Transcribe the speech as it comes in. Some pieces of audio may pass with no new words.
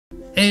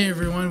Hey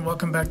everyone,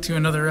 welcome back to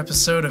another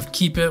episode of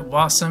Keep It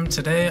Wausome.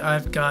 Today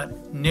I've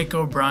got Nick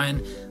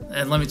O'Brien,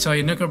 and let me tell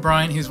you, Nick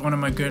O'Brien, he's one of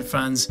my good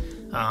friends.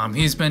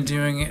 He's been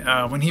doing,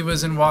 when he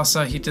was in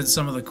Wausau, he did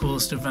some of the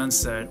coolest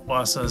events that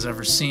Wausau has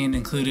ever seen,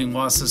 including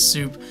Wausau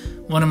SOUP,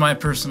 one of my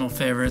personal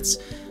favorites.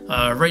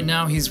 Right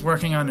now he's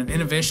working on an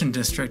innovation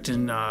district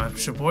in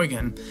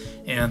Sheboygan,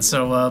 and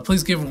so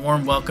please give a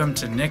warm welcome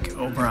to Nick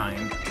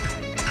O'Brien.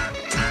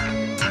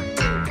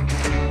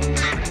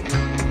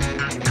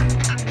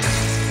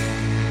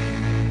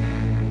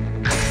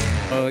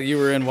 Well, you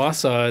were in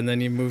Wausau, and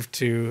then you moved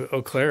to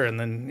Eau Claire, and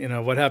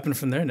then, what happened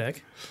from there,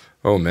 Nick?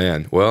 Oh,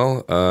 man.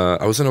 Well,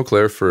 I was in Eau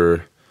Claire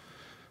for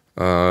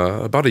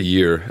about a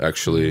year,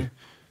 actually,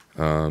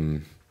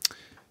 and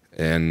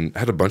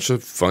had a bunch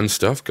of fun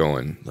stuff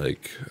going.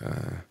 Like,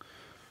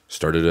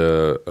 started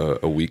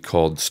a week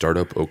called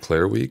Startup Eau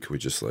Claire Week. We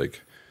just,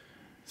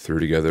 threw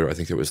together, I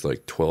think it was,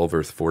 12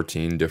 or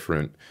 14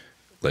 different,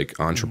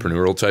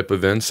 entrepreneurial type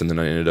events, and then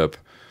I ended up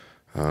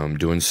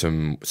doing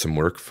some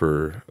work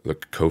for the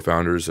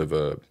co-founders of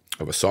a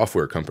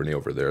software company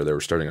over there. They were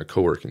starting a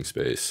co-working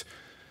space,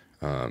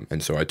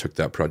 and so I took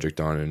that project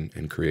on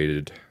and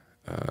created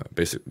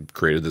this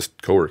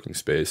co-working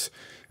space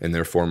in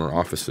their former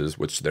offices,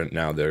 which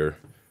they're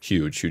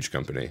huge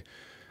company.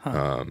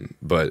 Huh.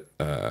 But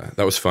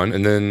that was fun,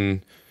 and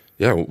then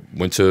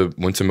went to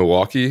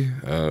Milwaukee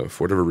for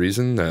whatever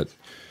reason. That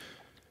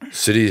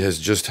city has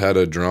just had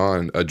a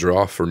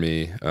draw for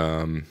me.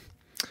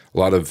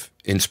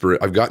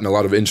 I've gotten a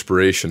lot of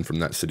inspiration from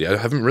that city. I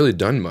haven't really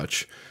done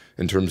much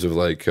in terms of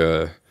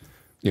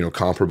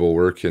comparable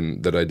work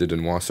that I did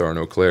in Wausau and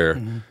Eau Claire.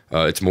 Mm-hmm.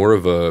 It's more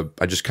of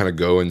I just kind of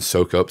go and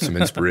soak up some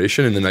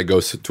inspiration, and then I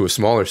go to a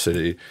smaller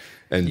city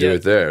and do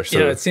it there.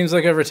 So it seems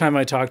like every time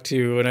I talk to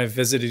you, when I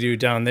visited you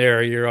down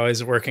there, you're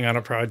always working on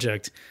a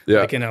project,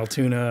 like in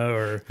Altoona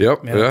or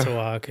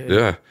Manitowoc.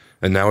 Yeah,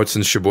 and now it's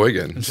in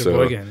Sheboygan.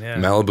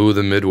 Malibu,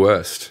 the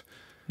Midwest.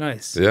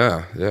 Nice.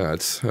 Yeah.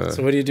 It's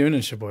so what are you doing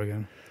in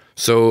Sheboygan?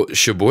 So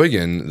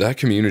Sheboygan, that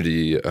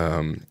community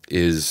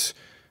is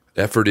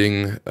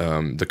efforting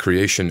the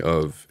creation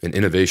of an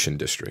innovation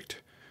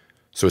district.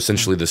 So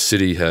essentially the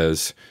city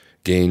has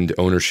gained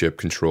ownership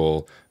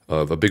control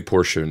of a big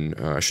portion,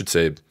 I should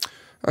say,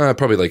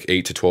 probably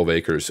 8 to 12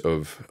 acres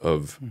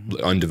of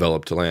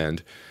undeveloped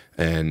land.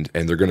 And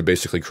they're going to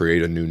basically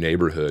create a new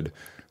neighborhood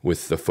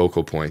with the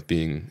focal point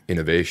being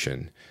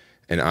innovation.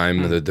 And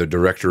I'm the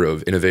director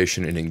of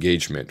innovation and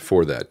engagement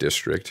for that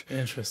district.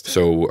 Interesting.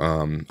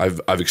 So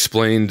I've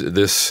explained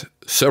this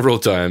several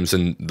times,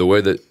 and the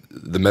way that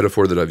the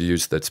metaphor that I've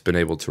used that's been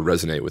able to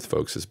resonate with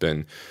folks has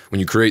been when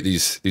you create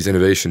these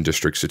innovation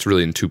districts, it's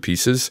really in two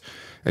pieces.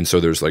 And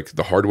so there's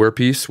the hardware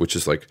piece, which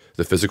is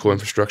the physical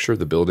infrastructure,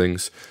 the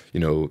buildings,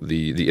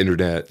 the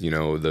internet,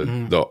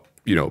 the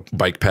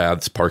bike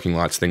paths, parking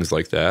lots, things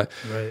like that.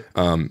 Right.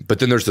 But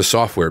then there's the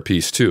software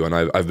piece too, and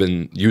I've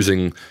been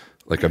using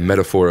a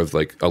metaphor of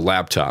a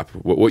laptop.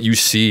 What you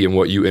see and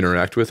what you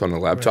interact with on a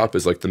laptop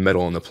is the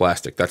metal and the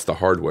plastic. That's the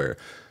hardware.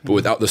 But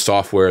without the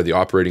software, the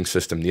operating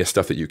system, the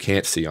stuff that you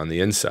can't see on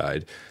the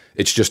inside,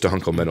 it's just a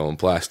hunk of metal and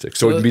plastic.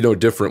 So it'd be no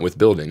different with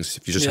buildings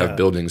if you just have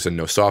buildings and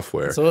no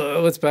software.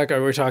 So let's back.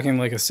 Are we talking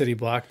a city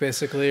block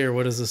basically, or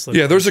what does this look like?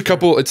 Yeah, there's a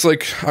couple. It's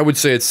I would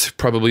say it's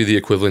probably the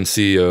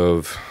equivalency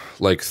of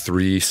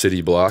 3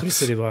 city blocks. 3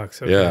 city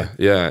blocks. Okay.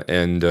 Yeah,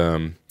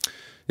 and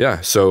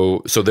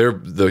so they're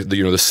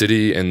the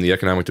city and the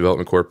Economic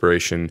Development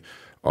Corporation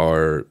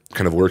are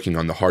kind of working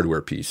on the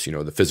hardware piece,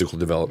 the physical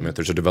development.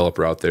 There's a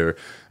developer out there,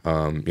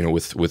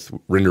 with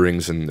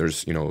renderings, and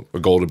there's a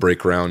goal to break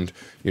ground,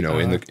 in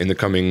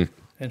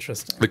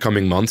the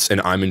coming months, and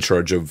I'm in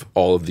charge of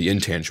all of the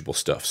intangible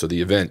stuff. So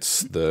the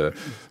events, the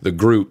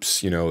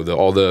groups,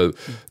 all the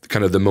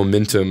kind of the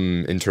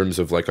momentum in terms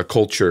of a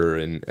culture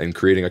and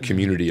creating a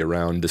community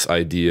around this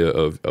idea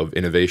of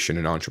innovation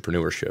and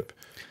entrepreneurship.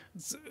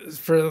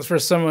 For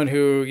someone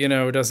who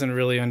doesn't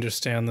really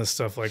understand this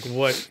stuff,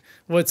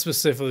 what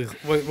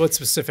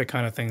specific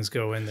kind of things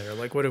go in there?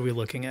 What are we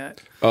looking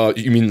at?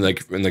 You mean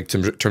in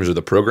terms of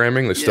the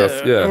programming,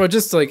 stuff? Yeah. Or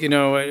just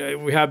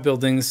we have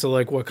buildings. So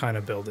what kind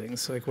of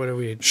buildings? What are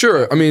we?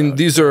 Sure. I mean,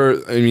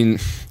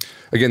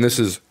 again, this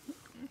is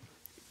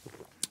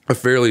a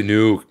fairly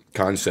new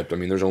concept. I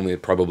mean, there's only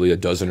probably a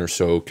dozen or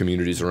so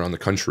communities around the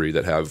country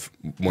that have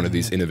one of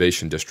these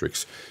innovation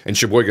districts, and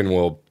Sheboygan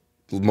will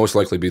most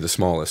likely be the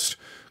smallest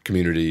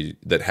community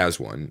that has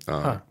one.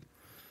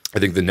 I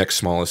think the next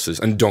smallest is,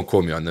 and don't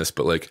quote me on this,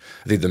 but I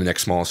think the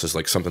next smallest is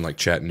something like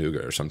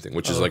Chattanooga or something,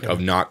 which is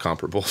of not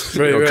comparable,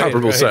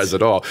 comparable size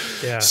at all.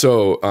 Yeah.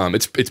 So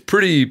it's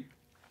pretty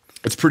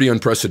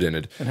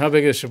unprecedented. And how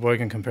big is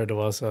Sheboygan compared to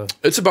Wausau?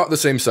 It's about the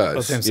same size.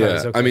 The same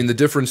size. Yeah. Okay. I mean, the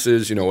difference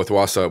is, with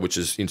Wausau, which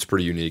is it's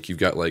pretty unique. You've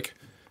got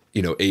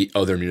 8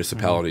 other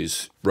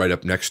municipalities right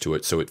up next to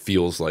it, so it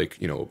feels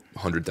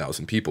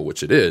 100,000 people,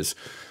 which it is.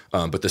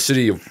 But the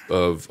city of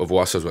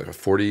Wausau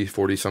is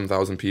 40 some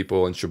thousand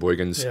people, and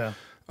Sheboygan's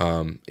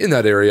in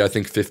that area, I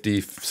think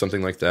 50,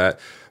 something like that.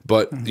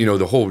 But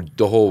the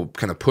whole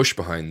kind of push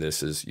behind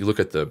this is you look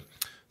at the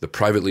the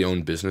privately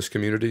owned business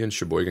community in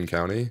Sheboygan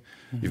County,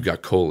 you've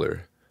got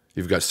Kohler,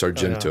 you've got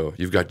Sargento,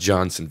 you've got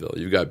Johnsonville,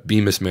 you've got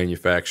Bemis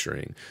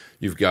Manufacturing,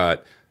 you've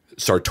got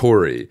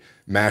Sartori,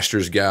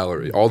 Masters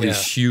Gallery, all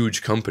these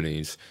huge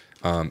companies,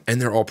 and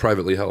they're all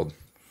privately held.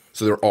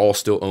 So they're all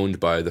still owned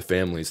by the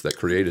families that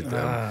created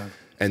them.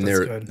 And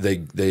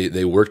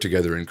they work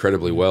together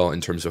incredibly well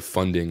in terms of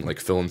funding like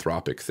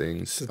philanthropic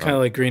things. It's kind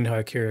of like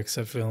Greenhack here,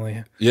 except we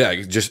only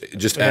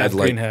just add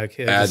like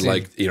Greenhack,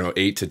 like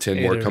 8 to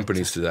 10 more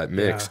companies to that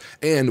mix.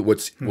 And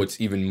what's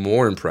even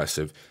more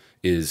impressive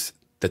is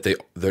that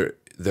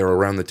they're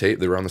around the table,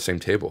 they're around the same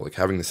table, like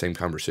having the same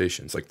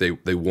conversations. Like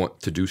they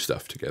want to do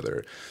stuff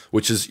together,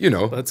 which is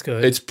that's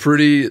good. That's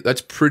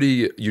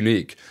pretty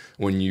unique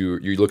when you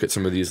look at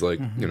some of these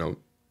like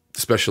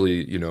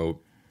especially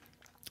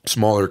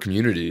smaller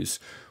communities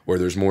where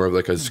there's more of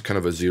like a kind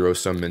of a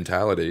zero-sum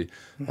mentality.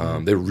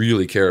 They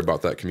really care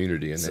about that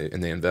community, and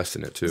they invest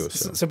in it too.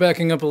 So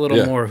backing up a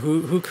little more,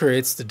 who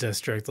creates the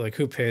district? Like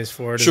who pays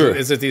for it? Sure.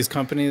 Is it these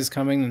companies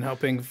coming and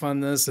helping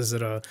fund this? Is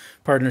it a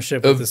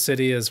partnership with the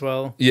city as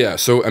well? Yeah.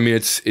 So I mean,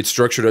 it's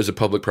structured as a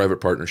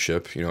public-private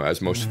partnership.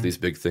 As most of these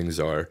big things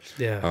are.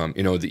 Yeah.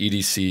 The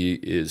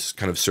EDC is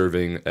kind of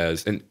serving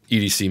as an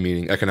EDC,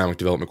 meaning Economic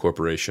Development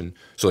Corporation.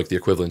 So like the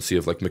equivalency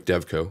of like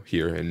McDevco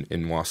here in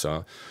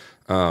Wausau.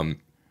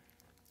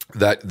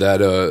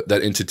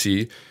 That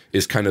entity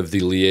is kind of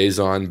the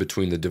liaison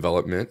between the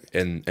development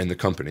and the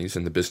companies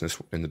and the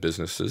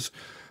businesses.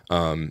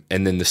 And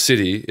then the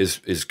city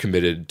is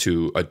committed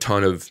to a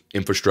ton of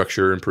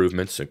infrastructure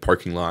improvements and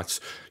parking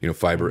lots,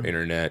 fiber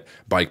internet,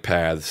 bike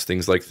paths,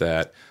 things like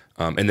that.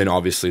 And then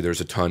obviously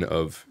there's a ton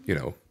of,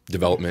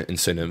 development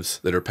incentives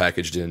that are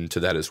packaged into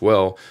that as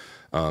well.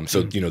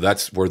 So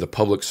that's where the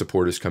public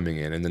support is coming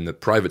in. And then the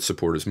private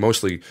support is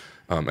mostly,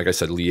 like I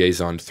said,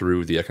 liaison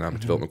through the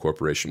Economic Development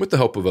Corporation with the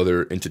help of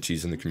other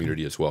entities in the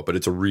community as well. But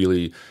it's a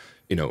really,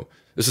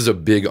 this is a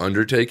big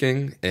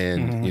undertaking,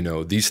 and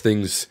these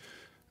things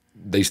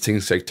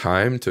take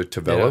time to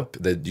develop.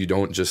 That you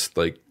don't just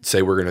like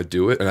say we're going to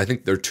do it. And I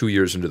think they're 2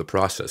 years into the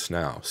process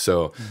now.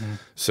 So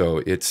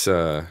it's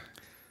a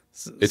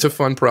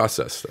fun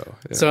process though.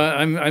 Yeah. So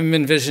I'm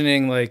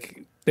envisioning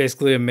like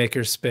basically a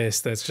maker space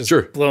that's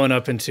just blowing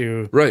up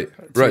into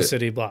two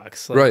city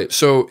blocks. Right.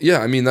 So yeah,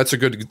 I mean that's a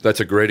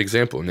great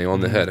example. Nail on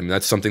the head. I mean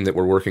that's something that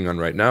we're working on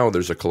right now.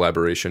 There's a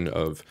collaboration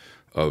of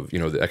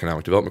the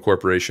Economic Development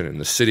Corporation and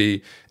the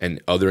city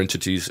and other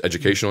entities,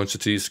 educational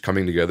entities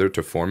coming together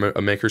to form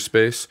a maker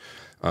space.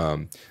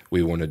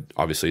 We wanted,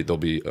 obviously there'll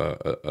be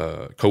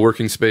a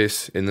co-working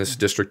space in this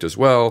district as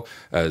well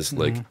as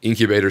like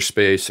incubator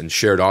space and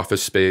shared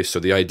office space.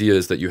 So the idea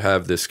is that you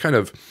have this kind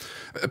of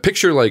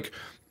picture like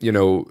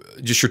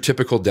just your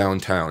typical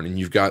downtown, and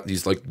you've got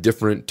these like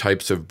different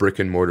types of brick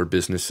and mortar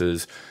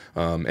businesses,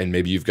 and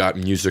maybe you've got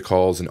music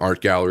halls and art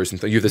galleries,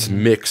 and you have this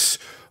mix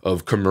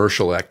of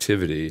commercial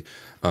activity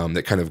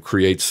that kind of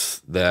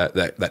creates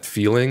that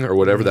feeling or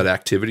whatever, that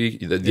activity,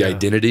 the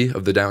identity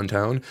of the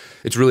downtown.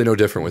 It's really no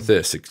different with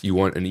this. You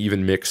want an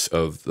even mix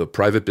of the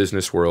private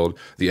business world,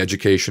 the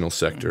educational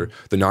sector,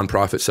 the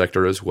nonprofit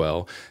sector as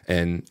well,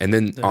 and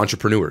then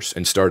entrepreneurs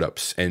and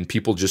startups and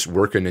people just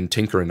working and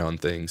tinkering on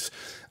things.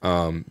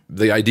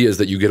 The idea is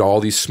that you get all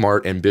these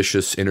smart,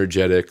 ambitious,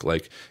 energetic,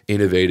 like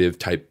innovative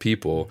type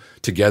people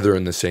together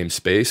in the same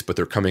space, but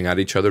they're coming at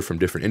each other from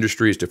different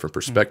industries, different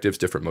perspectives,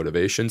 different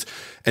motivations.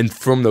 And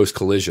from those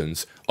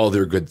collisions,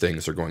 other good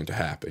things are going to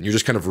happen. You're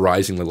just kind of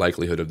rising the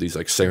likelihood of these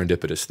like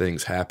serendipitous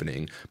things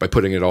happening by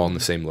putting it all in the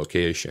same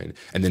location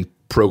and then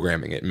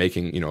programming it,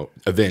 making,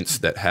 events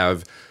that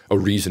have a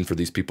reason for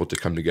these people to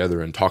come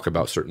together and talk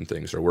about certain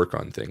things or work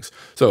on things.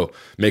 So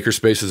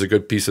makerspace is a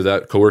good piece of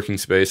that. Co-working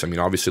space, I mean,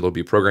 obviously there'll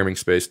be programming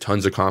space,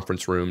 tons of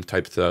conference room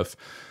type stuff.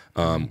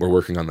 We're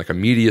working on like a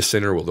media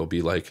center where there'll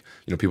be like,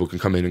 people can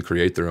come in and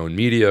create their own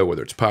media,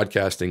 whether it's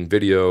podcasting,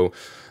 video.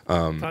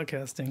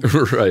 Podcasting.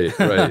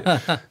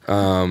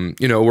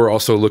 Right. We're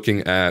also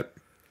looking at,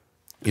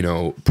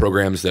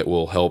 programs that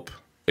will help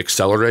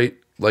accelerate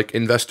like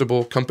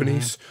investable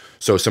companies.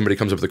 So somebody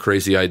comes up with a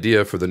crazy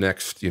idea for the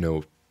next,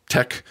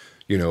 tech,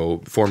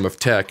 form of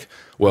tech.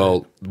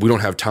 Well, we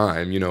don't have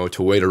time,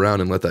 to wait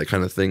around and let that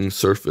kind of thing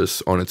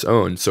surface on its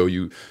own. So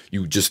you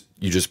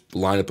just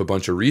line up a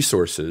bunch of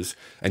resources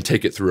and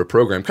take it through a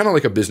program, kind of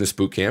like a business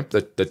boot camp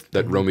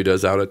that Romy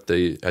does out at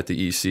the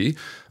EC,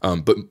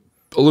 but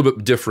a little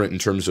bit different in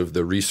terms of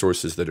the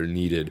resources that are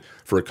needed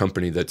for a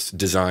company that's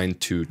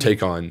designed to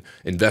take on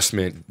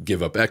investment,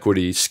 give up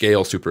equity,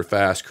 scale super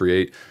fast,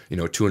 create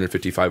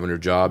 250,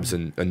 500 jobs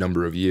in a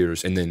number of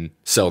years, and then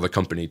sell the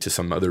company to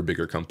some other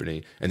bigger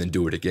company and then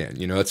do it again.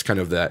 That's kind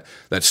of that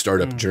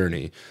startup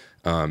journey.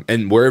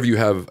 And wherever you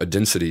have a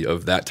density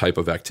of that type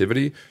of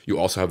activity, you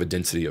also have a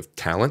density of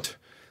talent.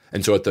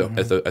 And so at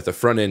the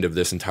front end of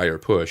this entire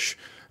push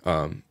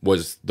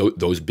was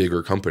those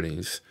bigger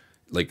companies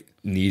like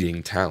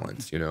needing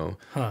talent,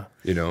 So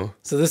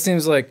this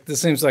seems like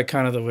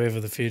kind of the wave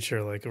of the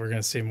future. Like we're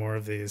going to see more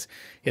of these.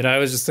 I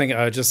was just thinking,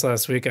 just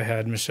last week I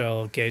had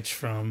Michelle Gage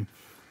from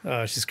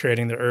She's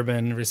creating the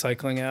urban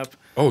recycling app.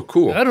 Oh,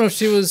 cool. I don't know if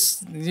she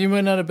was. You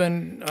might not have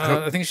been.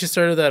 I think she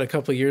started that a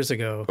couple of years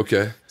ago.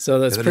 Okay. So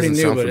that's that pretty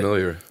doesn't new, sound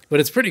familiar. but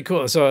it's pretty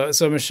cool. So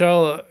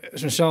Michelle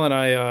and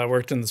I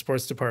worked in the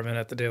sports department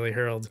at the Daily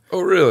Herald.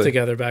 Oh, really?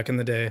 Together back in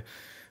the day.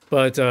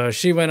 But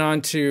she went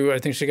on to, I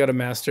think she got a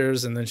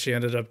master's, and then she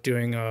ended up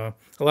doing a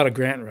lot of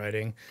grant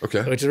writing,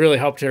 Okay. which really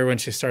helped her when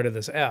she started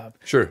this app.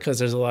 Sure. Because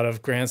there's a lot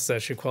of grants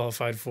that she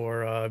qualified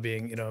for,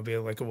 being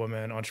like a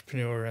woman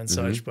entrepreneur and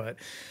such. But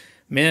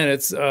man,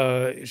 it's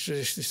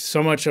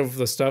so much of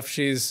the stuff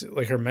she's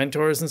like her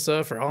mentors and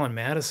stuff are all in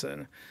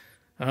Madison.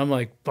 And I'm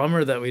like,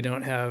 bummer that we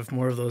don't have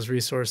more of those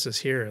resources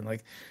here. And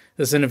like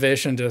this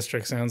innovation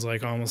district sounds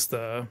like almost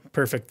the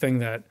perfect thing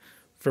that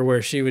for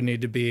where she would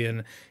need to be.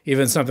 And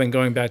even something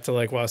going back to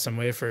like Wausome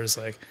Wafers,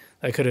 like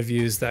I could have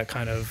used that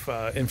kind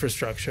of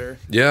infrastructure.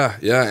 Yeah.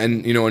 Yeah.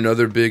 And,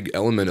 another big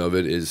element of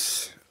it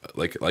is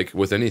like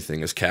with anything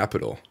is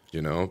capital,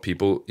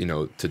 people,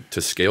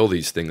 to scale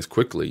these things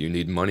quickly, you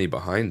need money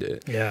behind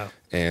it. Yeah.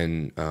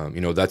 And,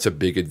 that's a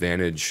big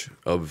advantage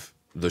of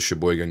the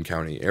Sheboygan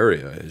County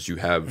area is you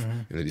have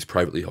these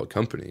privately held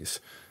companies.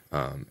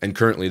 And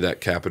currently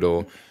that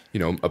capital,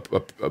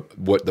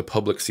 what the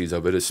public sees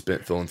of it is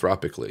spent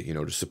philanthropically,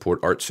 to support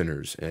art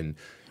centers and,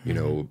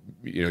 your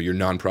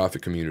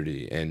nonprofit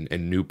community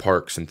and new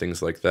parks and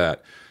things like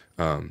that.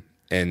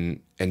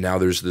 And now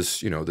there's this,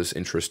 this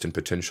interest in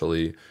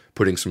potentially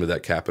putting some of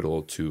that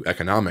capital to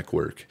economic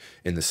work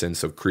in the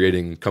sense of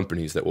creating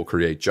companies that will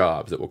create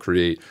jobs, that will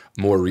create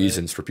more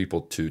reasons for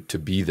people to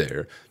be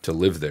there, to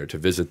live there, to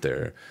visit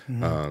there.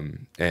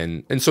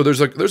 And so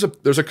there's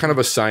a kind of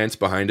a science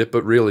behind it,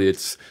 but really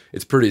it's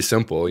pretty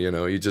simple.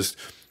 You just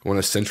want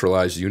to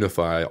centralize,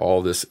 unify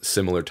all this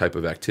similar type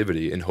of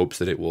activity in hopes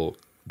that it will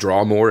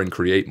draw more and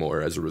create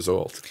more as a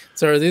result.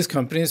 So are these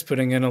companies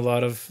putting in a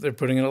lot of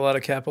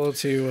capital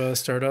to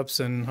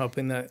startups and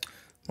helping that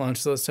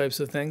launch those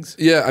types of things?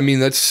 Yeah, I mean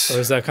that's. Or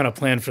is that kind of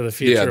planned for the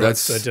future? Yeah,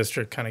 that's the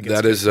district kind of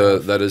gets.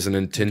 That is an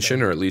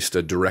intention, or at least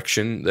a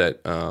direction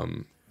that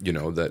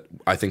that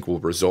I think will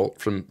result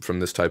from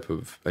this type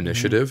of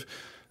initiative.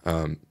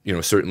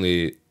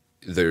 Certainly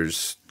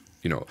there's.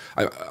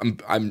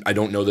 I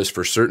don't know this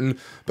for certain,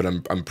 but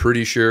I'm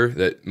pretty sure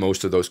that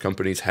most of those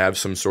companies have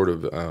some sort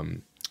of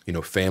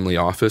family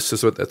office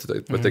is what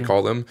they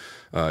call them.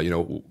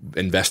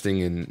 Investing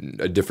in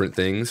different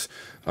things.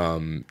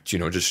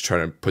 Just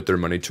trying to put their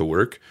money to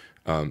work.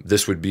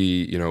 This would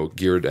be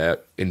geared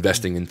at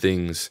investing in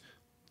things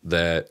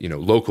that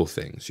local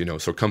things.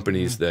 So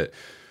companies that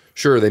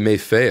sure they may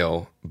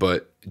fail,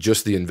 but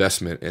just the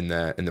investment in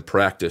that and the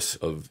practice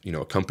of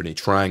a company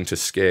trying to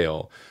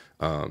scale.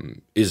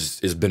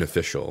 Is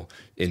beneficial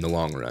in the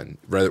long run,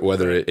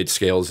 whether it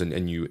scales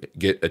and you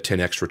get a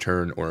 10x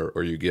return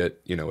or you get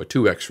a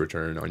 2x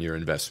return on your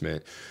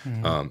investment.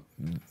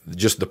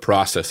 Just the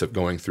process of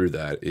going through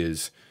that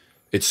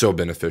it's so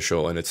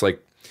beneficial, and it's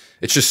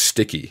just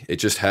sticky. It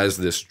just has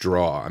this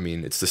draw. I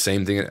mean, it's the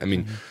same thing. I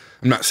mean,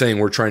 I'm not saying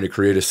we're trying to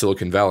create a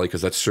Silicon Valley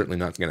because that's certainly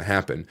not going to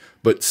happen.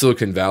 But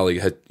Silicon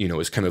Valley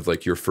is kind of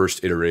like your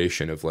first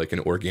iteration of like an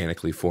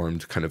organically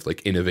formed kind of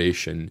like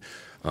innovation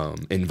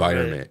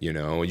environment.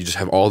 Right. You just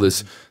have all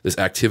this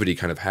activity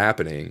kind of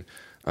happening,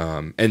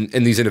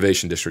 and these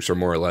innovation districts are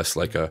more or less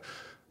like an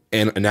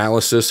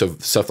analysis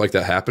of stuff like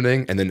that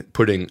happening, and then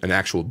putting an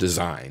actual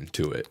design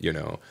to it.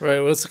 Right.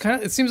 Well,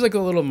 it seems like a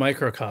little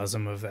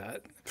microcosm of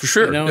that. For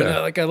sure. Yeah.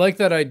 Like I like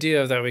that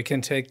idea that we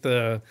can take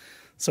the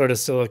sort of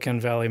Silicon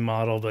Valley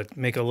model, but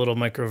make a little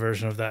micro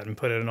version of that and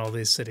put it in all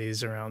these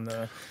cities around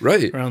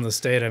the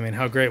state. I mean,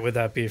 how great would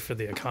that be for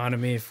the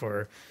economy,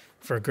 for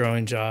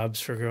growing jobs,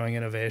 for growing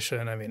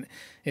innovation? I mean,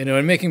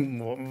 and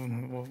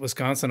making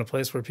Wisconsin a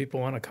place where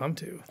people want to come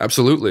to.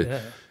 Absolutely.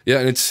 Yeah.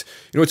 And it's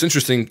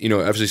interesting,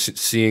 obviously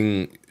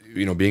seeing,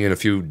 being in a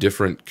few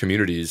different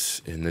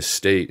communities in this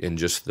state, and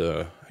just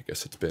I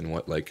guess it's been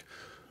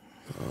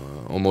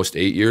almost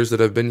 8 years that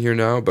I've been here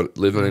now, but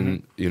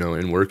living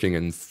and working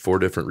in 4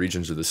 different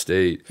regions of the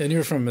state. And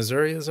you're from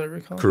Missouri, as I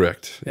recall?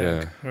 Correct.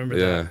 Yeah. I remember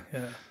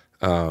that.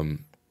 Yeah.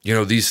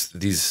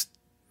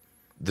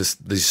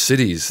 These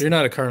cities. You're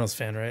not a Cardinals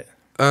fan, right?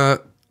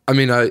 I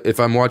mean, if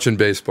I'm watching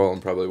baseball, I'm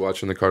probably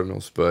watching the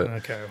Cardinals, but.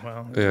 Okay,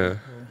 well. Yeah. We'll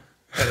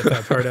edit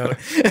that part out.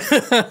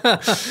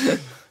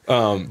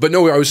 But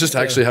no, I was just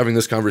actually having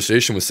this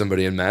conversation with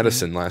somebody in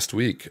Madison last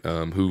week,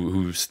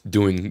 who's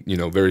doing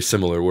very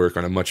similar work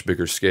on a much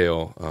bigger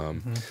scale.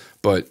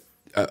 But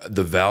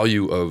the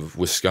value of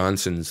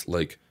Wisconsin's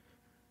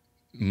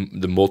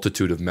the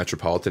multitude of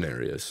metropolitan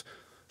areas,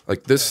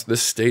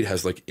 this state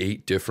has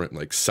 8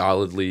 different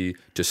solidly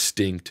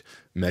distinct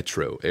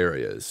metro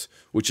areas,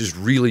 which is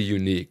really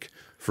unique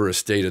for a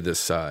state of this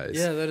size.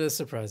 Yeah, that is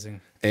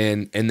surprising.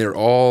 and they're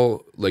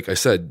all, like I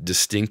said,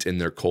 distinct in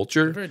their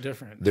culture. They're very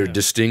different. They're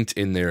distinct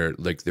in their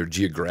their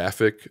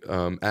geographic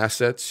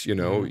assets. You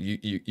know,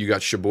 you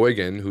got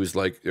Sheboygan, who's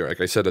like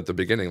I said at the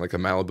beginning, like a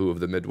Malibu of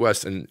the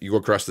Midwest, and you go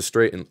across the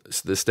state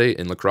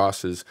and La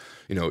Crosse is,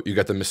 you know, you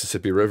got the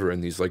Mississippi River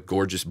and these like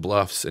gorgeous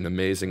bluffs and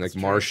amazing like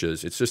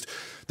marshes. It's just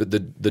the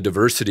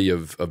diversity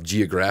of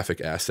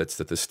geographic assets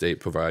that the state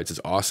provides is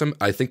awesome.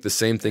 I think the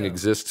same thing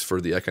exists for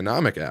the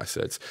economic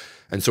assets.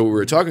 And so what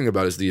we're talking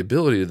about is the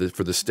ability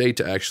for the state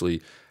to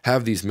actually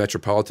have these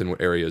metropolitan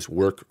areas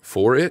work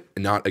for it,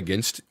 not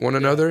against one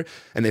another.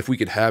 And if we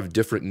could have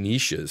different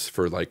niches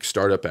for like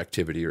startup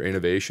activity or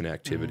innovation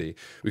activity,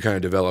 we kind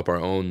of develop our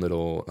own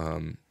little,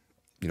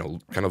 you know,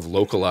 kind of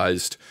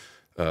localized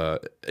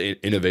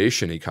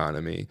innovation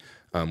economy,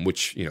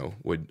 which, you know,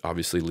 would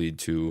obviously lead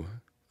to,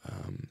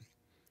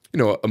 you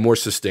know, a more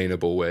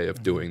sustainable way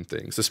of doing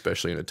things,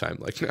 especially in a time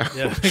like now.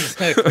 Yeah,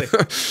 exactly.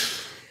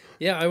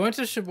 Yeah, I went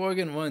to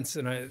Sheboygan once,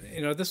 and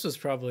this was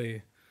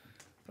probably,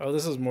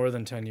 this was more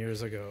than 10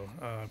 years ago,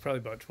 probably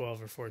about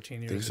 12 or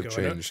 14 years ago. Things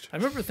have changed. I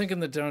remember thinking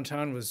the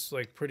downtown was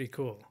like pretty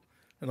cool,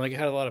 and like it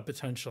had a lot of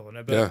potential. And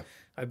I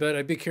bet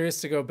I'd be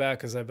curious to go back,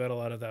 because I bet a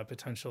lot of that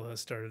potential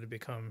has started to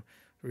become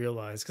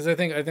realized. Because I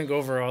think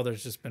overall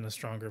there's just been a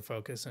stronger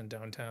focus in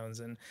downtowns,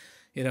 and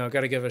you know,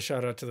 got to give a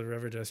shout out to the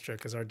River District,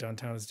 because our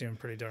downtown is doing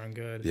pretty darn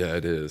good. Yeah,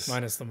 it is.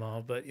 Minus the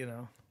mall, but you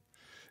know.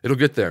 It'll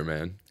get there,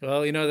 man.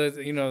 Well, you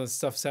know,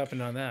 stuff's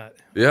happened on that.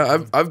 Yeah,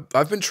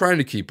 I've been trying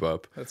to keep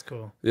up. That's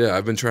cool. Yeah,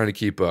 I've been trying to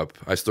keep up.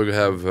 I still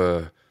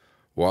have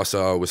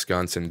Wausau,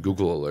 Wisconsin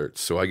Google alerts,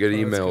 so I get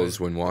emails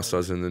when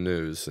Wausau's in the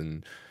news,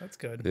 and that's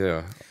good.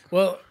 Yeah.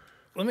 Well,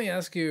 let me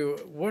ask you,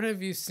 what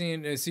have you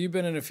seen? So you've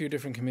been in a few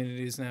different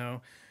communities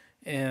now,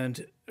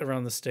 and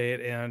around the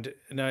state. And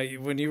now,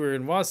 when you were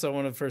in Wausau,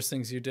 one of the first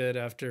things you did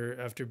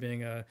after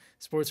being a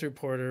sports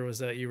reporter was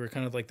that you were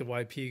kind of like the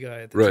YP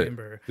guy at the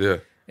chamber. Yeah.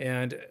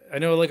 And I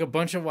know like a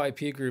bunch of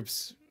YP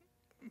groups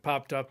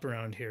popped up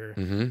around here,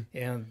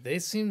 and they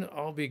seem to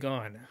all be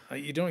gone.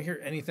 You don't hear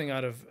anything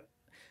out of.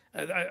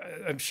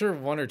 I'm sure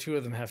one or two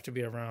of them have to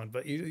be around,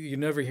 but you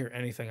never hear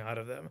anything out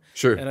of them.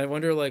 Sure. And I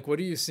wonder, like, what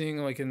are you seeing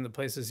like in the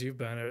places you've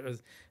been?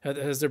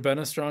 Has there been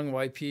a strong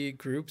YP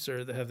groups,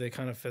 or have they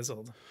kind of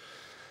fizzled?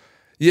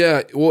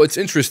 Yeah, well, it's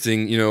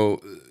interesting. You know,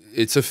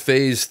 it's a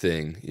phase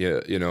thing.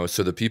 Yeah, you know,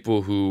 so the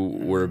people who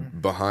were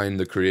behind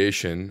the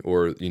creation,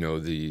 or you know,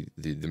 the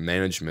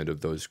management of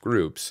those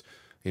groups,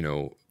 you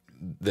know,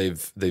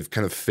 they've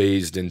kind of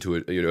phased into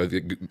it. You know,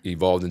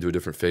 evolved into a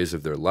different phase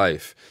of their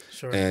life.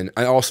 Sure. And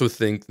I also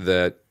think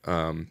that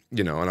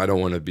you know, and I don't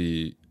want to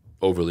be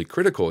overly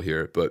critical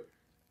here, but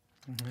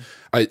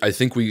I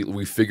think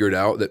we figured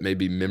out that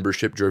maybe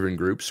membership-driven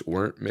groups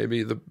weren't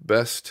maybe the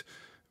best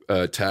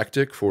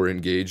tactic for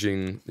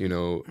engaging, you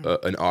know,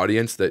 an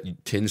audience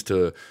that tends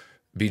to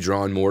be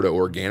drawn more to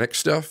organic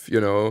stuff, you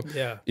know,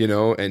 you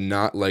know, and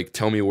not like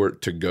tell me where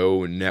to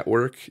go and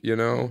network, you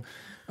know.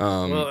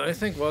 Well, I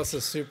think Wausau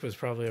SOUP was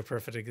probably a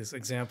perfect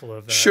example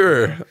of that.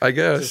 Sure, I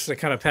guess. Just to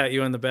kind of pat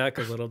you on the back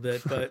a little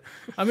bit, but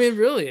I mean,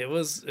 really, it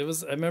was.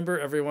 I remember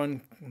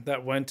everyone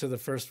that went to the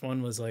first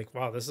one was like,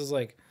 "Wow, this is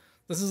like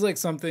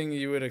something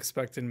you would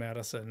expect in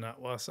Madison,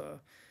 not Wausau."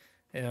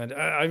 And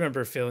I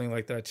remember feeling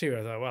like that too.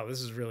 I thought, wow,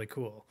 this is really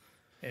cool.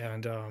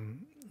 And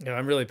yeah,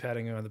 I'm really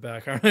patting you on the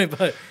back, aren't I?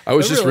 But I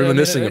was just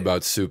reminiscing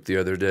about SOUP the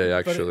other day,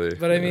 actually.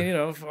 But I mean, you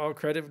know, all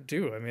credit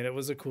due. I mean, it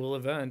was a cool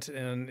event,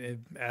 and it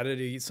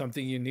added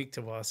something unique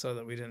to Wausau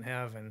that we didn't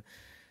have. And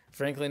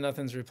frankly,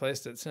 nothing's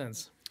replaced it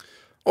since.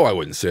 Oh, I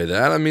wouldn't say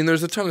that. I mean,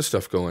 there's a ton of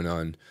stuff going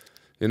on.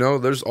 You know,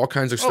 there's all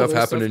kinds of stuff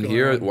happening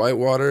here at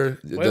Whitewater.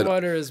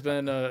 Whitewater has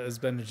been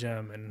a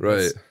gem, and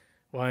right.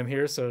 Why I'm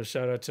here. So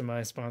shout out to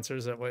my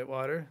sponsors at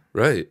Whitewater.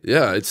 Right.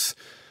 Yeah.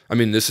 I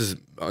mean, this is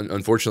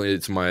unfortunately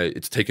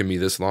it's taken me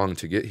this long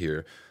to get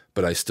here,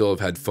 but I still have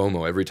had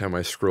FOMO every time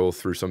I scroll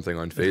through something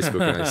on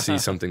Facebook and I see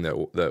something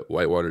that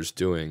Whitewater's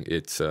doing.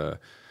 It's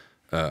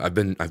I've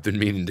been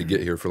meaning to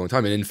get here for a long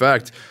time, and in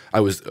fact,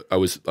 I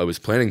was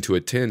planning to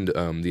attend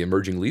the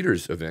Emerging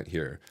Leaders event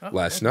here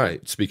last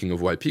night. Speaking of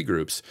YP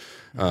groups,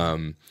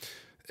 and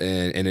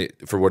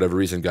it for whatever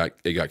reason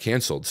got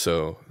canceled.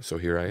 So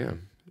here I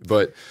am.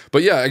 But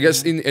yeah, I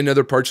guess in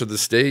other parts of the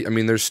state, I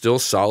mean, there's still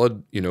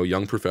solid, you know,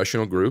 young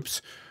professional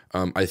groups.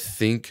 I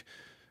think,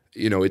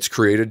 you know, it's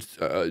created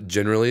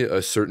generally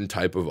a certain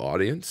type of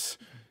audience,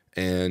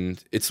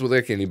 and it's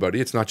like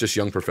anybody. It's not just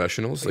young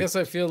professionals. I guess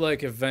I feel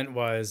like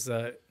event-wise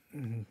that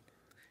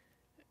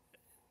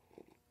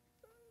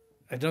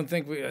I don't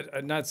think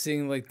I'm not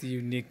seeing like the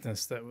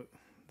uniqueness that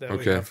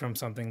we have from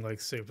something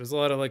like SOUP. There's a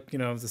lot of like, you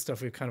know, the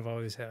stuff we've kind of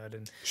always had,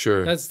 and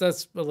sure, that's a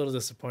little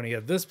disappointing. Yeah,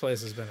 this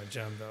place has been a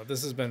gem though.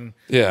 This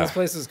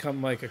place has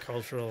come like a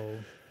cultural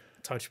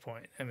touch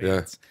point. I mean,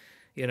 it's,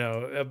 you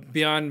know,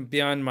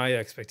 beyond my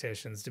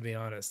expectations, to be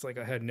honest. Like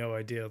I had no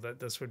idea that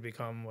this would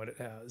become what it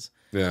has.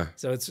 Yeah.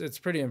 So it's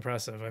pretty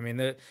impressive. I mean,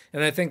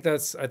 and I think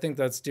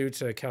that's due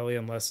to Kelly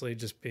and Leslie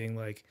just being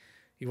like,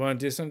 you want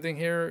to do something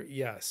here?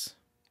 Yes.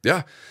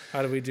 Yeah.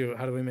 How do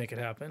we make it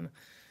happen?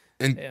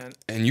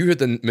 And you hit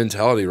the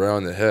mentality right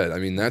on the head. I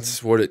mean,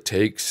 that's what it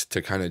takes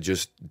to kind of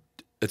just,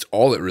 it's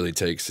all it really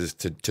takes is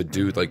to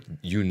do like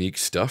unique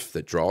stuff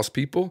that draws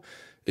people.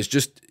 It's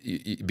just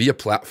be a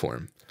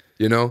platform,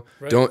 you know,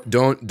 right.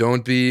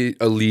 Don't be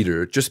a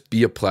leader, just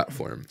be a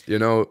platform. You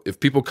know, if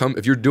people come,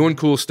 if you're doing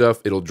cool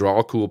stuff, it'll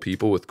draw cool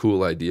people with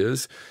cool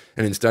ideas.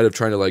 And instead of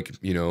trying to like,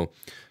 you know,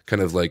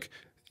 kind of like,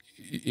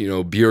 you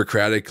know,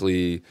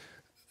 bureaucratically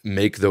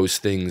make those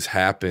things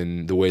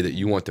happen the way that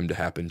you want them to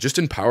happen. Just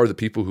empower the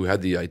people who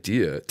had the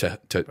idea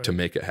to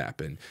make it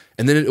happen.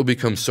 And then it'll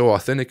become so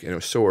authentic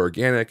and so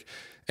organic,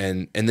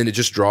 and then it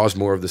just draws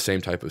more of the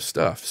same type of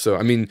stuff. So,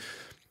 I mean,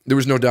 there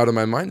was no doubt in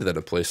my mind that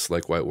a place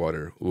like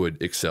Whitewater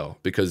would excel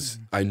because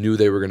I knew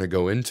they were going to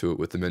go into it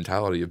with the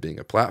mentality of being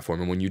a platform.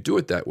 And when you do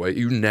it that way,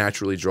 you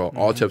naturally draw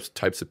all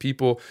types of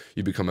people.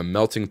 You become a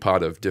melting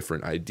pot of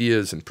different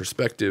ideas and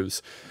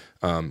perspectives.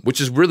 Which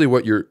is really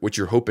what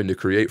you're hoping to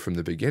create from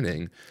the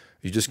beginning.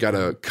 You just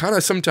gotta kind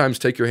of sometimes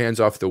take your hands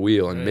off the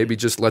wheel and maybe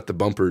just let the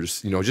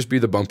bumpers, you know, just be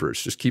the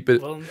bumpers. Just keep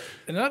it. Well,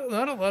 not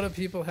a lot of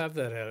people have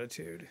that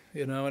attitude,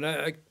 you know, and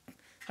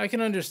I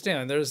can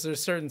understand. There's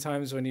certain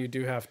times when you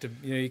do have to,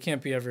 you know, you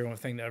can't be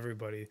everything to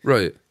everybody,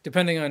 right?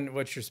 Depending on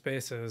what your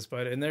space is.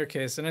 But in their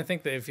case, and I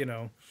think they've, you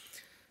know,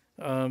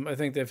 I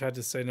think they've had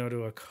to say no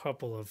to a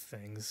couple of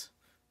things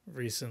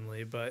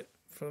recently, but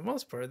for the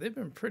most part, they've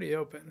been pretty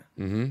open.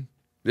 Mm-hmm.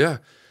 Yeah.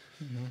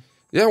 Mm-hmm.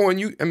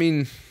 Yeah. I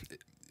mean,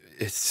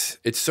 it's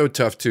so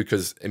tough too.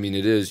 Cause I mean,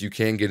 you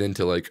can get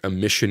into like a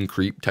mission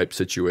creep type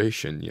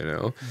situation, you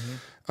know?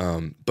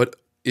 Mm-hmm. But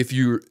if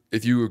you're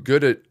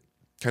good at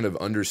kind of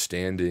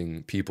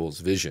understanding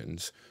people's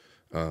visions,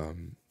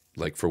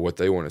 like for what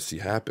they want to see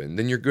happen,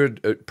 then you're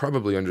good at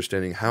probably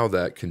understanding how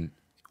that can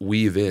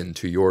weave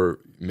into your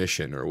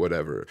mission or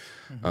whatever.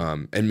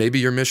 Mm-hmm. And maybe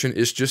your mission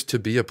is just to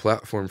be a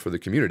platform for the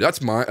community.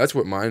 That's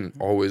what mine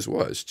always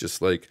was.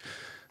 Just like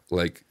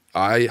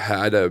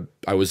I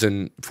was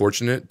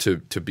fortunate to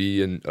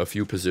be in a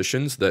few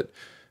positions that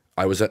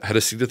had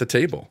a seat at the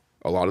table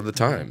a lot of the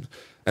time.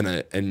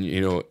 And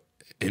you know,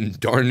 in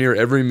darn near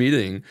every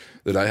meeting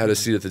that I had a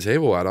seat at the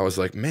table at, I was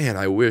like, man,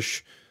 I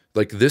wish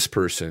like this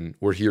person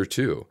were here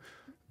too,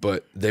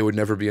 but they would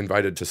never be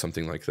invited to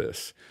something like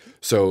this.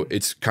 So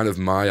it's kind of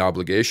my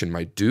obligation,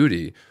 my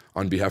duty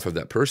on behalf of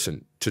that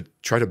person to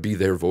try to be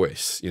their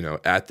voice, you know,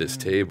 at this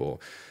table.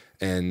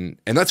 And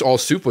that's all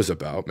SOUP was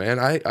about, man.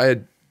 I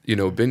had, you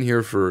know, been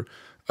here for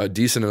a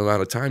decent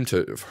amount of time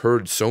to have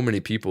heard so many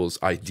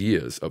people's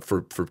ideas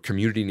for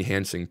community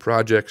enhancing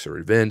projects or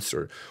events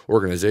or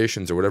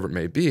organizations or whatever it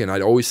may be. And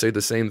I'd always say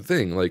the same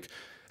thing, like,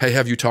 hey,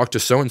 have you talked to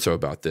so-and-so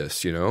about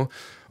this, you know?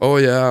 Oh,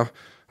 yeah,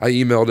 I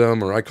emailed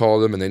them or I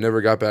called them and they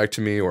never got back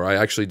to me, or I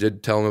actually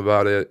did tell them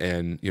about it.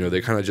 And, you know,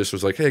 they kind of just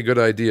was like, hey, good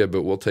idea,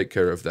 but we'll take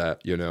care of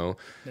that, you know?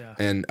 Yeah.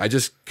 And I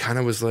just kind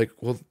of was like,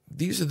 well,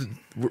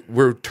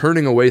 we're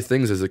turning away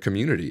things as a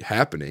community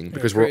happening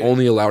because we're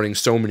only allowing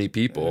so many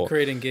people.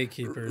 Creating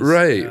gatekeepers.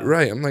 Right,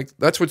 right. I'm like,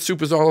 that's what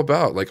SOUP is all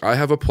about. Like, I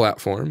have a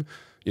platform,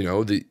 you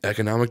know, the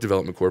Economic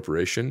Development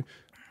Corporation.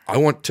 I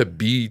want to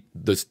be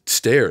the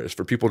stairs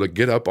for people to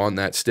get up on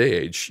that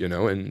stage, you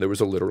know, and there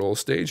was a literal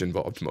stage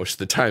involved most of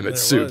the time at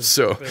SOUP.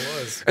 So,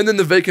 and then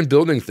the vacant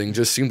building thing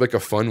just seemed like a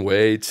fun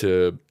way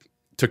to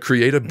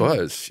create a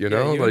buzz, you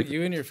know, like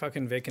you and your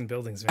fucking vacant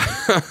buildings, man.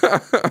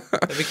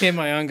 That became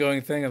my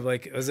ongoing thing of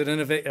like, is it in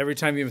a every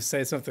time you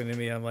say something to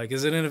me, I'm like,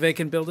 is it in a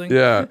vacant building?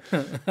 Yeah.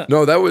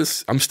 No,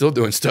 I'm still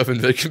doing stuff in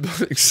vacant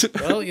buildings.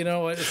 Well, you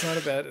know what?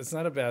 It's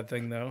not a bad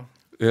thing though.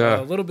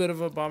 Yeah. A little bit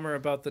of a bummer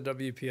about the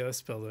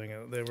WPS building.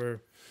 They were.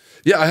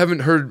 Yeah, I haven't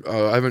heard.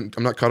 I'm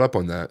not caught up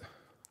on that.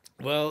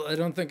 Well, I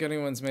don't think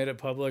anyone's made it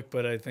public,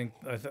 but I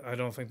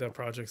don't think that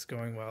project's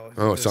going well.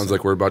 Oh, it sounds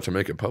like we're about to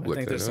make it public. I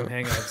think there's some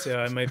hangups.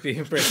 Yeah, I might be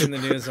breaking the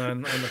news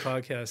on the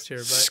podcast here.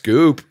 But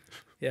Scoop.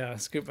 Yeah,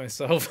 scoop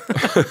myself.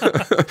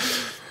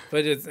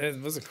 But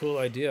it was a cool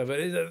idea. But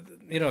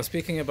you know,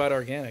 speaking about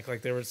organic,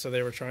 like they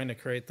were trying to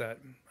create that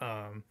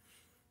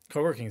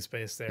co-working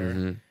space there.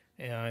 Mm-hmm.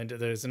 And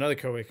there's another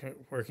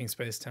co-working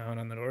space town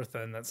on the north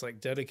end that's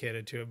like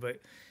dedicated to it. But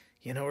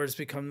you know where it's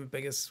become the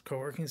biggest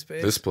co-working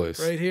space? This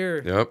place. Right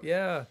here. Yep.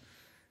 Yeah.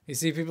 You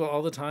see people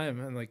all the time.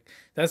 And like,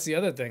 that's the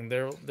other thing.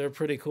 They're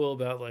pretty cool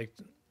about like,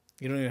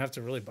 you don't even have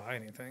to really buy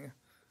anything.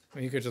 I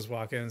mean, you could just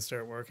walk in and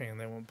start working and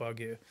they won't bug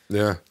you.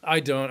 Yeah.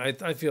 I don't.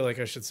 I feel like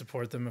I should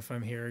support them if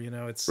I'm here. You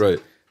know, it's right.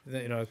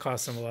 You know, it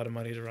costs them a lot of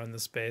money to run the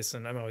space.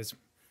 And I'm always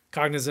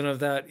cognizant of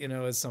that, you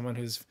know, as someone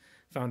who's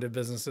founded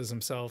businesses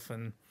himself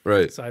and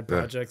side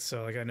projects.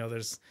 So like, I know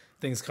there's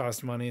things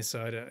cost money. So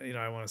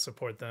I want to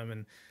support them,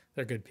 and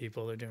they're good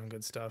people. They're doing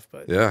good stuff.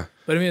 But I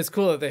mean, it's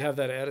cool that they have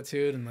that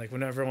attitude. And like,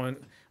 whenever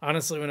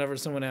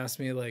someone asks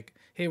me like,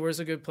 hey,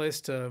 where's a good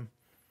place to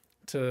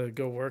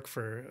go work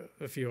for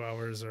a few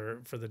hours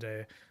or for the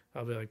day,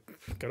 I'll be like,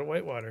 go to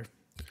Whitewater.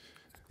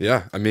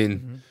 Yeah. I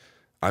mean,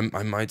 I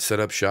might set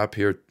up shop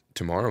here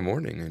tomorrow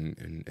morning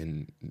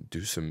and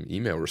do some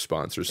email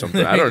response or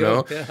something. I don't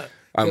know. Yeah.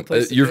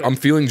 I'm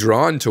feeling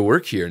drawn to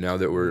work here now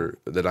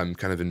that I'm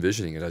kind of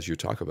envisioning it as you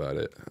talk about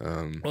it.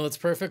 Well, it's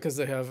perfect because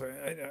they have.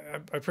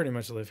 I pretty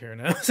much live here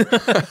now.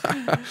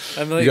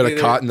 I'm You got a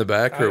cot in the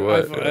back or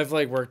what? I've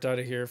like worked out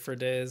of here for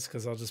days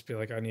because I'll just be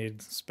like, I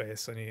need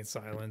space, I need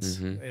silence,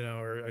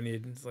 or I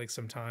need like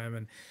some time,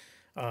 and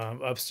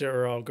upstairs,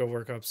 or I'll go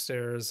work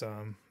upstairs.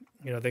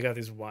 They got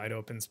these wide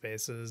open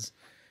spaces.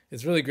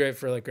 It's really great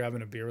for like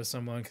grabbing a beer with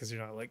someone because you're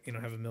not like, you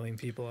don't have a million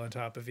people on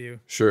top of you.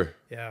 Sure.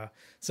 Yeah.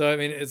 So I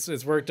mean,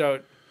 it's worked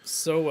out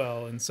so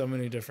well in so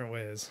many different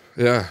ways.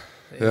 Yeah.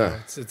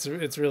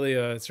 It's really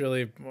a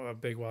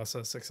big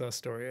Wausau success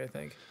story, I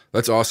think.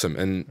 That's awesome.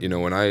 And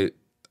when I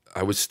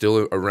was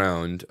still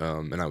around,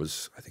 and I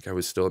think I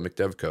was still at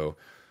McDevco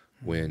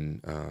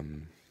when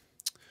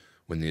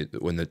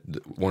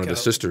one of the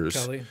sisters,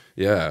 Kelly.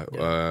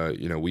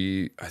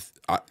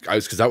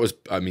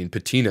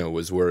 Patina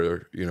was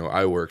where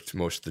I worked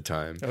most of the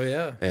time. Oh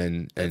yeah,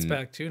 and that's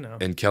back too now.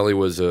 And Kelly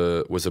was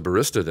a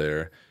barista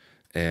there,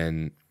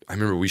 and I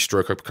remember we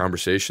struck up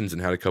conversations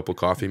and had a couple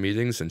coffee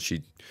meetings, and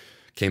she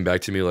came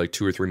back to me like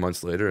 2 or 3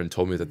 months later and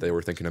told me that they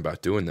were thinking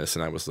about doing this,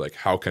 and I was like,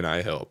 how can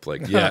I help?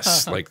 Like,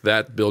 yes, like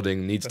that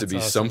building needs to be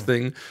awesome.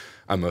 Something.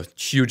 I'm a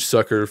huge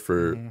sucker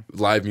for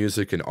live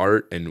music and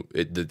art, and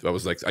I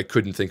was like, I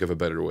couldn't think of a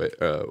better way,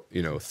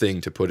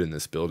 thing to put in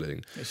this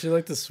building. Is she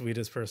like the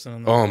sweetest person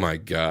on the world? My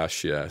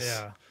gosh, yes.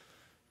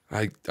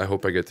 Yeah. I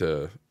hope I get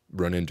to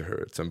run into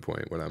her at some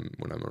point when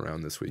I'm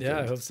around this weekend.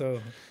 Yeah, I hope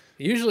so.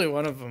 Usually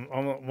one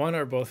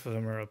or both of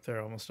them are up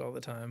there almost all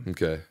the time.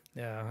 Okay.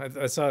 Yeah,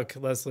 I saw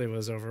Leslie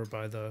was over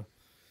by the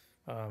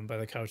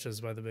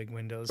couches, by the big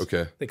windows.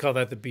 Okay. They call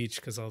that the beach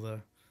because all the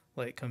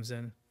light comes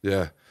in.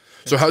 Yeah.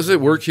 So how does it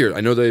work here?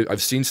 I know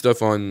I've seen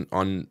stuff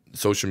on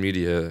social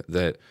media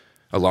that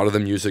a lot of the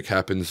music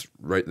happens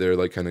right there,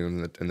 like kind of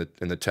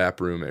in the tap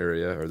room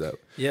area or that.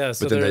 Yeah.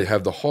 So but then they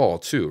have the hall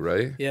too,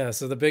 right? Yeah.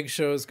 So the big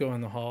shows go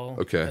in the hall.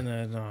 Okay. And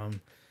then a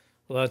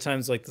lot of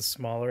times like the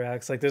smaller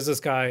acts, like there's this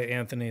guy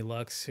Anthony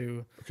Lux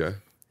who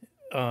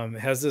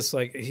has this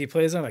like he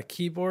plays on a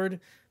keyboard,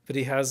 but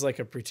he has like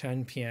a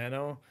pretend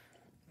piano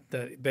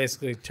that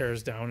basically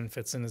tears down and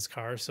fits in his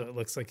car, so it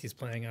looks like he's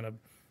playing on a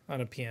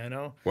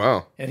piano.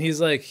 Wow. And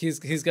he's like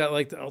he's got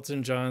like the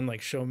Elton John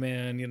like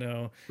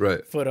showman,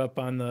 right, foot up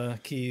on the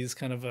keys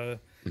kind of a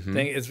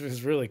thing. It's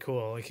really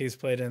cool. Like he's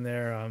played in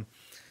there.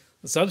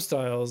 The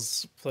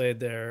Substyles played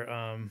there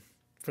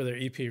for their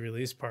EP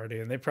release party,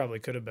 and they probably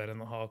could have been in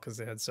the hall because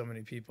they had so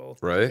many people.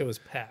 Right. It was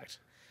packed.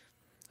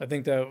 I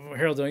think that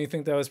Harold, don't you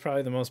think that was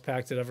probably the most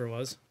packed it ever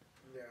was?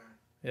 Yeah.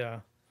 Yeah.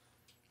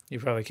 You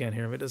probably can't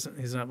hear him.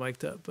 He's not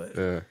mic'd up, but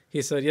yeah.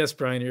 He said, "Yes,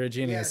 Brian, you're a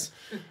genius,"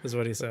 is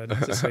what he said.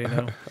 Just so you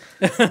know.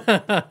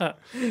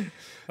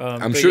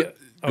 I'm sure.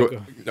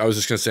 I was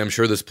just gonna say, I'm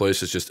sure this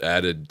place has just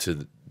added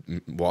to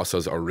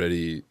Wausau's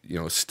already,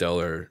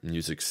 stellar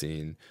music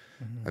scene.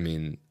 I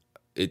mean,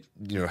 it,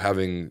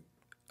 having,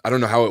 I don't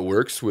know how it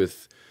works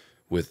with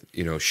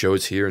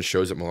shows here and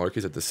shows at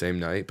Malarkey's at the same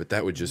night, but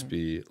that would just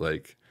be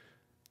like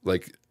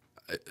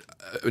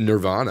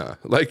Nirvana,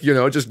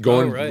 just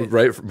going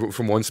right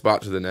from one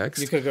spot to the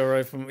next. You could go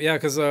right from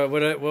because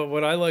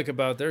what I like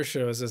about their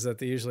shows is that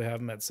they usually have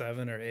them at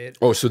 7 or 8.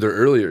 Oh, so they're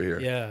earlier here.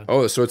 Yeah.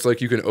 Oh, so it's like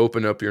you can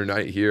open up your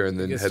night here and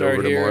then head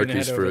over to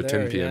Malarkey's for a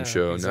 10 p.m.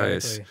 show. Exactly.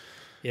 Nice.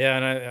 Yeah,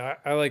 and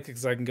I like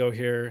because I can go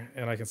here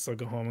and I can still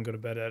go home and go to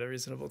bed at a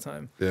reasonable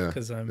time. Yeah.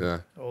 Because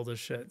I'm old as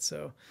shit.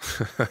 So.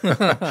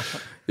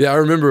 Yeah, I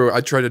remember I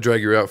tried to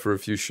drag you out for a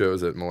few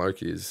shows at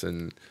Malarkey's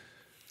and.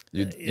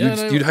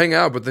 You'd hang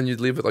out, but then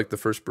you'd leave at like the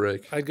first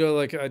break. I'd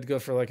go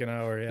for like an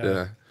hour.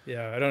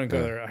 Yeah. I don't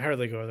go there. I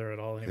hardly go there at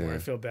all anymore. Yeah. I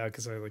feel bad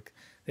because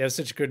they have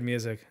such good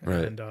music,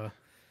 right. And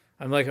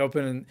I'm like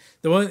open. And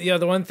the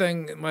one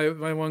thing,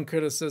 my one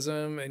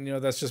criticism, and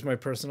that's just my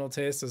personal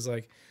taste, is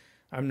like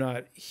I'm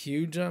not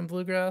huge on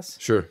bluegrass.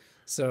 Sure.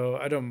 So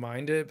I don't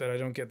mind it, but I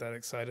don't get that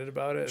excited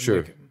about it.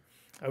 Sure. Like,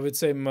 I would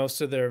say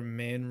most of their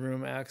main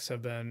room acts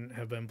have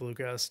been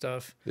bluegrass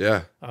stuff.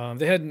 Yeah.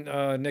 They had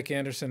Nick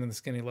Anderson and the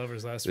Skinny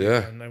Lovers last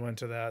weekend. I went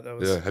to that. That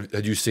was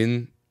Had you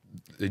seen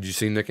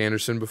Nick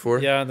Anderson before?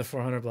 Yeah, on the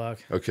 400 block.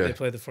 Okay. They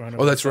played the 400.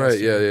 Oh, that's right.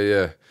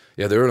 Yeah.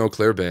 Yeah, they were an Eau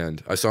Claire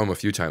band. I saw them a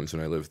few times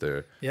when I lived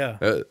there. Yeah.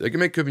 They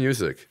can make good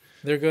music.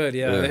 They're good.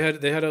 Yeah.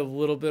 They had a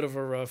little bit of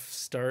a rough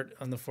start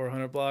on the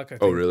 400 block. I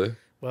think. Oh, really?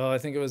 Well, I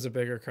think it was a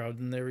bigger crowd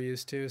than they were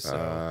used to.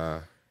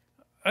 So.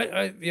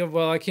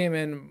 I came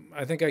in.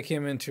 I think I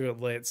came into it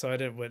late, so I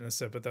didn't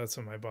witness it. But that's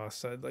what my boss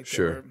said. Like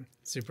they were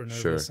super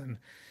nervous, and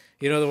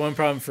the one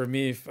problem for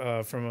me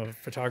from a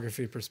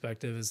photography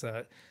perspective is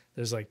that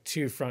there's like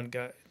two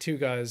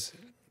guys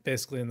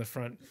basically in the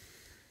front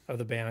of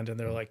the band, and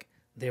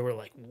they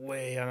were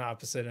way on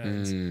opposite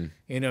ends. And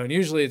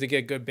usually to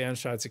get good band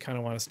shots, you kind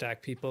of want to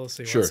stack people,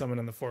 so you want someone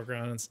in the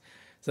foreground. And so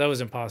that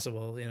was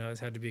impossible. It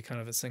had to be kind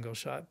of a single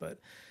shot, but.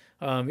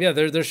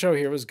 Their show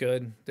here was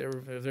good. They're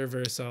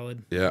very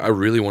solid. Yeah, I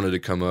really wanted to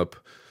come up.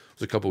 It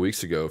was a couple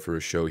weeks ago for a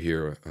show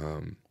here.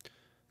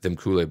 them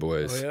Kool-Aid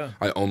Boys. Oh,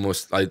 yeah.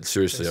 I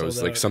seriously, I was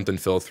sold like, out. something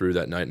fell through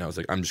that night, and I was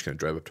like, I'm just gonna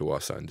drive up to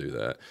Wausau and do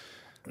that.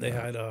 They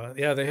had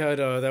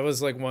that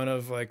was like one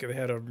of like they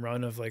had a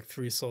run of like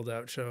 3 sold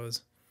out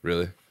shows.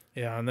 Really?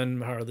 Yeah, and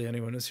then hardly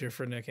anyone was here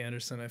for Nick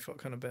Anderson. I felt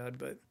kind of bad,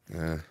 but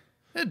Yeah.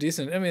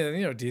 decent. I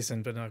mean,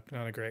 decent, but not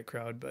a great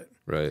crowd. But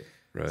Right.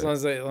 as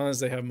long as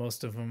they have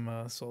most of them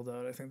sold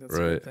out, I think that's a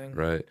good thing.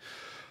 Right. It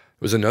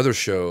was another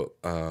show.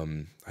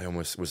 I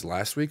almost was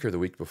last week or the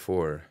week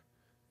before.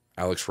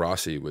 Alex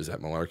Rossi was at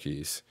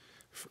Malarkey's.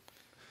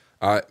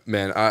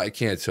 I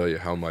can't tell you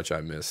how much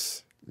I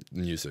miss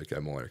music at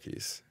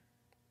Malarkey's.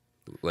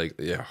 Like,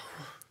 yeah,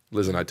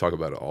 Liz and I talk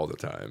about it all the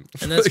time.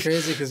 And that's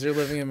crazy because you're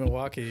living in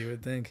Milwaukee. You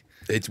would think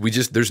it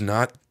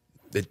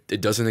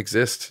doesn't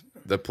exist.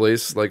 The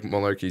place like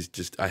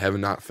Malarkey's I have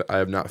not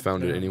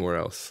found it anywhere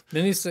else.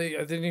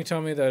 Didn't you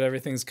tell me that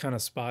everything's kind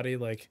of spotty?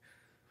 Like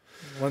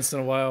once in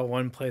a while,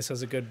 one place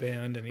has a good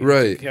band, and you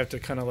have to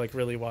kind of like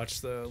really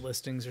watch the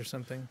listings or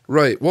something.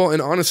 Right. Well,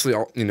 and honestly,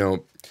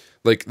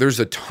 like there's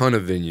a ton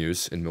of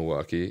venues in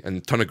Milwaukee and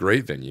a ton of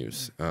great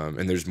venues,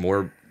 and there's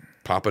more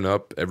popping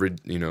up every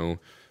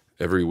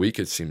week,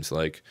 it seems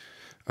like.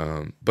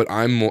 But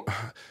I'm more,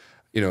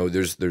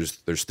 there's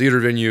theater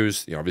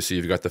venues. Obviously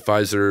you've got the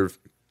Pfizer,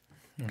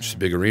 which is a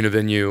big arena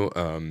venue.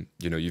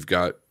 You've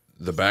got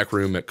the Back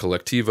Room at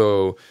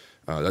Collectivo.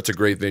 That's a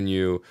great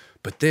venue.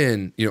 But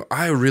then,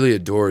 I really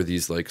adore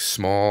these like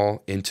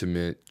small,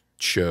 intimate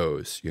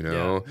shows,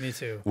 Yeah, me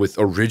too. with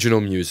original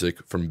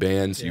music from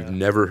bands you've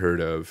never heard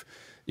of,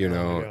 Oh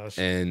my gosh.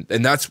 and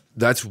that's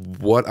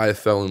what I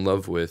fell in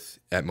love with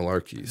at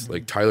Malarkey's.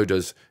 Like Tyler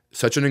does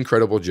such an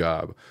incredible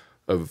job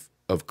of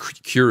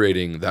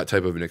curating that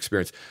type of an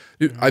experience.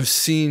 Dude, I've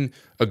seen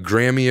a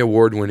Grammy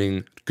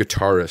award-winning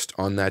guitarist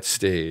on that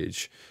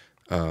stage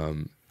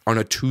on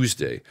a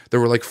Tuesday. There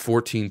were like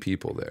 14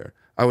 people there.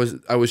 I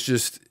was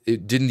just,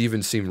 it didn't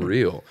even seem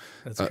real.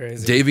 That's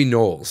crazy. Davey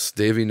Knowles.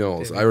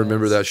 I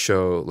remember that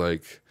show.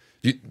 Like,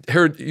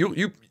 Harold,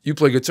 you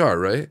play guitar,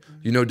 right?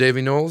 You know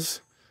Davey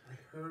Knowles?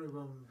 I heard of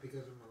him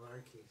because of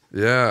Malarkey.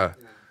 Yeah.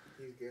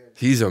 He's good.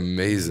 He's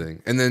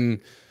amazing. And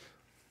then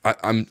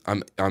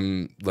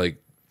I'm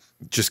like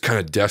just kind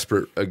of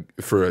desperate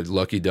for a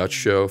Lucky Dutch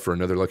show, for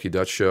another Lucky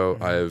Dutch show.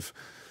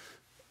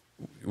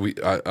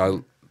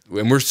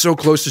 And we're so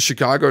close to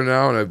Chicago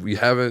now, and we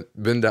haven't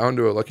been down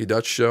to a Lucky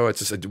Dutch show.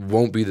 It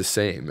won't be the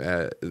same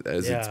as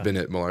it's been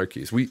at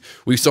Malarkey's.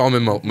 We saw him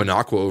in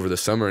Minocqua over the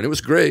summer, and it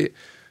was great,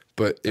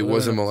 but it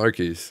wasn't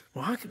Malarkey's.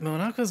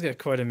 Minocqua's got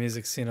quite a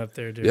music scene up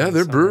there, dude. Yeah,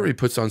 their brewery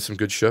puts on some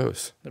good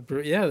shows. The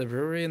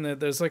brewery, and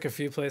there's like a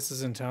few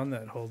places in town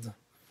that hold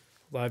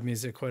live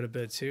music quite a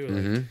bit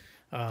too.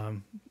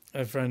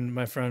 Like,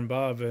 my friend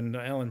Bob and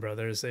Allen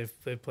Brothers,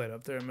 they've played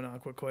up there in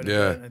Minocqua quite a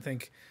bit. And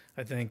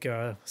I think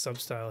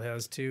Substyle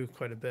has too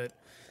quite a bit.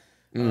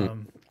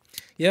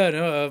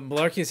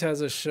 Malarkey's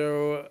has a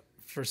show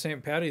for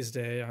St. Patty's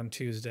Day on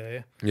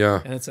Tuesday.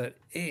 Yeah, and it's at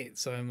 8.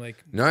 So I'm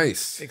like,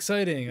 nice,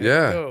 exciting.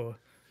 Yeah, go.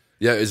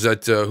 Yeah. Is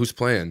that who's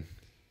playing?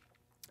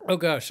 Oh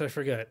gosh, I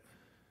forget.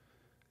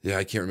 Yeah,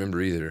 I can't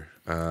remember either.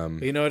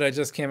 But you know what? I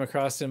just came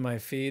across in my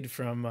feed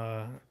from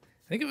I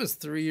think it was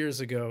 3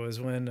 years ago.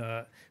 Is when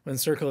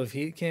Circle of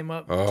Heat came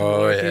up.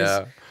 Oh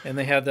yeah, and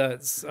they had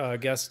that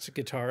guest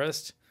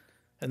guitarist.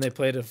 And they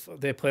played a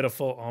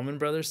full Allman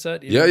Brothers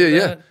set.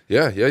 Yeah.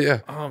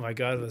 Oh my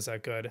God, was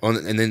that good?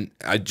 And then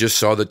I just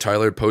saw that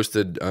Tyler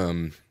posted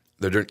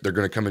they're going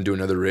to come and do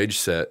another Rage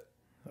set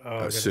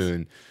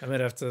soon. I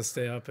might have to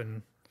stay up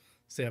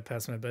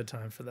past my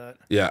bedtime for that.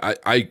 Yeah,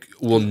 I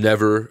will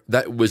never.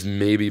 That was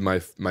maybe my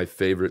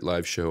favorite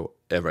live show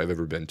I've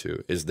ever been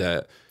to. Is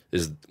the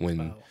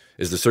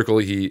Circle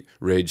of Heat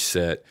Rage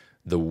set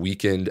the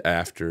weekend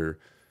after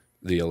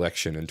the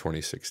election in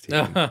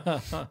 2016.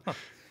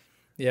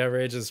 Yeah,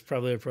 Rage is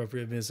probably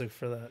appropriate music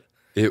for that.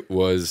 It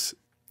was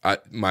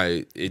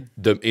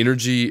the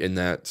energy in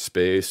that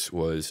space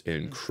was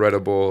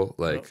incredible.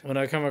 Like when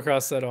I come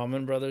across that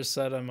Allman Brothers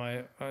set,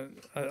 I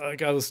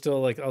was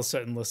still like, I'll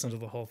sit and listen to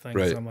the whole thing.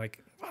 Right. I'm like,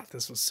 wow,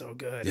 this was so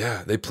good.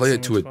 Yeah, they play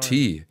it to a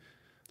T,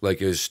 like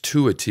it's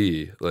to a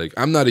T. Like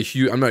I'm not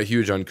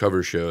huge on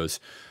cover shows,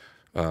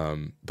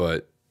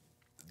 but.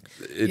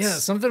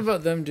 Something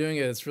about them doing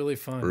it. It's really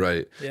fun.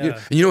 Right. Yeah.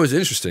 And what's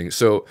interesting?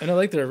 So and I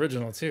like their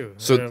original too.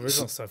 Their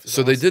original stuff.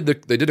 So awesome.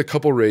 They did a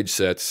couple Rage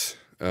sets.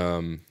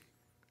 I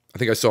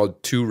think I saw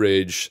 2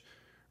 Rage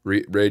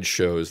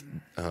shows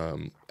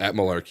at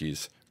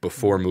Malarkey's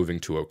before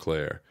moving to Eau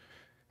Claire,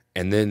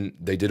 and then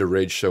they did a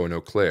Rage show in Eau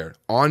Claire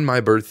on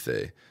my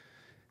birthday.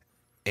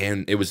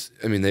 And it was,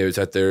 they was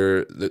at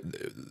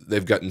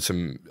they've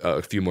gotten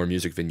a few more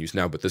music venues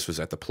now, but this was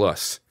at the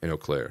Plus in Eau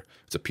Claire.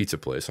 It's a pizza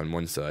place on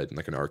one side and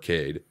like an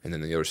arcade, and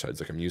then the other side's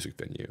like a music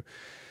venue.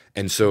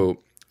 And so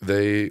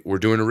they were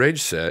doing a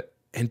Rage set,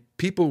 and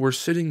people were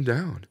sitting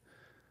down.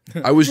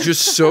 I was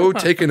just so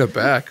taken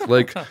aback.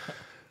 Like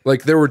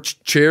Like there were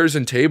chairs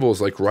and tables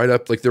like right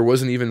up, like there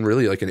wasn't even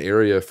really like an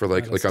area for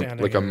like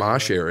a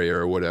mosh area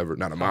or whatever.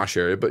 Not a mosh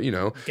area, but you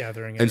know,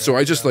 gathering. And so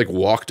I just like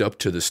walked up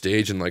to the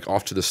stage and like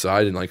off to the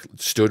side and like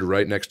stood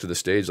right next to the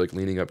stage, like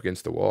leaning up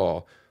against the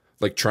wall,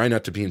 like trying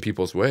not to be in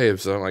people's way.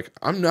 So I'm like,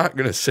 I'm not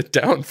gonna sit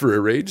down for a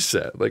rage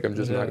set. Like I'm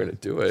just not gonna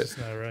do it. It's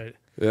not right.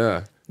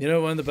 Yeah. You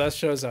know, one of the best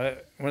shows I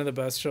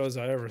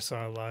ever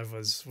saw live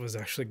was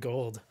actually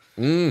Gold.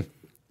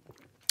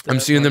 I'm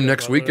seeing them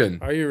next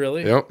weekend. Are you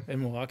really? Yep.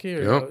 In Milwaukee?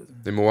 Yep.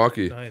 In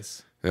Milwaukee.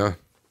 Nice. Yeah.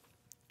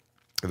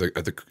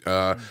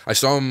 I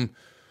saw them.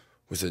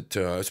 Was it?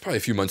 It's probably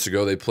a few months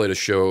ago. They played a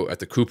show at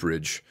the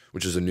Cooperage,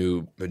 which is a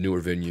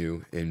newer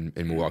venue in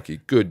Milwaukee.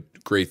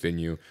 Great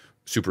venue,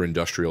 super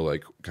industrial,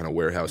 like kind of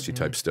warehousey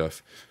type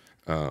stuff.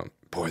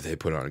 Boy, they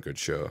put on a good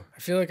show. I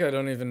feel like I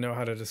don't even know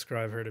how to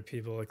describe her to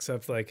people,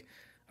 except like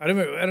I don't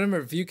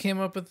remember if you came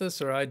up with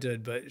this or I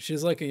did, but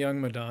she's like a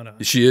young Madonna.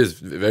 She is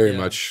very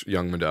much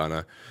young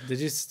Madonna. Did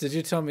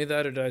you tell me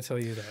that or did I tell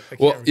you that?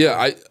 Well,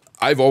 yeah,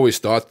 I've always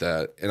thought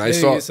that, and Maybe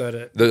you said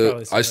it.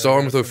 I saw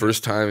him for the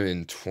first time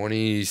in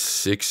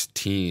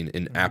 2016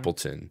 in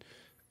Appleton,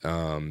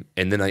 and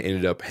then I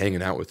ended up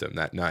hanging out with him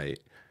that night.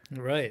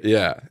 Right.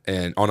 Yeah,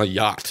 and on a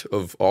yacht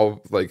of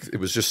all, like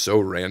it was just so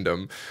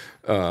random.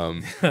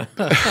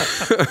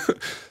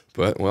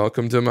 But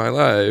welcome to my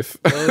life.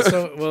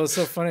 Well, it's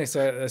so funny.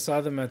 So I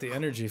saw them at the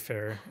Energy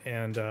Fair,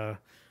 and I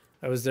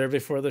was there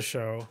before the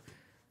show,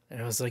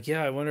 and I was like,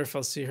 "Yeah, I wonder if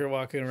I'll see her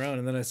walking around."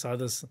 And then I saw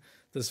this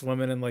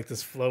woman in like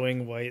this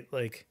flowing white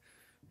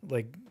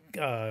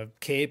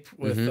cape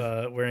with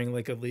wearing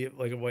like a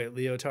white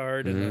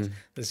leotard and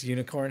this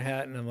unicorn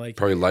hat, and I'm like,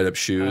 probably light up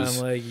shoes.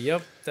 I'm like,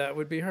 "Yep, that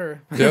would be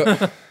her."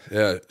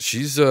 Yeah.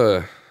 She's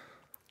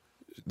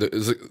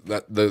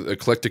the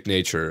eclectic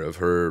nature of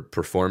her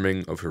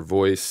performing, of her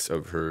voice,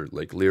 of her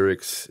like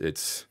lyrics,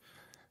 it's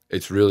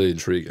really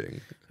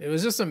intriguing. It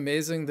was just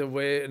amazing the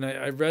way, and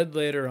I read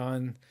later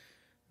on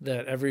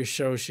that every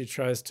show she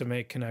tries to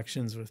make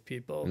connections with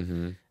people,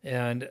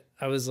 and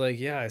I was like,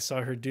 yeah, I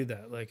saw her do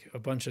that like a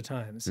bunch of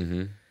times.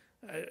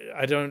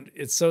 I don't.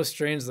 It's so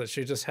strange that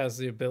she just has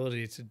the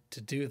ability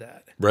to do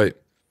that. Right.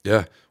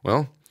 Yeah.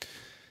 Well.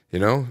 You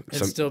know,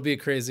 and still be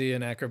crazy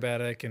and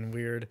acrobatic and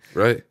weird.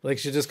 Right. Like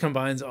she just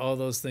combines all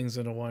those things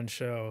into one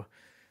show,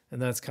 and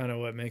that's kind of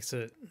what makes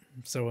it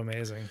so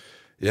amazing.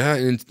 Yeah,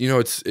 and you know,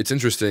 it's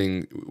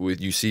interesting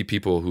with you see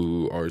people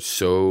who are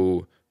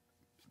so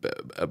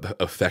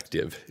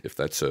effective, if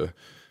that's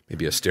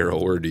maybe a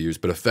sterile word to use,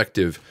 but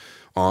effective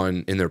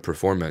in their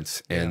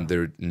performance, and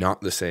they're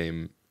not the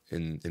same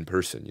in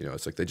person. You know,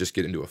 it's like they just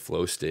get into a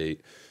flow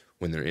state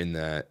when they're in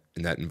that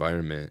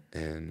environment,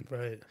 and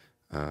right.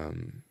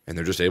 And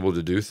they're just able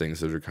to do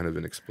things that are kind of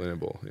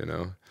inexplainable, you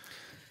know?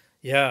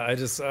 Yeah,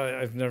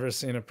 I've never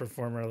seen a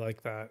performer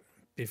like that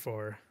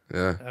before.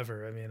 Yeah.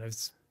 Ever. I mean, I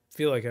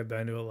feel like I've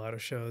been to a lot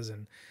of shows,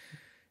 and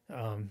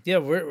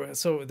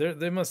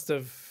they must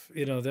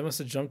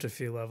have jumped a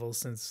few levels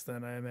since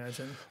then, I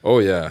imagine. Oh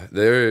yeah,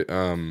 they're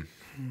I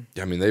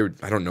mean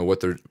I don't know what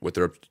they're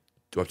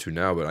up to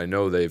now, but I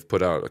know they've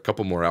put out a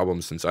couple more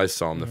albums since I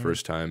saw them the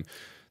first time.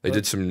 They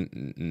did some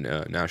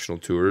national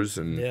tours,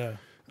 and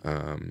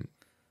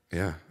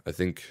I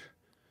think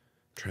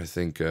I'm trying to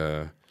think.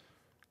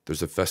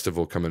 There's a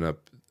festival coming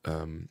up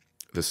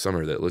this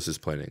summer that Liz is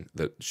planning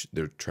that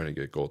they're trying to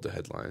get Gold to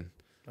headline.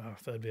 Oh,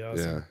 that'd be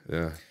awesome.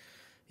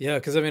 Yeah.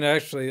 Because I mean,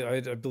 actually,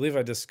 I believe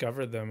I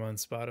discovered them on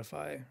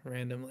Spotify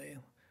randomly.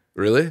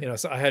 Really? You know,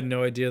 so I had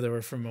no idea they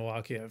were from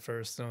Milwaukee at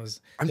first. And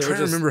I'm trying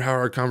to remember how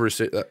our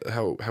conversation,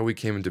 how we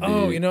came into being.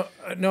 Oh, you know,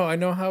 no, I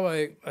know how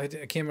I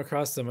came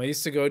across them. I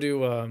used to go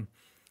to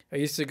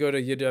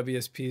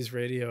UWSP's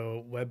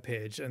radio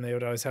webpage, and they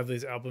would always have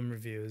these album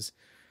reviews,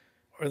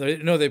 or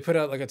they put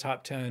out like a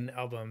top 10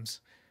 albums,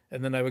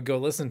 and then I would go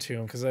listen to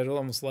them because I'd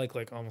almost like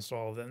almost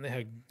all of them. They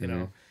had, you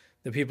know,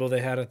 the people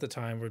they had at the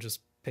time were just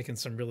picking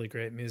some really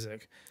great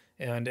music,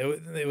 and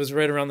it was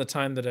right around the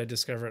time that I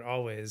discovered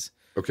Always.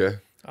 Okay.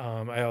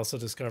 I also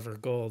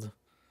discovered Gold,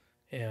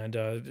 and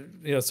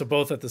so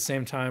both at the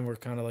same time were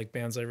kind of like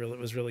bands I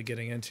was really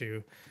getting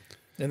into.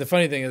 And the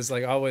funny thing is,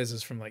 like, Always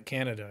is from like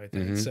Canada, I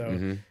think.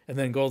 And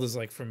then Gold is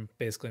like from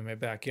basically my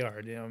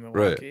backyard, you know,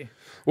 Milwaukee. Right.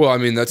 Well, I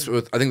mean,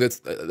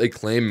 they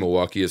claim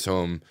Milwaukee is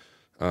home.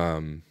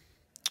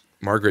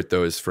 Margaret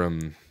though is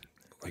from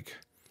like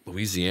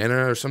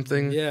Louisiana or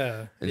something.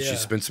 Yeah. And she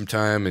spent some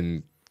time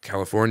in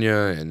California,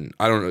 and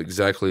I don't know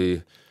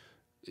exactly.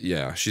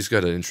 Yeah, she's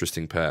got an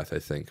interesting path, I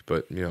think,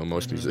 but you know,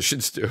 most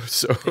musicians do.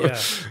 So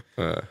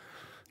well,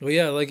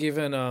 yeah, like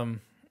even I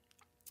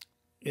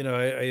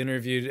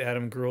interviewed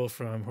Adam Gruhl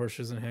from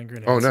Horseshoes and Hand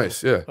Grenades. Oh,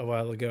 nice, yeah. A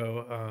while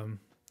ago,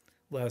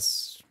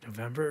 last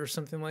November or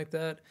something like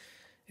that,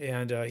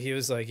 and he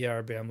was like, "Yeah,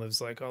 our band lives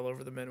like all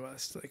over the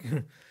Midwest." Like,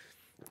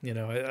 you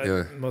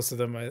know, most of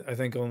them, I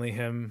think only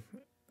him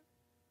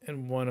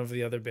and one of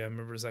the other band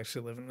members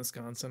actually live in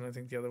Wisconsin. I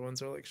think the other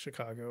ones are like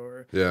Chicago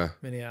or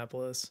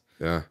Minneapolis,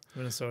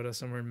 Minnesota,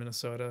 somewhere in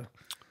Minnesota.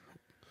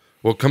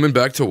 Well, coming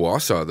back to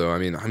Wausau, though, I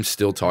mean, I'm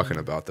still talking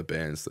about the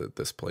bands that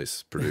this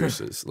place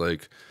produces.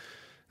 Like,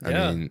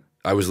 Yeah. I mean,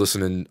 I was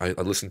listening. I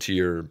listened to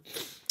your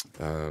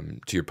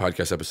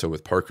podcast episode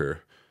with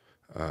Parker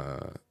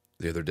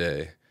the other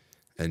day,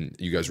 and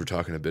you guys were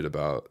talking a bit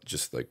about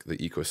just like the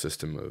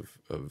ecosystem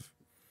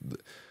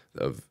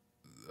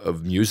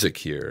of music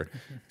here,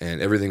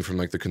 and everything from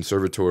like the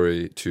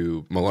conservatory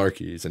to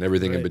Malarkey's and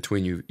everything in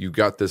between. You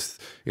got this.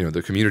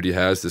 The community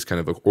has this kind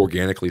of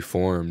organically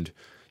formed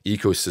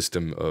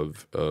ecosystem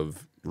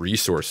of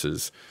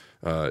resources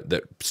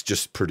that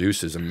just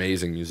produces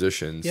amazing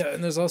musicians. Yeah,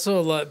 and there's also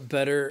a lot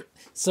better.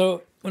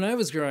 So when I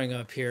was growing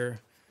up here,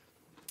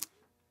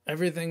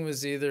 everything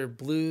was either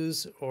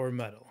blues or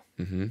metal.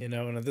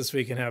 And this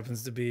weekend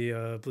happens to be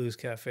a blues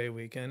cafe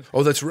weekend.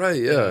 Oh, that's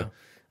right. Yeah.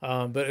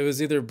 But it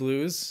was either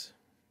blues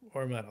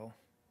or metal.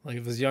 Like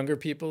if it was younger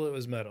people, it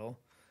was metal,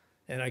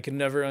 and I could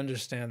never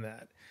understand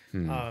that.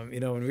 When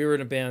we were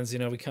in bands,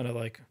 we kind of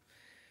like,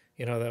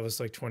 that was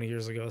like 20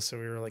 years ago, so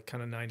we were like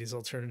kind of 90s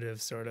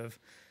alternative sort of,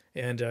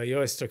 and you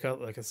always stuck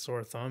out like a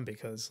sore thumb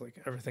because like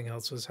everything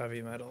else was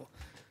heavy metal.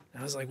 And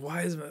I was like,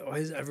 why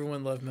does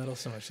everyone love metal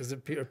so much?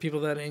 Are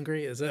people that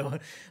angry? Is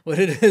that what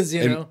it is?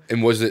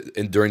 And was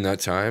it during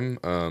that time?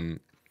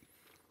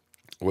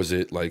 Was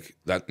it like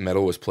that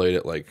metal was played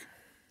at like?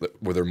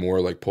 Were there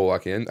more like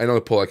Polak Inn? I know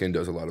the Polak Inn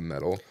does a lot of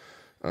metal.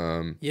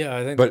 Yeah,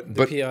 I think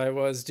the PI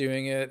was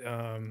doing it.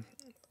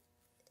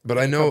 But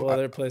I know a couple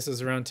other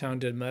places around town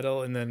did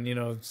metal, and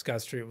then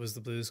Scott Street was the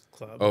blues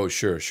club. Oh,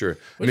 sure.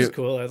 Which is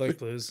cool. I like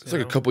blues. It's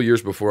like a couple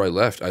years before I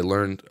left, I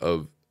learned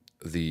of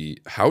the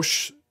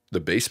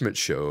basement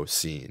show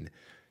scene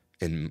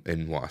in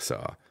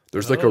Wausau.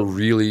 There's like a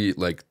really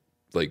like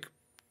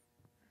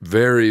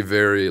very,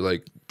 very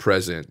like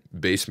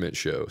present basement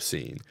show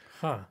scene.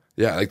 Huh.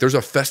 Yeah, like there's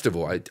a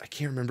festival. I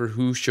can't remember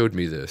who showed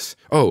me this.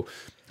 Oh,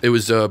 it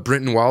was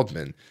Brenton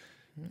Wildman.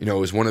 It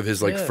was one of his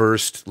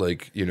first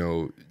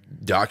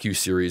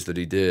docu-series that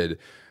he did,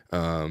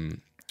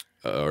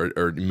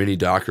 or mini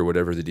doc or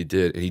whatever that he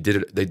did. And he did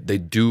it. They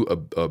do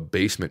a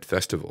basement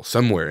festival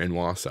somewhere in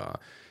Wausau.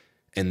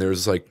 And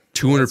there's like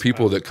 200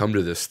 people that come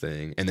to this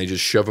thing, and they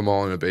just shove them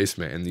all in a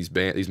basement, and these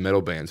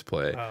metal bands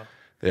play. Wow.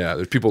 Yeah,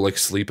 there's people like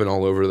sleeping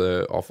all over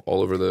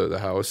the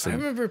house. I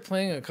remember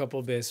playing a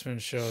couple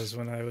basement shows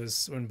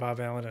when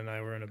Bob Allen and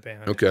I were in a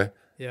band. Okay.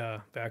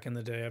 Yeah, back in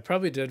the day. I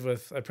probably did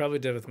with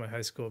my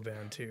high school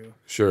band too.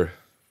 Sure.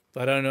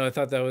 But I don't know. I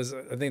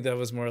think that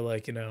was more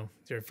like,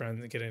 your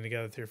friend getting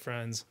together with your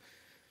friends.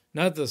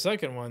 Not the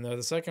second one though.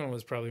 The second one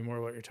was probably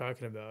more what you're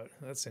talking about.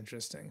 That's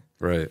interesting.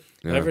 Right.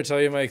 Yeah. Did I ever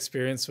tell you my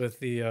experience with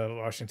the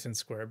Washington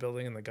Square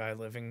building and the guy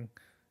living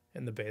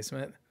in the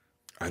basement?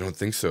 I don't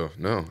think so.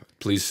 No,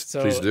 please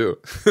do.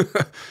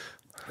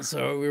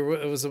 So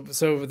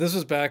this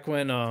was back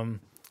when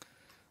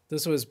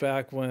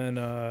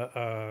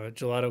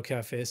Gelato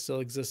Cafe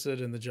still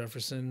existed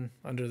in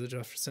under the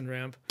Jefferson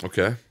ramp.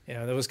 Okay.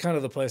 Yeah, that was kind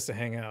of the place to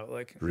hang out.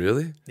 Like,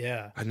 really?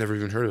 Yeah. I'd never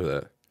even heard of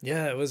that.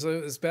 Yeah, it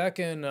was back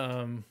in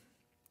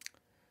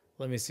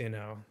let me see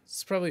now.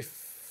 It's probably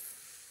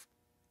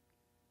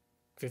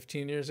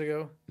 15 years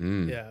ago.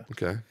 Yeah.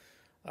 Okay.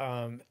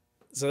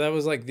 So that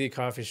was like the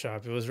coffee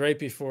shop. It was right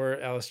before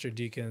Alistair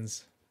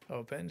Deacon's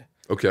opened.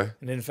 Okay.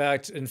 And in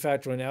fact,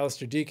 when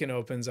Alistair Deacon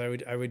opens, I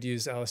would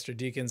use Alistair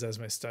Deacon's as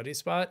my study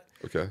spot.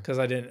 Okay. Because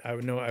I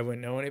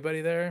wouldn't know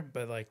anybody there,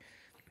 but like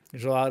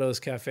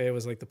Gelato's Cafe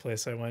was like the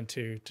place I went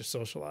to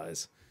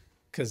socialize.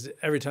 Because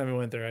every time I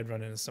went there, I'd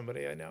run into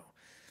somebody I know.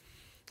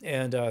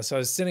 And so I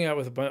was sitting out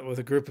with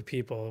a group of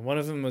people, and one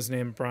of them was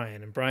named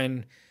Brian. And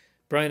Brian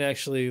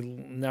actually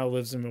now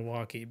lives in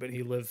Milwaukee, but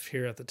he lived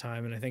here at the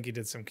time, and I think he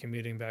did some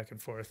commuting back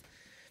and forth.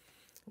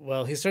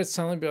 Well, he starts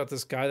telling me about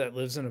this guy that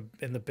lives in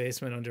the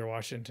basement under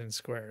Washington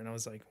Square, and I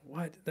was like,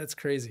 "What? That's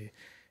crazy."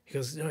 He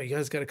goes, "No, you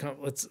guys got to come.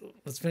 Let's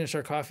finish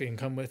our coffee and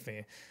come with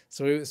me."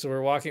 So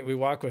we're walking. We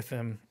walk with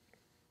him,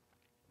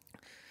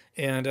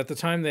 and at the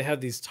time they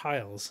had these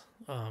tiles.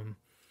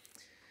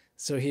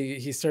 So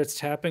he starts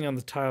tapping on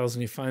the tiles,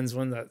 and he finds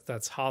one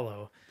that's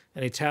hollow.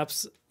 And he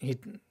taps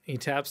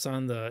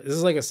on this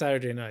is like a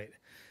Saturday night.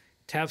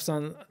 Taps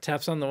on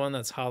the one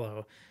that's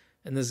hollow,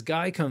 and this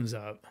guy comes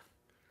up.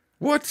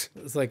 What?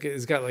 It's like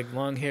he's got like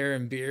long hair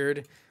and beard.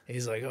 And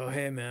he's like, "Oh,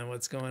 hey man,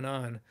 what's going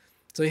on?"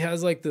 So he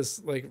has like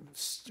this like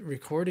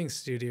recording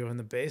studio in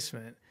the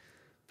basement,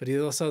 but he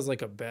also has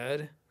like a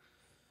bed.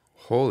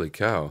 Holy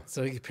cow!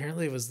 So he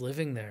apparently was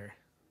living there.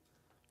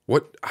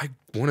 What? I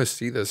want to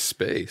see this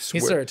space. He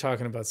started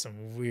talking about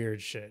some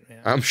weird shit,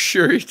 man. I'm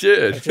sure he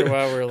did. After a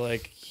while, we're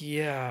like,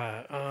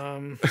 yeah,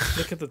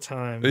 look at the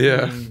time.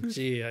 Yeah.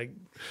 Gee, I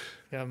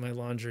got my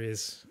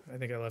laundries. I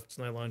think I left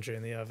my laundry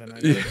in the oven. I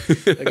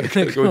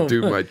gotta go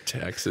do my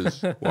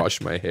taxes,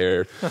 wash my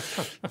hair,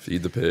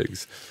 feed the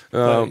pigs.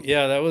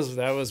 Yeah, that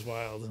was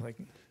wild.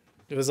 Like,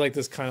 it was like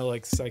this kind of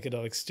like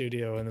psychedelic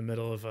studio in the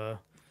middle of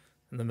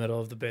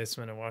the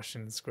basement at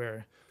Washington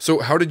Square. So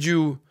how did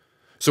you...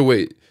 So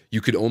wait,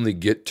 you could only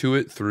get to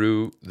it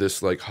through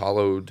this like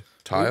hollowed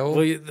tile?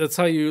 Well, that's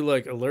how you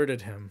like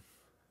alerted him.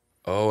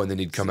 Oh, and then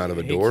he'd come out of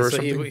a door or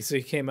something? So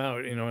he came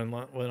out, and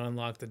went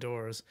unlock the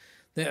doors.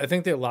 I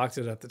think they locked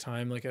it at the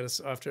time, like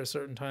after a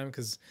certain time,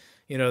 because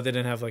they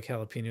didn't have like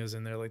jalapenos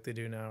in there like they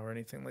do now or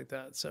anything like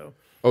that. So.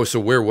 Oh, so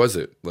where was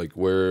it? Like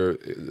where?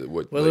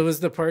 What? Well, like, it was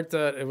the part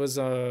that it was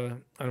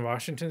on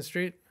Washington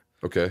Street,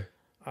 okay.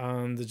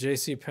 on the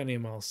J.C. Penney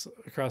mall,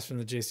 across from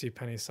the J.C.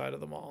 Penney side of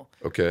the mall.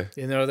 Okay.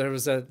 There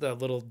was that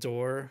little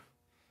door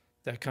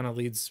that kind of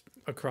leads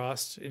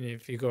across, and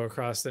if you go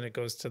across, then it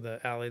goes to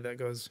the alley that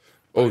goes.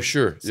 Oh,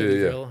 sure.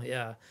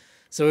 Yeah.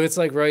 So it's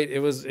like it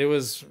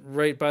was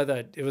right by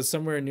that. It was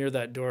somewhere near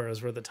that door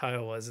is where the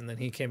tile was, and then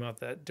he came out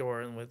that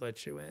door and would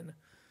let you in.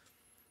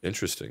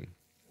 Interesting.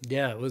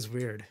 Yeah, it was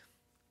weird.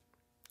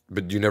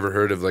 But you never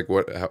heard of like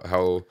what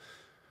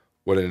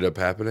ended up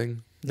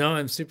happening? No,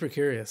 I'm super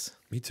curious.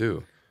 Me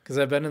too. Because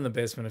I've been in the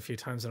basement a few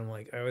times, and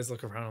I always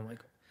look around. I'm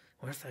like,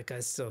 what if that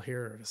guy's still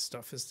here, or his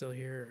stuff is still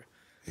here?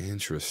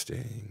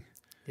 Interesting.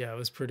 Yeah, it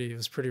was pretty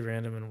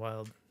random and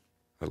wild.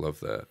 I love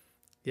that.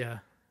 Yeah.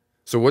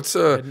 So what's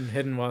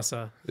hidden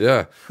Wausau?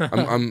 Yeah,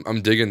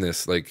 I'm digging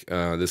this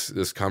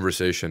this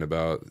conversation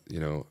about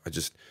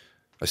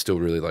I still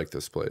really like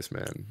this place,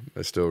 man.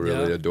 I still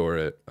really adore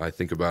it. I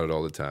think about it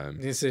all the time.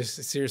 Do you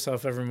see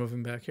yourself ever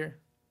moving back here?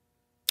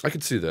 I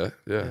could see that.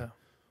 Yeah. Yeah,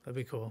 that'd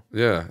be cool.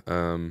 Yeah.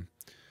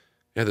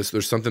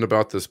 There's something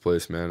about this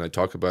place, man. I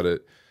talk about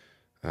it.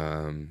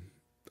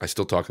 I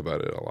still talk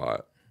about it a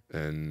lot,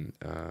 and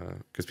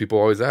because people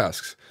always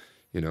ask,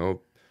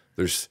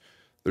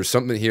 there's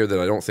something here that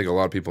I don't think a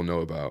lot of people know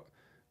about,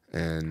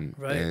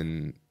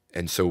 and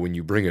so when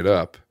you bring it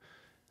up,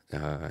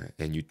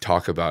 and you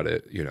talk about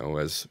it,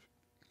 as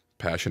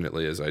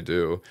passionately as I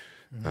do,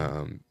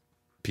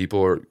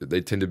 people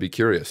they tend to be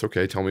curious.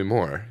 Okay, tell me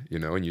more,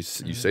 and you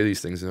say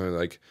these things, and they're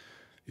like,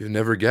 you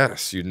never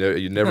guess, you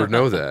never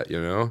know that,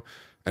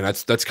 and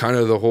that's kind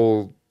of the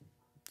whole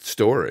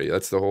story.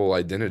 That's the whole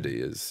identity.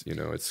 Is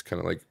it's kind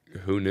of like,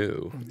 who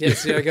knew? Yeah,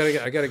 see, I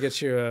gotta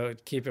get you a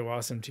Keep It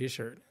Wausome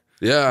t-shirt.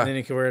 Yeah. And then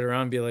you can wear it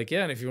around and be like,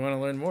 yeah, and if you want to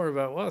learn more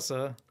about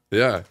Wausau.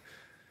 Yeah.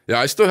 Yeah,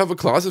 I still have a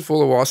closet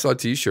full of Wausau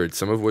t-shirts,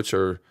 some of which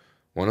are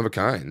one of a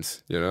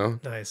kinds,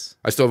 Nice.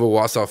 I still have a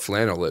Wausau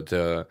flannel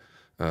that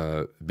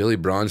Billy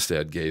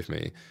Bronstead gave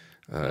me.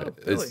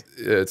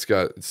 It's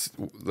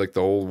like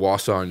the old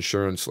Wausau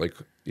insurance, like,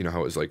 how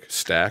it was like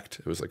stacked.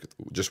 It was like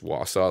just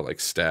Wausau, like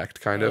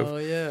stacked kind of. Oh,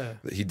 yeah.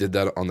 He did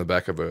that on the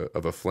back of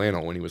a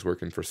flannel when he was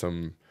working for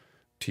some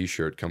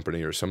t-shirt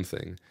company or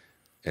something.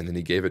 And then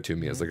he gave it to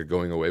me as like a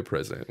going away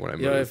present when I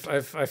moved.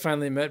 Yeah, I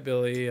finally met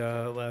Billy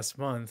last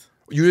month.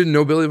 You didn't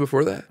know Billy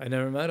before that? I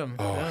never met him.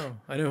 Oh. No,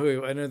 I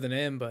know the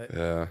name, but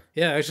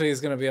yeah, actually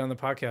he's going to be on the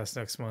podcast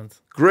next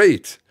month.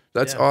 Great,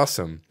 that's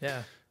awesome.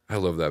 Yeah, I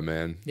love that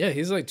man. Yeah,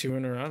 he's like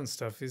touring around and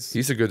stuff.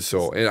 He's a good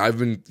soul, and I've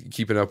been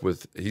keeping up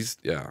with. He's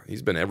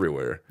been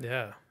everywhere.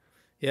 Yeah,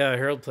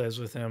 Harold plays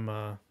with him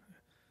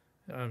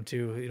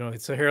too.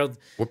 So Harold.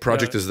 What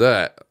project is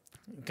that?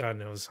 God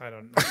knows.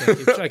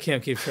 I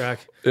can't keep track.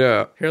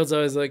 Yeah. Harold's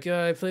always like,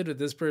 yeah, I played with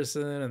this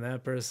person and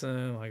that person.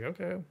 I'm like,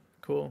 okay,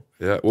 cool.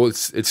 Yeah. Well,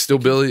 it's still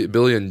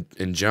Billy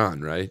and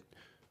John, right?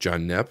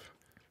 John Knepp.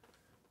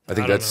 I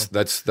think that's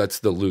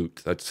the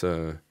loot. That's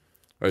or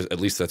at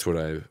least that's what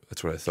I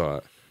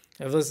thought.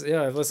 I've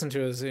listened to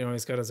his.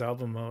 He's got his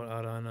album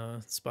out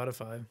on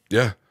Spotify.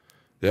 Yeah.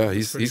 Yeah,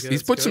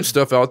 he's put some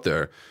stuff out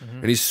there,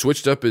 and he's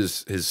switched up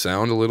his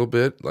sound a little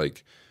bit.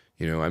 Like,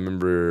 I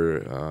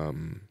remember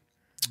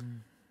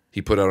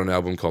he put out an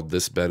album called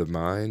 "This Bed of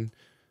Mine,"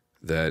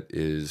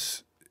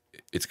 it's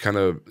kind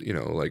of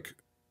like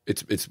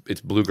it's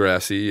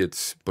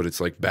bluegrassy, but it's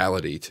like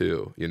ballady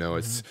too.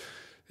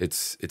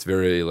 It's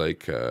very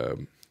like I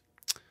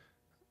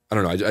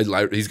don't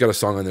know. He's got a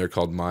song on there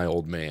called "My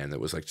Old Man" that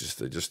was like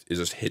it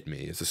just hit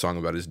me. It's a song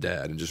about his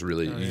dad, and just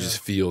really just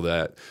feel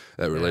that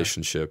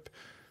relationship.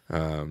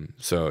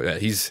 So yeah,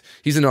 he's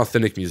an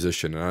authentic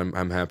musician, and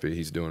I'm happy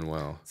he's doing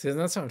well. See,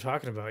 that's what I'm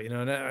talking about.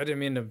 And I didn't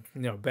mean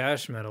to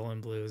bash metal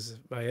and blues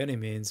by any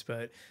means,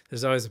 but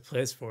there's always a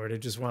place for it. I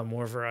just want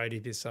more variety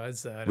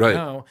besides that. Right.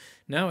 And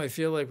now I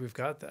feel like we've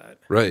got that.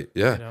 Right.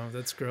 Yeah.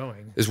 That's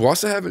growing. Is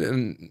Wausau having,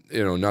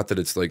 and not that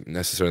it's like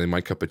necessarily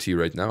my cup of tea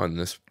right now in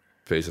this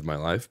phase of my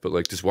life, but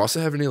like, does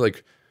Wausau have any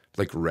like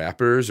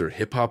rappers or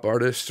hip hop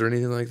artists or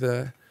anything like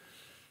that?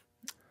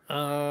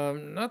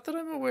 Not that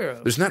I'm aware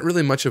of. There's not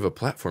really much of a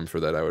platform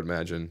for that, I would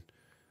imagine.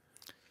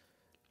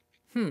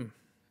 I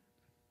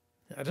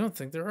don't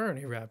think there are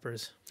any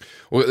rappers.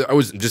 Well, I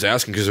was just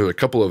asking because there were a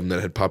couple of them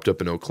that had popped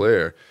up in Eau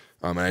Claire,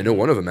 and I know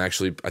one of them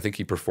actually. I think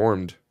he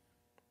performed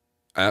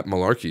at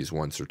Malarkey's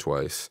once or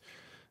twice.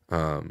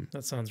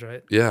 That sounds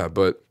right. Yeah,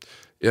 but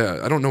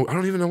yeah, I don't know. I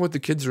don't even know what the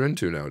kids are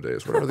into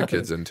nowadays. What are the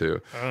kids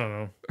into? I don't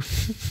know.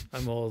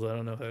 I'm old. I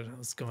don't know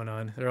what's going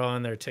on. They're all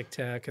on their Tic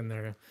Tac and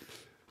their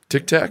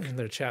Tic Tac and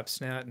their chap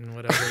snat and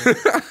whatever.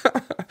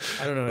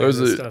 I don't know.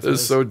 It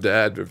was so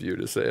dad of you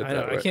to say it. I know.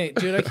 That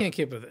way. I can't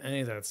keep with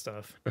any of that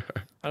stuff.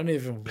 I don't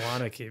even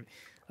want to keep.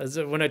 I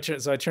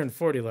turned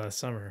 40 last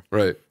summer.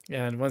 Right.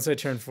 And once I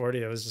turned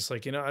 40, I was just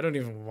like, I don't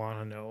even want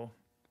to know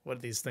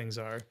what these things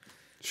are.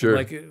 Sure.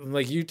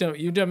 Like you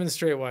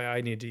demonstrate why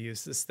I need to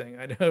use this thing.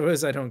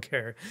 Otherwise I don't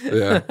care.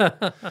 Yeah.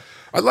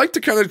 I'd like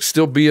to kind of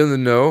still be in the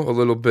know a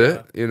little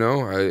bit. You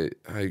know,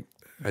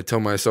 I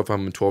tell myself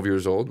I'm 12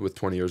 years old with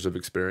 20 years of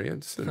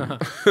experience. And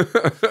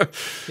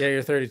yeah,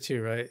 you're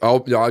 32, right? I'll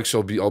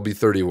be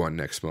 31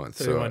 next month.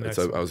 So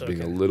I was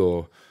being a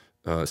little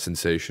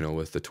sensational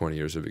with the 20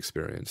 years of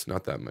experience.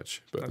 Not that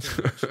much,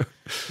 but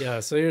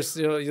yeah. So you're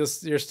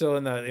still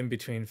in that in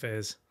between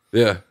phase.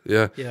 Yeah.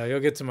 You'll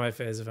get to my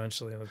phase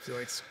eventually. It'll be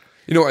like,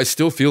 you know, I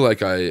still feel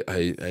like I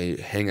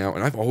hang out,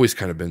 and I've always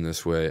kind of been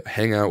this way. I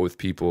hang out with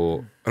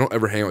people. I don't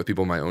ever hang out with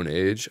people my own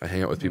age. I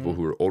hang out with people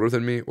who are older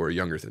than me or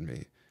younger than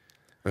me.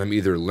 And I'm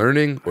either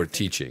learning or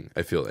teaching,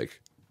 I feel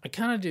like. I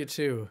kind of do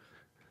too.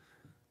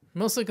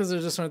 Mostly because there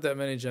just aren't that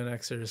many Gen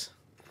Xers.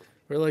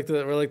 We're like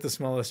the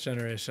smallest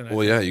generation.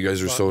 Well, yeah, you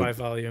guys are so by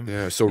volume.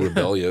 Yeah, so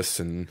rebellious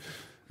and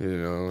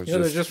there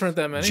just weren't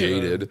that many.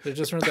 Jaded. There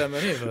just weren't that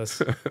many of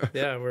us.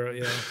 Yeah,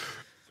 we're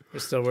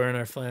still wearing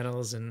our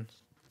flannels and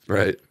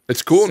right.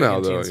 It's cool now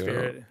though.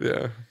 Spirit.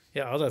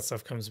 Yeah, all that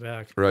stuff comes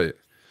back. Right.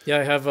 Yeah,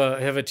 I have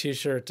a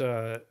T-shirt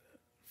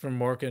from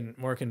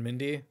Mork and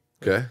Mindy.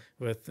 Okay.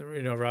 With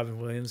Robin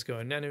Williams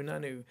going nanu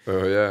nanu.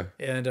 Oh yeah.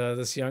 And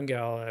this young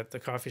gal at the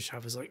coffee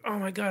shop was like, "Oh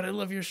my God, I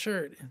love your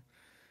shirt."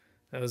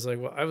 I was like,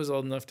 "Well, I was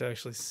old enough to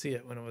actually see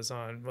it when it was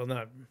on. Well,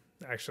 not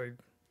actually.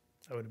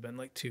 I would have been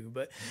like 2,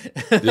 but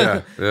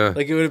yeah.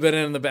 Like it would have been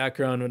in the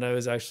background when I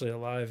was actually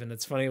alive." And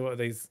it's funny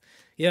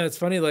it's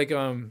funny like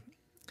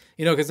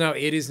because now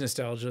 80s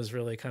nostalgia is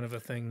really kind of a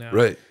thing now.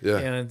 Right. Yeah.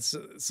 And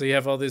so you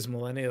have all these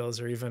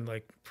millennials or even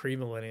like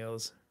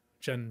pre-millennials.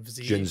 Gen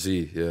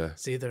Z, yeah.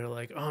 See, they're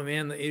like, "Oh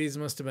man, the 80s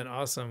must have been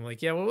awesome."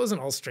 Like, yeah, well, it wasn't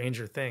all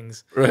Stranger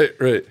Things. Right.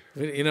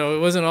 It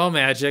wasn't all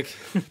magic.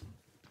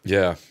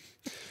 Yeah.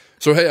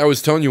 So, hey, I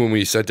was telling you when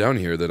we sat down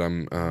here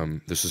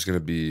that this is going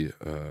to be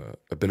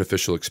a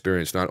beneficial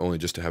experience, not only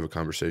just to have a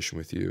conversation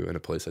with you in a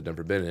place I'd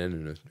never been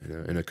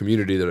in a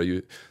community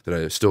that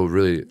I still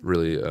really,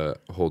 really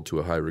hold to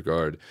a high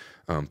regard.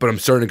 But I'm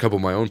starting a couple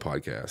of my own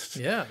podcasts.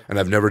 Yeah. And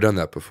I've never done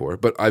that before.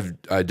 But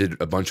I did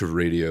a bunch of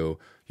radio,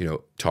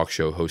 talk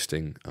show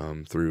hosting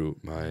through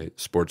my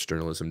sports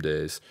journalism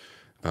days.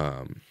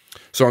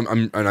 So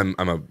I'm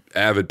a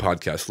avid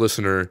podcast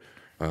listener.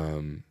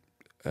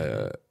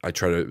 I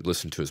try to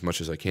listen to as much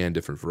as I can,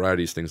 different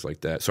varieties, things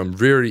like that. So I'm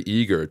very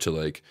eager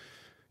to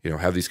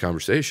have these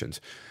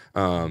conversations.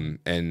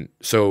 And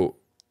so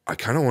I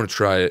kind of want to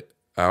try it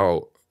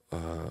out,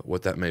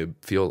 what that may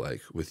feel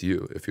like with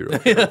you, if you're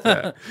okay with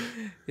that.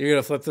 You're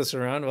going to flip this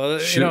around? Well,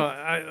 Shoot.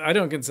 I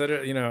don't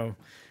consider,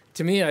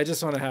 to me, I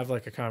just want to have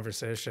like a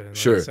conversation.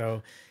 Sure.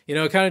 So,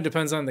 it kind of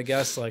depends on the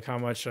guest, like how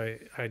much I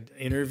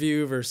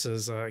interview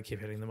versus, I keep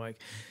hitting the mic.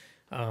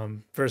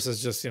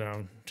 Versus just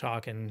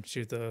talk and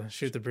shoot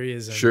the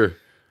breeze. And, sure.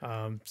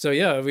 So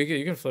yeah,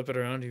 you can flip it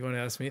around. You want to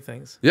ask me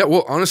things? Yeah.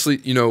 Well, honestly,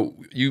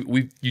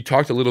 you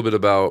talked a little bit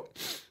about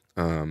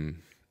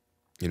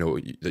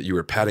that you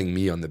were patting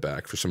me on the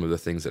back for some of the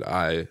things that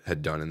I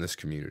had done in this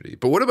community.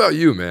 But what about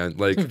you, man?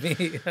 Like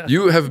yeah.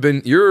 you're an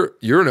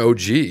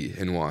OG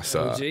in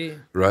Wausau,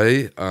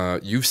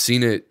 right? You've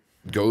seen it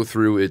go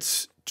through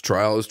its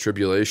trials,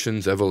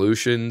 tribulations,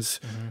 evolutions,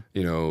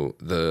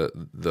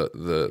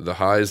 the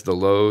highs, the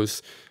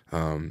lows.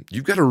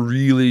 You've got a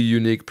really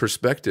unique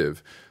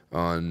perspective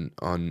on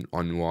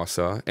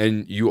Wausau,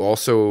 and you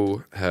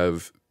also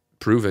have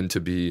proven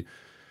to be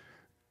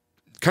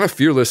kind of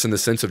fearless in the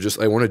sense of just,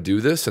 I want to do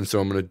this, and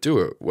so I'm going to do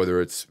it, whether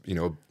it's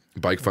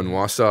Bike Fun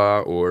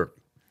Wausau or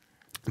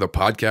the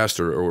podcast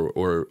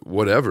or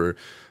whatever.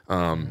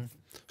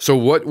 So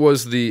what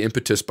was the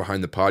impetus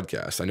behind the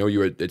podcast? I know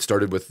it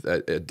started with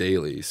at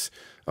dailies,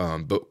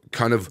 but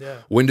kind of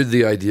when did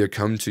the idea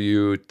come to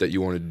you that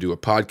you wanted to do a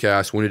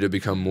podcast? When did it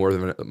become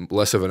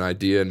less of an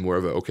idea and more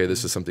of okay,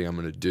 this is something I'm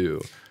going to do?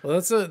 Well,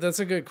 that's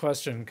a good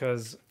question,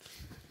 because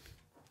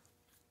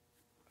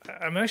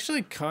I'm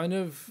actually kind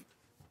of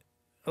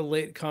a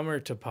late comer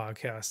to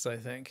podcasts, I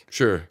think.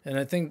 Sure. And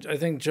I think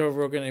Joe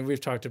Rogan, and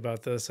we've talked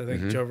about this, I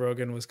think Joe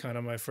Rogan was kind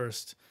of my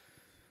first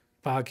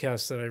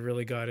podcast that I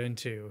really got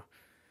into.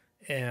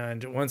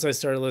 And once I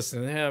started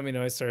listening to him,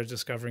 I started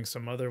discovering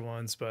some other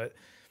ones, but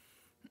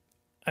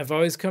I've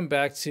always come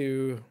back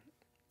to,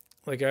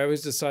 like, I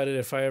always decided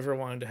if I ever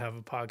wanted to have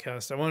a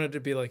podcast, I wanted to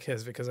be like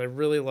his, because I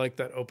really like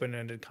that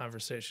open-ended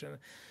conversation.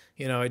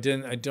 I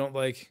feel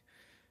like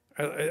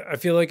I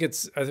think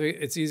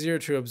it's easier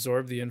to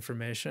absorb the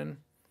information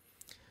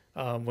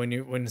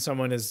when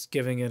someone is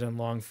giving it in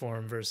long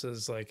form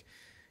versus like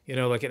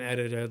an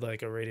edited,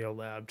 like a Radio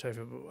Lab type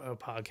of a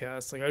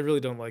podcast. Like I really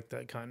don't like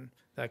that kind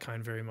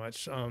very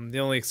much. The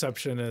only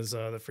exception is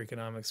the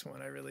Freakonomics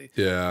one. I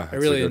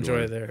really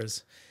enjoy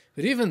theirs.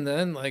 But even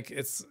then, like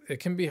it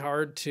can be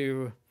hard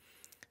to.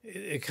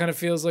 It kind of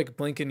feels like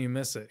blink and you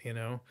miss it,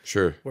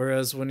 Sure.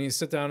 Whereas when you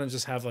sit down and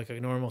just have like a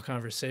normal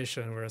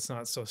conversation where it's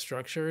not so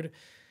structured,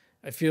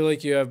 I feel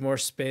like you have more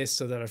space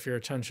so that if your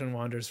attention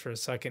wanders for a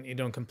second, you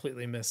don't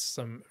completely miss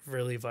some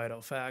really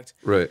vital fact.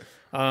 Right.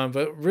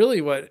 But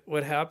really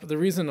what happened, the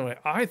reason why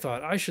I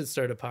thought I should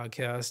start a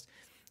podcast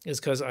is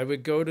because I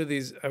would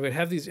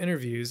have these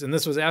interviews, and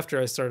this was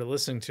after I started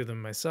listening to them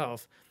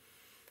myself.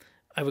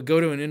 I would go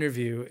to an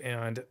interview,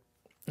 and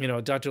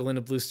Dr.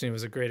 Linda Bluestein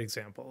was a great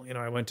example.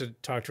 I went to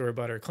talk to her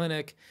about her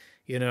clinic.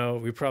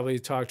 We probably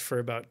talked for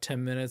about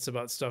 10 minutes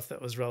about stuff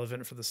that was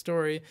relevant for the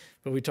story,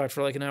 but we talked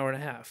for like an hour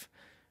and a half.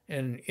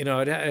 And,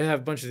 I'd have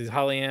a bunch of these.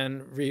 Holly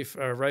Ann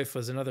Reif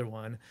was another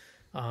one,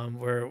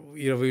 where,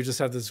 we would just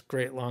have this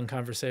great long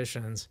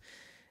conversations.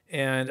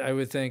 And I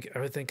would think,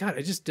 God,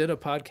 I just did a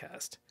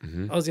podcast.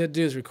 Mm-hmm. All you had to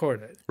do is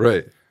record it.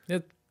 Right.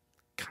 It's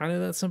kind of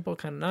that simple,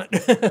 kind of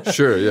not.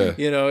 Sure, yeah.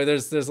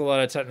 There's a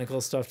lot of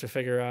technical stuff to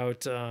figure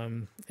out.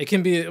 It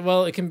can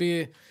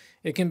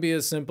be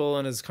as simple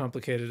and as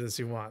complicated as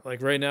you want.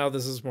 Like right now,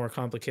 this is more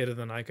complicated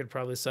than I could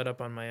probably set up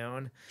on my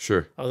own.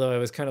 Sure. Although I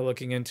was kind of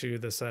looking into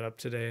the setup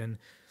today, and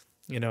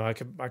I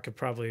could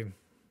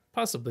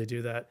possibly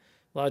do that.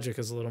 Logic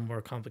is a little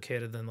more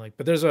complicated than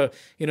but there's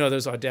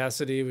there's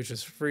Audacity, which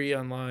is free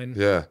online.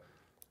 Yeah.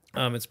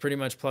 It's pretty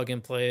much plug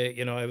and play.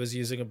 I was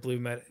using a Blue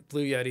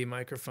Yeti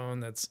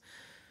microphone that's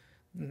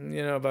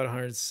about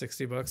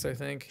 $160, I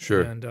think.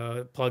 Sure.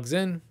 And plugs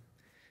in.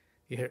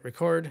 You hit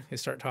record. You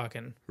start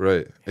talking.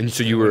 Right. And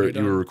so you were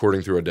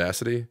recording through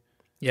Audacity?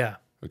 Yeah.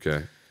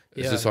 Okay.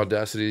 Is this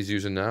Audacity he's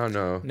using now?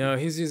 No. No,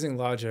 he's using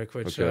Logic,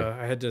 which Okay.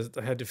 I had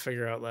to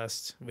figure out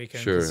last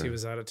weekend Sure. because he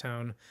was out of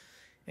town.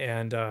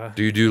 And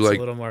do you do it's a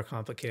little more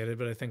complicated,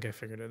 but I think I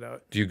figured it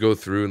out. Do you go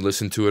through and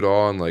listen to it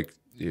all and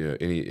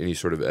any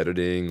sort of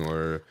editing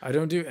or? I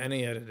don't do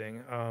any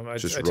editing. I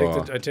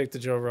take the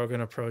Joe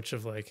Rogan approach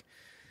of if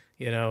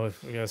we're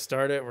gonna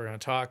start it, we're gonna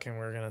talk, and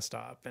we're gonna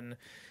stop. And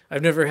I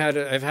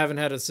haven't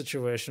had a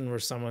situation where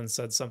someone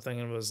said something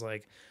and was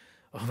like,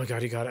 "Oh my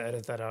God, you gotta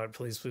edit that out,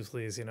 please, please,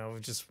 please." It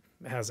just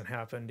hasn't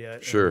happened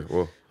yet. Sure. And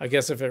well, I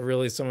guess if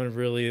someone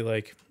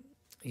really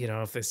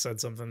if they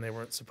said something they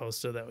weren't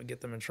supposed to, that would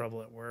get them in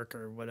trouble at work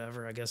or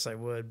whatever, I guess I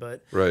would.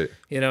 But right.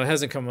 it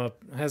hasn't come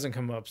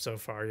up so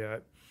far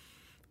yet.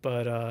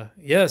 But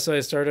so I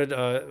started.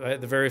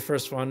 The very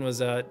first one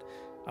was at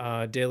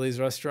Daly's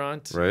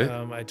restaurant. Right.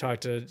 I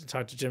talked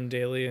to Jim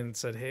Daly and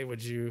said, "Hey,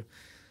 would you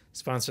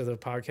sponsor the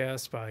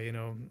podcast by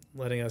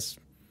letting us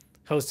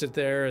host it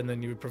there, and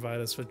then you would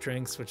provide us with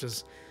drinks," which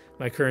is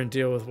my current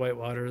deal with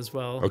Whitewater as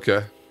well.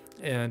 Okay.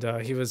 And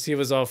he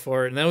was all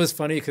for it, and that was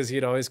funny because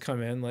he'd always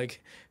come in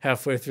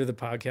halfway through the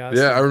podcast.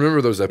 Yeah, I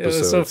remember those episodes. It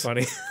was so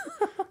funny.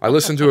 I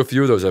listened to a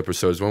few of those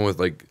episodes. One with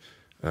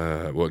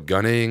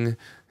Gunning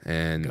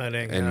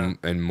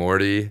and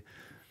Morty.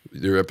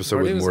 Your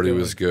episode with Morty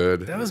was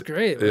good. That was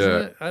great.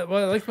 Wasn't it? I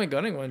liked my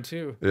Gunning one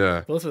too.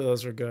 Yeah, both of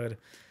those were good.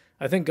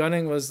 I think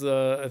Gunning was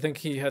I think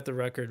he had the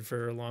record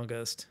for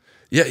longest.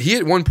 Yeah, he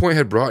at one point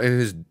had brought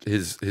in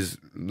his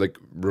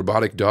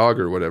robotic dog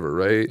or whatever,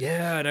 right?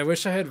 Yeah, and I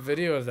wish I had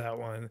video of that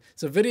one.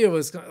 So video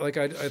was I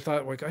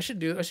thought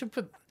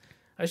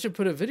I should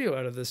put a video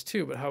out of this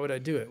too, but how would I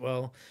do it?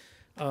 Well,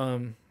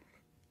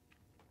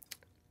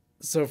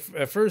 so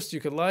at first you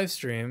could live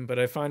stream, but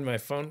I find my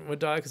phone would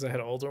die because I had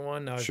an older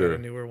one. Now I've got a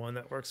newer one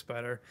that works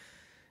better.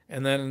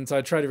 And then so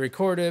I tried to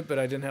record it, but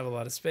I didn't have a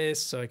lot of space,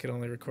 so I could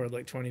only record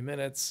 20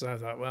 minutes. So I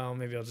thought, well,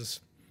 maybe I'll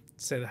just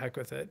say the heck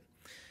with it.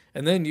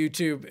 And then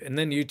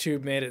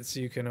YouTube made it so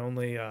you can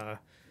only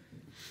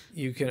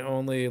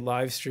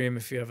live stream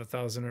if you have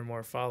 1,000 or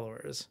more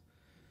followers.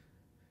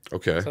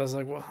 Okay. So I was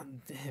like, well,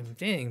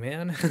 dang,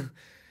 man.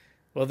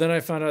 Well, then I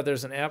found out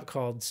there's an app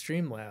called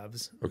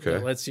Streamlabs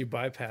that lets you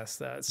bypass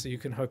that, so you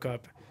can hook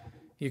up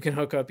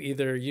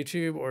either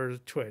YouTube or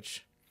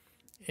Twitch,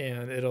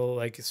 and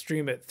it'll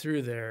stream it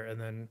through there, and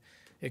then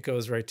it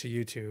goes right to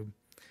YouTube.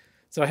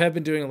 So I have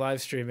been doing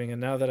live streaming, and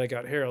now that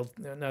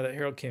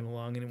Harold came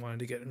along and he wanted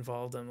to get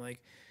involved, I'm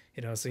like,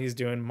 so he's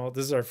doing,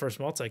 this is our first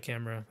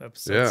multi-camera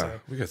episode. Yeah, so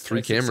we got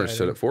 3 cameras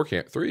set at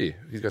 3.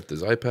 He's got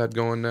this iPad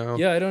going now.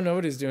 Yeah, I don't know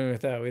what he's doing with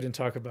that. We didn't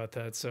talk about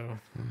that, so.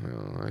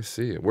 Oh, I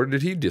see. Where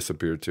did he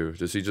disappear to?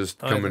 Does he just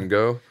come and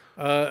go?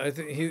 I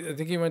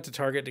think he went to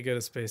Target to get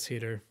a space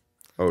heater.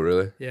 Oh,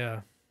 really?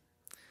 Yeah.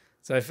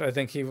 So I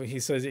think he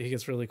says he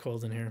gets really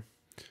cold in here.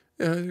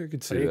 Yeah, I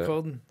could see that. Are you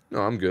cold?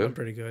 No, I'm good. I'm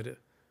pretty good.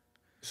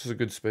 This is a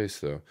good space,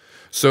 though.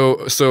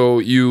 So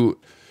you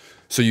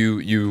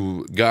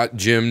got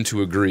Jim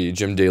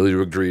Daly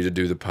to agree to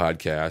do the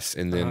podcast,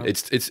 and then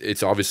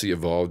it's obviously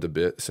evolved a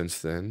bit since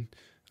then.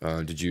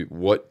 What did you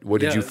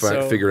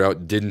figure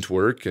out didn't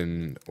work,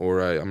 I'm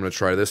going to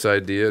try this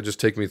idea?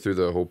 Just take me through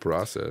the whole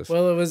process.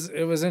 Well,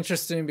 it was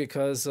interesting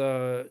because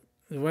it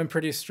went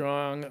pretty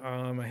strong.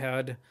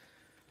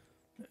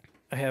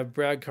 I had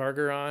Brad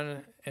Carger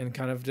on and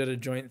kind of did a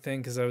joint thing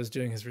because I was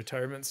doing his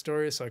retirement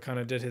story. So I kind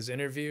of did his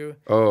interview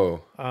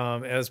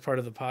as part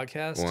of the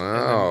podcast.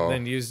 Wow. And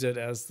then used it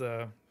as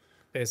the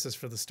basis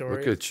for the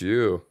story. Look at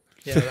you.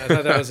 Yeah, I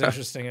thought that was an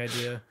interesting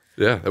idea.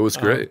 Yeah, that was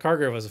great.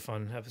 Carger was a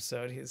fun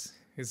episode. He's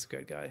a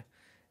good guy.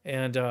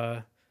 And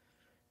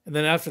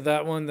then after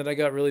that one, then I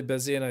got really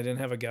busy and I didn't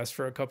have a guest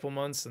for a couple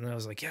months. And then I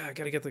was like, yeah, I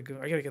gotta get the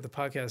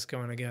podcast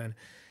going again.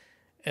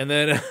 And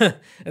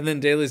then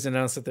Daly's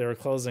announced that they were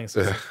closing.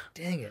 So I was like,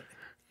 dang it.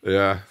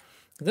 Yeah.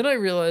 Then I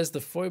realized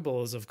the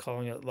foibles of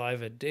calling it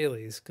Live at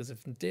Dailies, because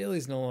if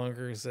Dailies no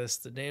longer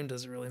exists, the name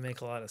doesn't really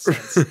make a lot of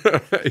sense.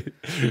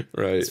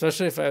 Right.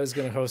 Especially if I was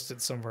going to host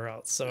it somewhere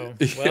else. So,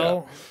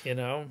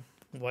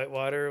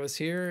 Whitewater was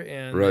here,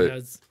 and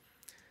right.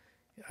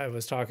 I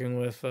was talking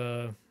with,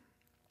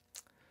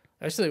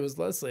 actually it was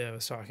Leslie I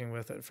was talking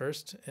with at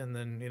first, and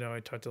then, I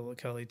talked to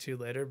Kelly too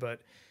later,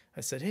 but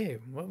I said, hey,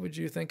 what would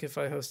you think if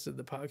I hosted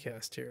the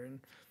podcast here?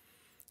 And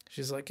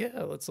she's like,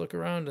 yeah, let's look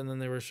around. And then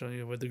they were showing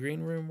you would the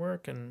green room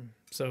work. And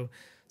so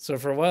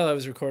for a while I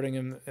was recording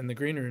in the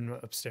green room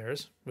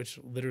upstairs, which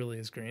literally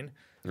is green.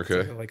 Okay.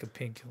 It's like a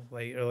pink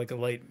light or like a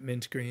light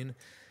mint green.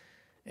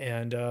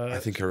 And I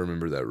think I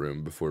remember that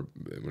room before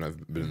when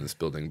I've been in this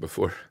building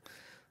before.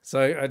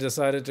 So I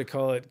decided to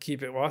call it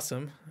Keep It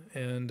Wausome.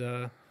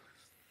 So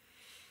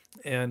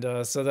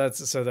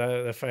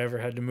that if I ever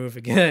had to move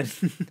again,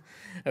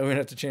 I wouldn't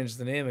have to change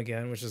the name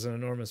again, which is an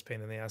enormous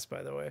pain in the ass,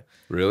 by the way.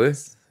 Really?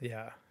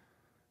 Yeah.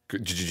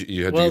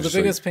 You had well, the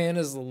biggest pain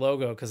is the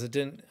logo, because it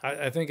didn't.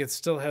 I think it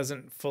still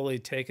hasn't fully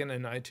taken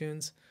in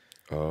iTunes.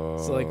 Oh.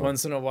 So like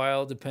once in a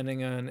while,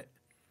 depending on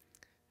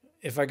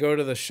if I go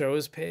to the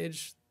shows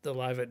page, the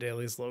Live at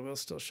Dailies logo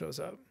still shows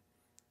up.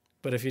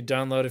 But if you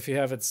download,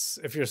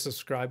 if you're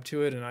subscribed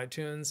to it in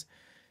iTunes,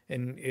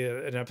 and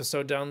an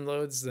episode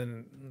downloads,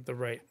 then the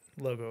right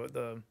logo,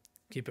 the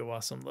Keep It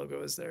Wausome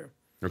logo, is there.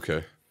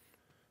 Okay.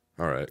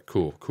 All right.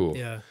 Cool.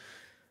 Yeah.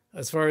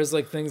 As far as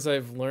like things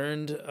I've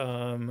learned,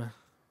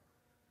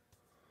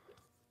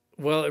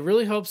 well, it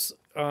really helps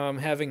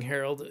having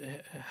Harold.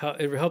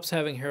 It helps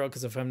having Harold,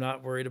 because if I'm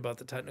not worried about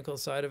the technical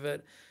side of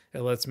it,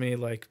 it lets me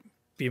like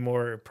be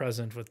more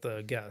present with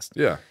the guest.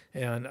 Yeah.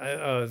 And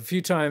a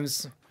few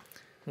times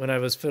when I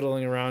was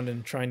fiddling around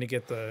and trying to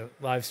get the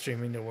live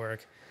streaming to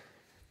work,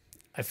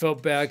 I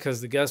felt bad because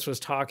the guest was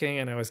talking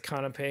and I was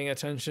kind of paying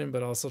attention,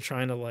 but also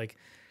trying to like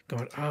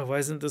going, oh, why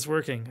isn't this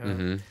working?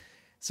 Mm-hmm.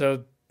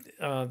 So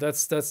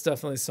that's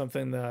definitely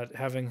something that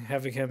having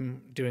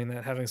him doing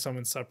that, having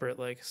someone separate,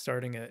 like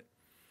starting it,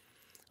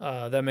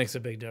 that makes a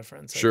big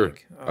difference. Sure. I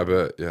think. I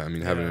bet. Yeah. I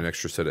mean, having an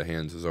extra set of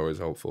hands is always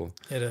helpful.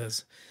 It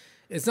is.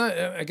 It's not,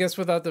 I guess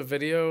without the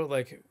video,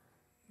 like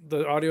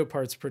the audio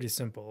part's pretty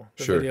simple.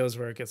 The video is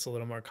where it gets a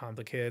little more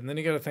complicated. And then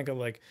you got to think of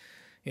like,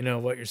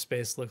 what your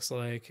space looks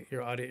like,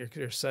 your audio,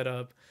 your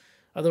setup.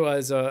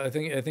 Otherwise, I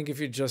think if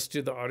you just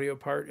do the audio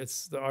part,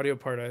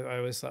 I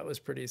always thought was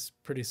pretty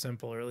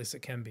simple, or at least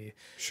it can be.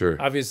 Sure.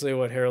 Obviously,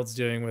 what Harold's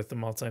doing with the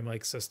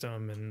multi-mic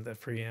system and the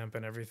preamp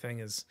and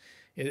everything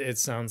it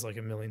sounds like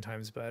a million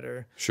times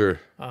better. Sure.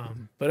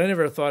 But I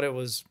never thought it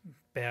was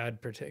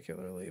bad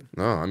particularly.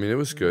 No, I mean, it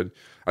was good.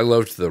 I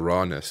loved the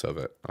rawness of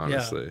it,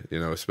 honestly.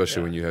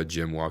 Especially when you had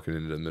Jim walking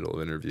into the middle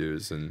of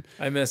interviews, and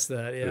I missed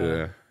that.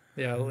 Yeah.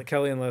 Yeah,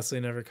 Kelly and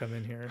Leslie never come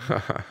in here.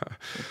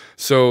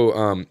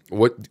 So,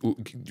 what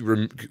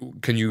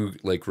can you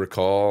like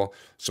recall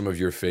some of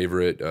your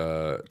favorite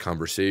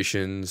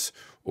conversations,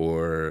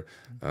 or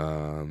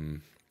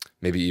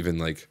maybe even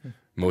like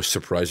most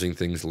surprising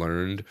things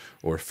learned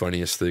or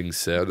funniest things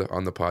said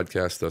on the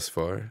podcast thus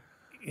far?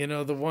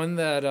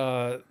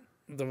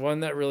 The one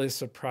that really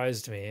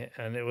surprised me,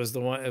 and it was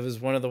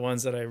one of the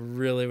ones that I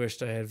really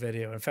wished I had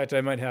video. In fact,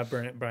 I might have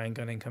Brian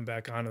Gunning come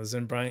back on. It was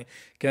in Brian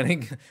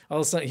Gunning. All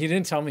of a sudden, he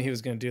didn't tell me he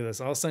was going to do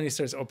this. All of a sudden, he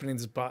starts opening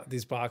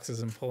these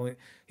boxes and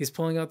he's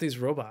pulling out these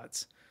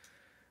robots.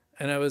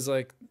 And I was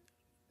like,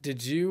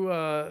 did you,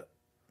 I'm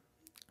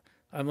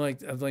like,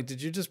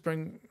 did you just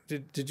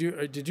did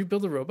you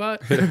build a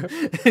robot? And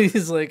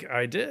he's like,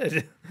 I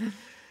did.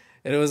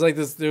 And it was like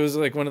this. It was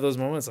like one of those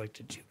moments. Like,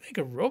 did you make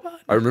a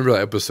robot? I remember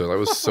that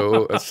episode.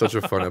 That's such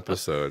a fun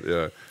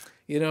episode.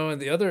 Yeah. And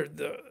the other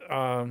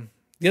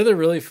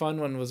really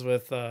fun one was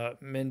with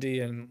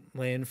Mindy and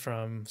Lane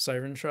from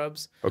Siren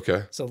Shrubs.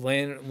 Okay. So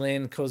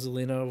Lane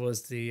Cozzolino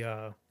was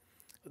the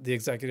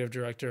executive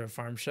director of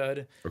Farm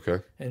Shed.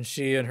 Okay. And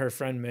she and her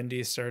friend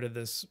Mindy started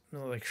this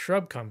like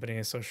shrub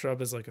company. So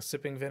shrub is like a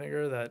sipping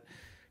vinegar that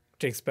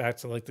takes back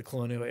to like the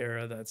colonial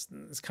era. It's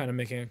kind of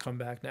making a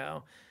comeback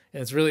now.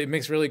 And it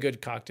makes really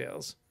good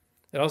cocktails.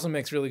 It also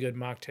makes really good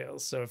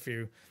mocktails. So if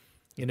you're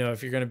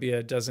going to be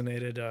a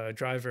designated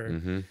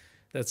driver,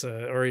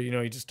 or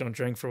you just don't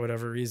drink for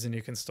whatever reason,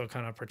 you can still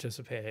kind of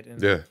participate.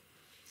 And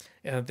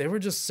they were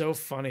just so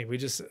funny. We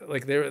just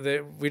like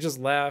we just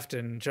laughed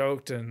and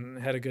joked and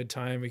had a good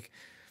time.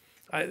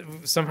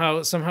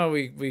 Somehow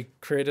we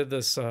created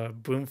this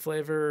boom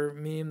flavor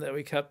meme that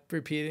we kept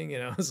repeating.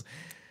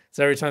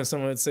 So every time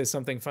someone would say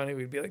something funny,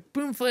 we'd be like,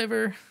 boom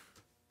flavor.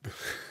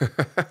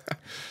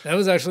 That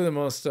was actually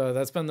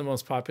that's been the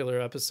most popular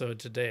episode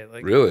to date.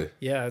 Like, really?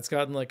 Yeah, it's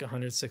gotten like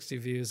 160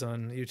 views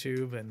on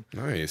YouTube, and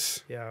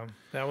nice. Yeah,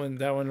 that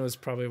one was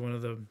probably one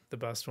of the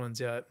best ones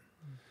yet.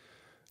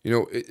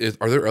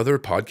 Are there other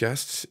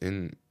podcasts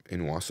in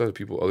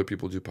Wausau? Other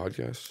people do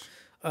podcasts?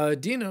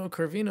 Dino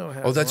Corvino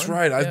has. Oh, that's one.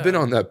 right. I've been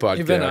on that podcast.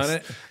 You've been on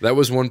it. That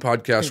was one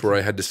podcast where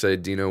I had to say,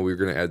 Dino, we were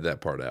going to add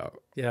that part out.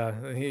 Yeah,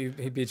 he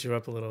beat you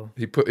up a little.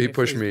 He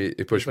pushed me.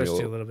 He pushed me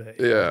you a little bit.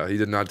 Yeah, he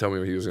did not tell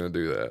me he was going to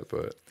do that,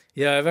 but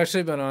yeah, I've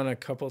actually been on a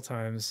couple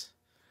times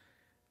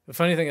The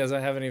funny thing is, I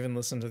haven't even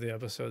listened to the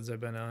episodes I've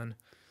been on.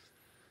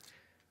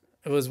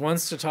 It was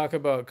once to talk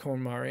about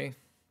KonMari,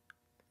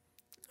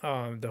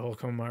 the whole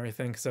KonMari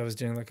thing, because I was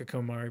doing like a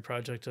KonMari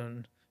project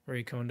on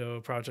Marie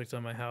Kondo project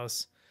on my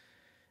house,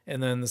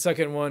 and then the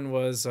second one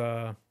was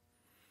about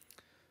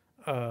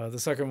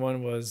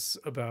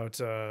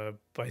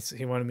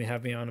he wanted me to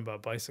have me on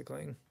about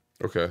bicycling.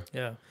 Okay.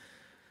 Yeah,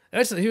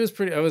 actually, he was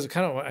pretty. I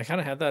kind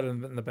of had that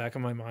in the back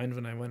of my mind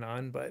when I went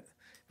on, but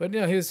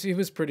yeah, he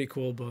was pretty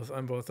cool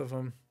on both of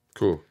them.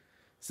 Cool.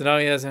 So now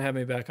he hasn't had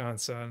me back on,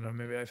 so I don't know.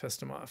 Maybe I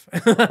pissed him off.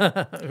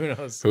 Who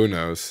knows? Who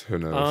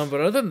knows? But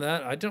other than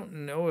that, I don't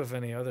know of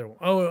any other.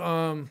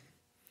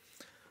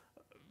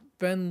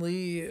 Ben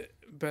Lee.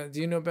 Do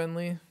you know Ben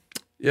Lee?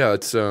 Yeah,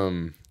 it's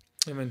Him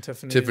and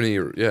Tiffany.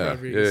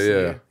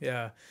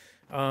 Yeah.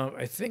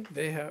 I think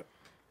they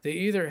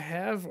either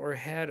have or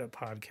had a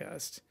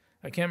podcast.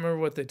 I can't remember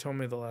what they told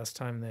me the last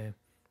time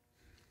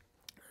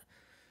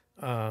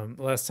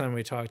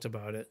we talked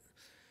about it.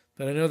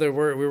 But I know we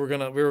were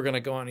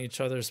gonna go on each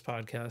other's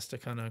podcast to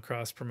kind of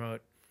cross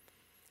promote.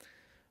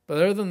 But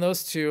other than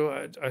those two,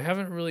 I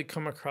haven't really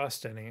come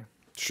across any.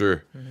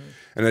 Sure. Mm-hmm.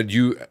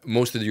 And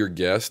most of your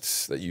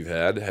guests that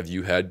have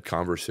you had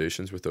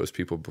conversations with those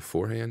people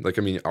beforehand? Like,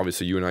 I mean,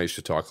 obviously you and I used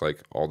to talk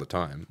like all the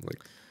time,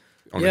 like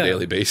on a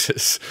daily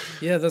basis.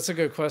 Yeah, that's a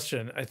good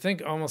question. I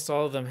think almost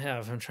all of them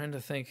have. I'm trying to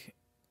think.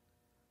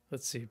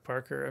 Let's see,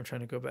 Parker. I'm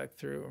trying to go back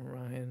through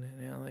Ryan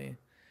and Allie.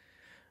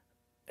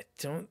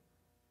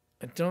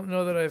 I don't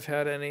know that I've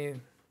had any,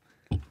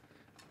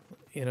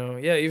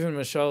 even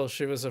Michelle,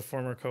 she was a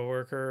former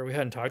coworker. We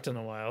hadn't talked in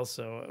a while.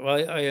 So,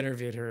 I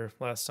interviewed her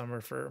last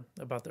summer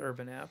about the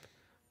urban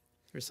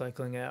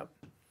recycling app.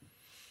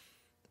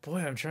 Boy,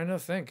 I'm trying to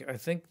think. I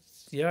think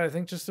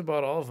just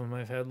about all of them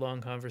I've had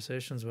long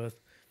conversations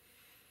with.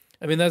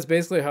 I mean, that's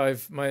basically how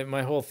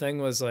my whole thing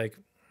was like,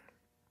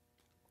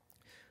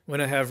 when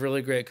I have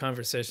really great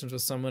conversations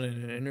with someone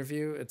in an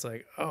interview, it's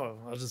like,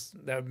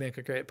 that would make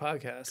a great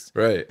podcast.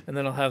 Right. And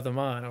then I'll have them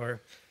on,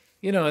 or,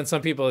 and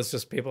some people, it's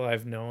just people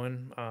I've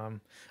known.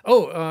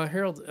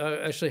 Harold,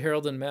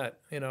 Harold and Matt,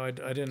 I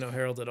didn't know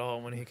Harold at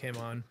all when he came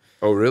on.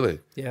 Oh, really?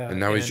 Yeah. And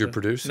now he's your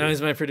producer. Now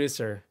he's my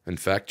producer. And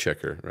fact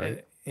checker,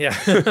 right? Yeah.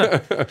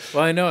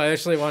 Well, I know. I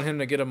actually want him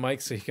to get a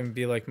mic so he can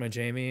be like my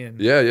Jamie and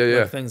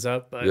look things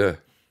up. But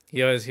he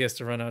has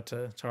to run out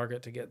to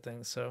Target to get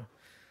things, so.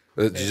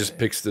 He just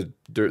picks the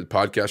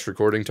podcast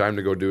recording time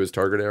to go do his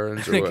Target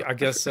errands, or what? I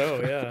guess so.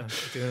 Yeah,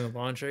 doing the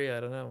laundry. I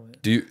don't know.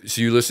 Do you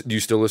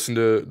still listen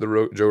to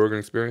the Joe Rogan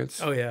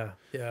Experience? Oh yeah.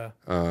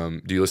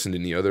 Do you listen to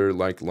any other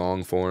like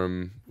long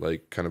form,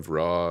 like kind of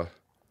raw?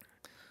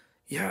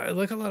 Yeah, I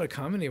like a lot of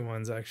comedy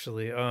ones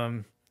actually.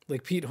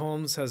 Like Pete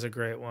Holmes has a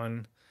great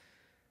one,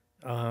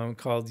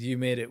 called "You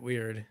Made It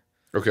Weird."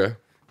 Okay.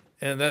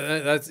 And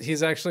that's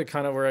he's actually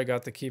kind of where I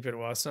got the Keep It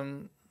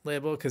Wausome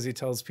label, because he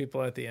tells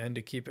people at the end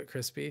to keep it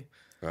crispy.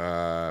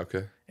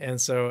 Okay. And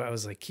so I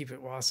was like, Keep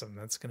It Wausome.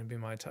 That's going to be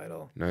my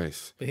title.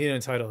 Nice. But he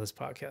didn't title his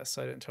podcast,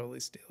 so I didn't totally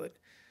steal it.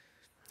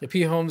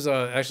 P. Holmes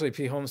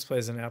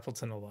plays in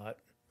Appleton a lot.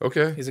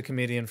 Okay. He's a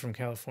comedian from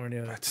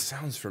California. That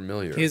sounds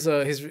familiar.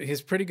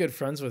 He's pretty good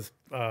friends with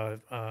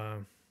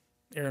Aaron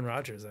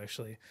Rodgers,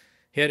 actually.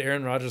 He had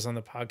Aaron Rodgers on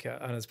his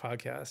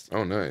podcast.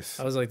 Oh, nice.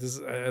 I was like,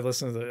 I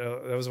listened to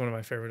that was one of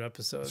my favorite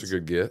episodes. That's a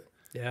good get.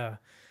 Yeah.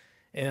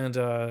 And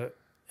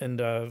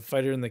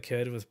Fighter and the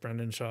Kid with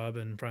Brendan Schaub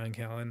and Brian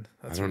Callen.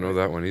 I don't know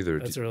that one either.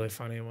 That's a really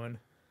funny one.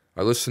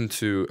 I listened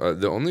to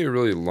the only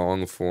really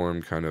long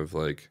form kind of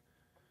like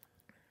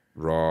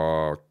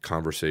raw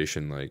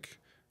conversation like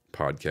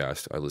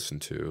podcast I listen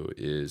to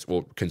is,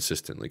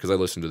 consistently, because I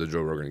listen to the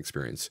Joe Rogan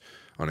Experience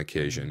on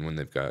occasion when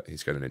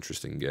he's got an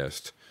interesting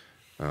guest.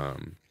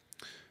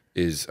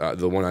 Is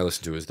the one I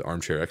listen to is the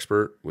Armchair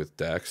Expert with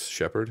Dax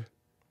Shepard.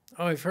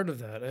 Oh, I've heard of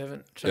that. I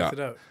haven't checked it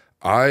out.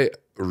 I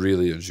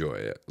really enjoy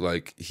it.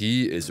 Like,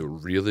 he is a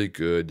really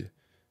good,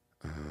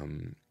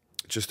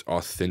 just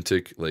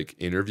authentic like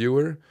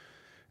interviewer,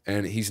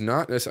 and he's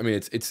not. I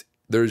mean,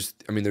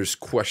 there's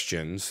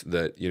questions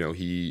that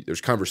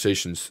there's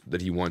conversations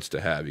that he wants to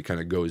have. He kind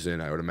of goes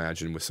in, I would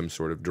imagine, with some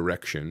sort of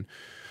direction,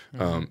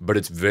 but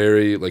it's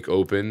very like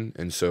open,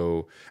 and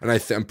so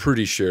I'm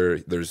pretty sure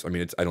there's. I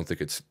mean, I don't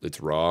think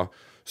it's raw,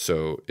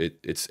 so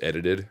it's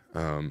edited,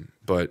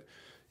 but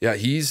yeah,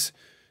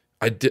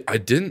 I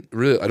don't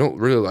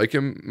really like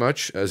him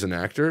much as an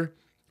actor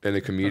and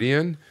a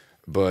comedian,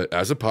 but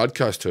as a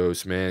podcast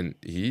host, man,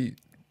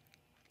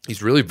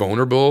 he's really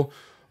vulnerable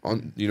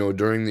on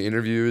during the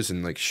interviews,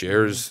 and like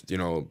shares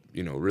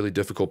really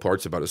difficult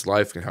parts about his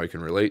life and how he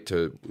can relate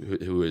to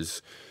who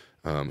his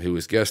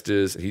guest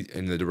is.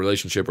 And the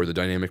relationship or the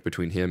dynamic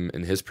between him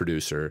and his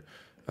producer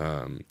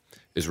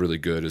is really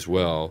good as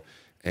well.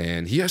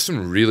 And he has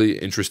some really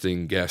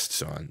interesting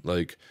guests on.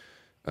 Like,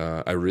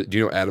 do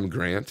you know Adam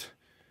Grant?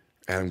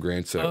 Adam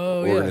Grant's an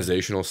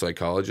organizational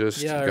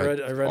psychologist. Yeah,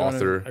 I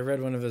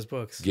read one of his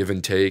books. Give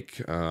and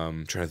Take.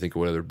 Trying to think of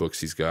what other books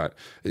he's got.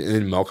 And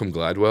then Malcolm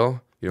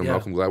Gladwell.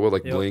 Malcolm Gladwell,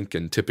 like Blink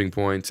and Tipping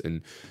Point.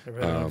 And I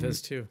read one of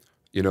his too.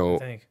 I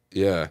think.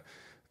 Yeah.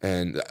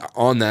 And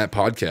on that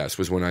podcast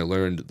was when I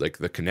learned like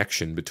the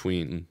connection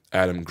between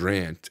Adam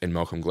Grant and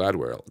Malcolm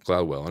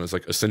Gladwell. And it's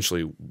like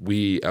essentially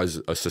we as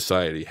a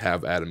society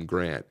have Adam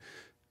Grant,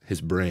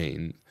 his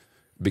brain,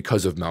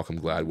 because of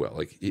Malcolm Gladwell.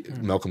 Like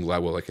Malcolm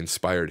Gladwell like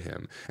inspired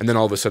him. And then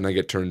all of a sudden I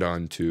get turned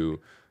on to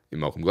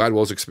Malcolm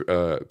Gladwell's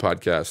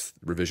podcast,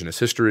 Revisionist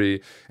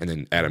History. And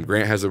then Adam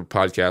Grant has a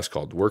podcast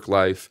called Work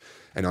Life.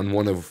 And on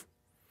one of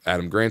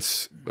Adam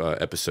Grant's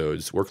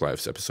episodes, Work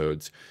Life's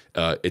episodes,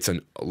 it's a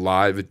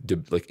live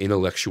like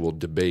intellectual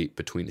debate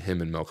between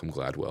him and Malcolm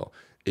Gladwell.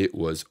 It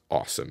was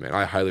awesome, man.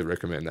 I highly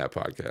recommend that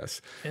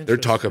podcast. They're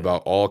talking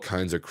about all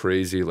kinds of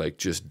crazy, like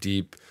just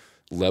deep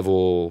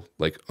level,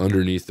 like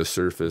underneath the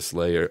surface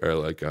layer, or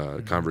like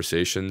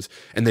conversations,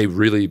 and they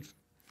really,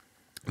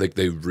 like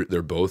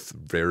they're both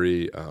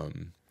very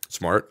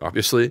smart,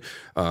 obviously,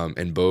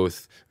 and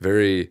both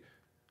very.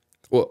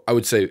 Well, I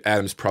would say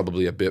Adam's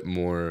probably a bit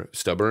more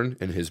stubborn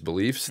in his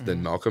beliefs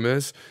than Malcolm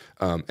is.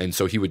 And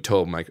so he would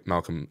tell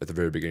Malcolm at the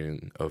very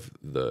beginning of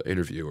the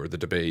interview or the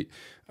debate,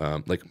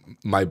 like,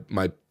 my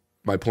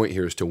point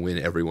here is to win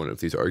every one of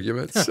these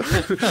arguments.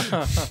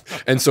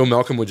 And so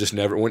Malcolm would just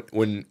never,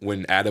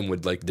 when Adam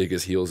would like dig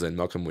his heels in,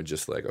 Malcolm would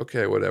just like,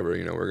 okay, whatever,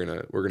 you know, we're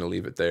gonna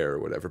leave it there or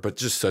whatever. But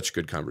just such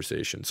good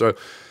conversation. So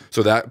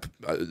that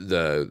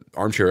the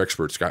Armchair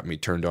Experts got me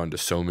turned on to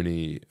so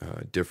many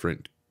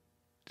different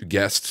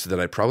guests that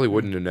I probably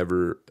wouldn't have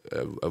never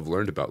have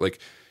learned about. Like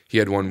he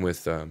had one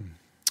with Monica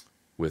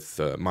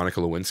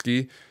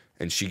Lewinsky,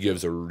 and she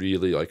gives a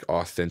really like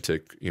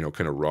authentic, you know,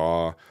 kind of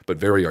raw but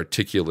very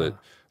articulate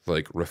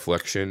like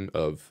reflection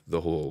of the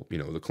whole, you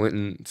know, the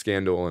Clinton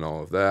scandal and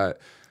all of that.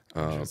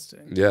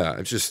 Yeah,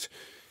 it's just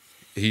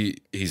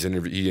he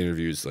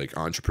interviews like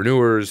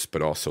entrepreneurs,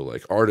 but also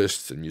like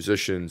artists and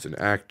musicians and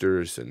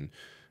actors, and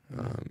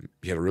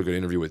he had a real good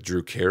interview with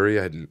Drew Carey.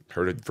 I hadn't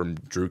heard it from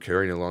Drew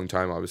Carey in a long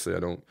time. Obviously, I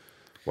don't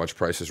watch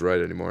Price is Right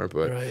anymore,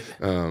 but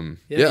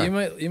yeah, you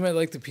might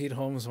like the Pete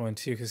Holmes one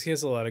too, because he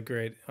has a lot of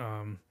great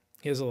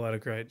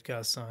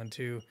guests on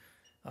too.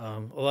 A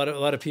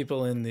lot of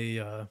people in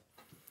the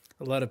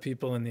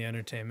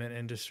entertainment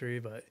industry,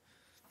 but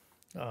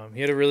he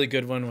had a really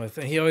good one with.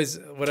 And he always,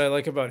 what I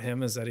like about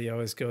him is that he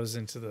always goes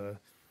into the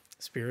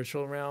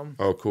spiritual realm.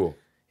 Oh, cool.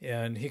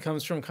 And he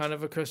comes from kind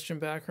of a Christian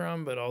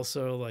background, but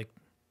also like,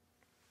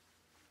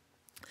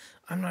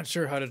 I'm not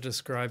sure how to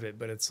describe it,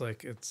 but it's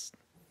like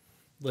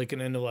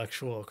an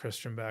intellectual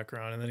Christian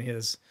background. And then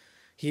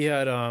he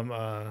had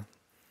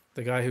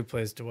the guy who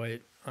plays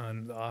Dwight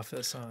on The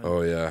Office on.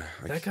 Oh yeah,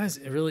 that guy's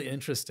really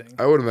interesting.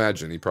 I would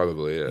imagine he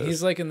probably is.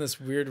 He's like in this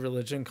weird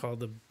religion called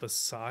the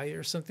Basai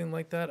or something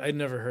like that. I'd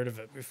never heard of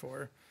it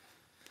before,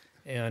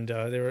 and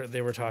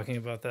they were talking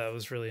about that. It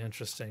was really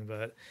interesting,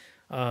 but.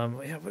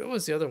 Yeah, what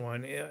was the other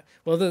one? Yeah,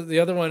 well, the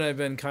other one I've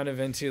been kind of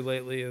into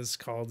lately is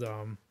called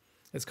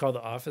it's called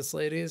The Office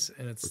Ladies,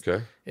 and it's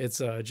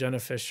Jenna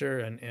Fisher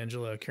and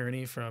Angela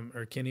Kinney from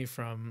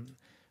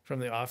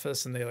The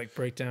Office, and they like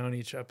break down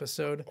each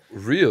episode.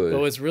 Really?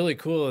 But what's really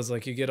cool is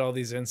like you get all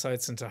these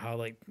insights into how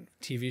like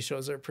TV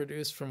shows are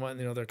produced from what,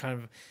 you know, they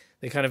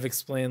kind of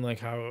explain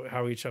like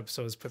how each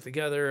episode is put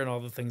together and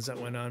all the things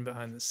that went on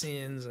behind the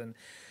scenes. And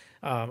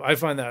I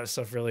find that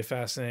stuff really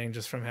fascinating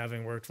just from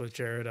having worked with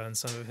Jared on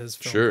some of his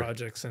film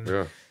projects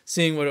and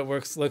seeing what it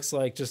looks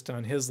like just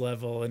on his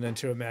level, and then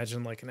to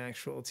imagine like an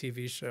actual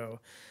TV show.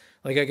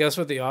 Like I guess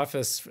with The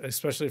Office,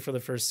 especially for the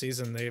first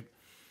season,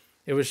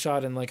 it was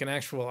shot in like an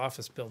actual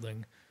office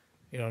building,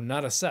 you know,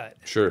 not a set,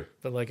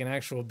 but like an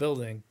actual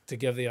building to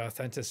give the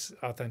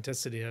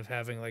authenticity of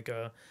having like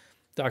a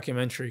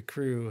documentary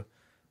crew,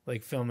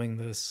 like filming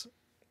this,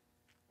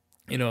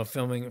 you know,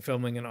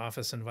 filming an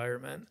office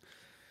environment.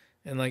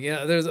 And like,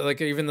 yeah, there's like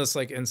even this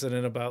like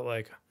incident about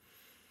like,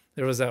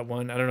 there was that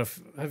one, I don't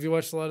know have you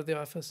watched a lot of The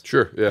Office?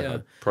 Sure. Yeah.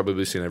 I've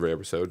probably seen every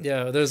episode.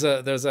 Yeah. There's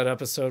that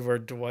episode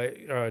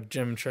where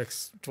Jim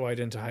tricks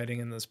Dwight into hiding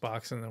in this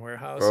box in the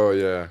warehouse. Oh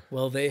yeah.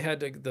 Well, they had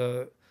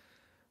to,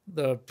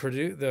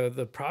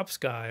 the props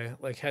guy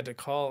like had to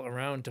call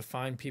around to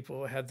find people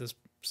who had this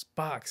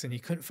box, and he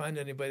couldn't find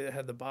anybody that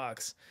had the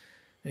box.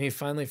 And he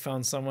finally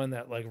found someone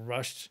that like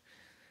rushed,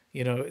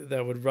 you know,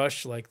 that would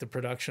rush like the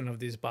production of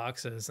these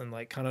boxes and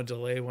like kind of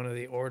delay one of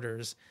the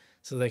orders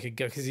so they could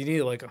get, because he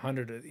needed like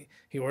 100 of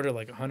he ordered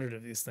like 100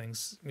 of these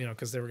things, you know,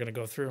 because they were going to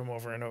go through them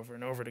over and over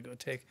and over to go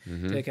take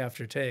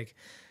after take.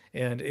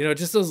 And, you know,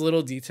 just those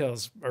little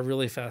details are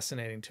really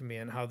fascinating to me,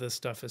 and how this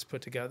stuff is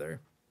put together.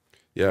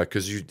 Yeah,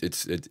 because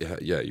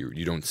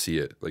you don't see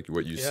it. Like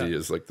what you see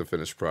is like the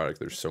finished product.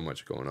 There's so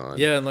much going on.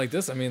 Yeah, and like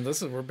this, I mean,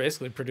 we're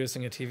basically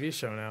producing a TV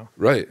show now.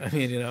 Right. I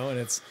mean, you know, and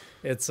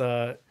it's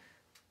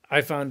I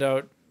found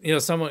out, you know,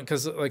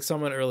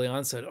 someone early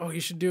on said, oh,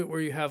 you should do it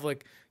where you have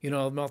like, you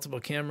know,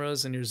 multiple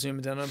cameras and you're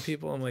zoomed in on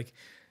people. I'm like,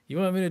 you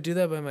want me to do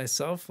that by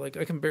myself? Like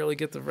I can barely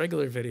get the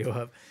regular video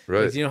up.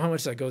 Right. Like, do you know how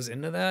much that goes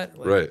into that?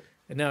 Like, right.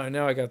 And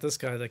now I got this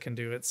guy that can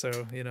do it.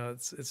 So, you know,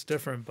 it's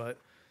different, but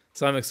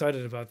so I'm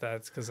excited about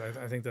that because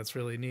I think that's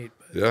really neat.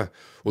 But. Yeah.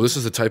 Well, this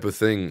is the type of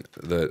thing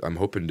that I'm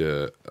hoping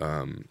to,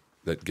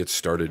 that gets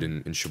started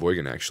in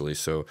Sheboygan actually.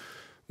 So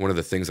one of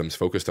the things I'm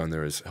focused on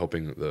there is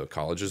helping the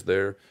colleges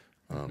there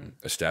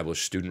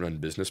establish student-run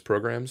business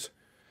programs.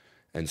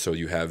 And so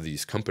you have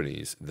these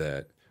companies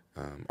that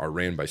are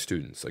ran by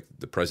students. Like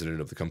the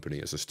president of the company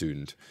is a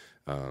student,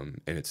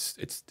 and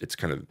it's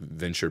kind of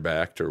venture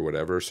backed or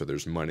whatever. So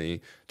there's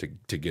money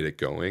to get it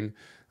going,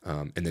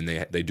 and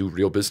then they do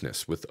real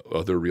business with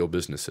other real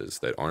businesses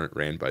that aren't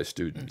ran by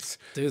students.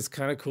 Dude, it's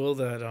kind of cool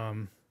that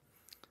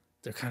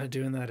they're kind of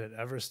doing that at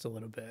Everest a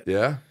little bit.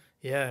 Yeah.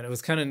 Yeah, and it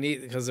was kind of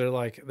neat because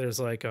there's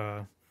like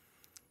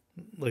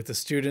the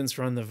students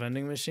run the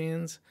vending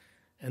machines,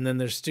 and then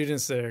there's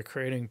students that are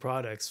creating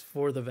products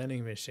for the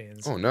vending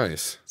machines. Oh,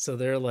 nice. So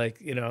they're like,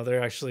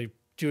 they're actually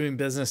doing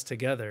business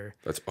together.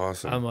 That's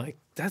awesome. I'm like,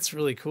 that's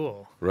really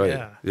cool.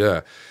 Right.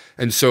 Yeah.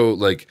 And so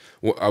like,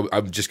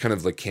 I'm just kind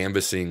of like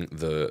canvassing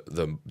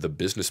the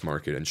business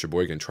market in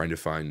Sheboygan, trying to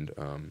find,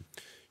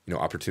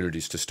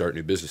 opportunities to start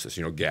new businesses,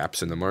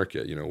 gaps in the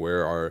market,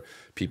 where are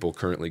people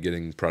currently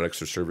getting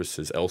products or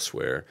services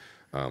elsewhere,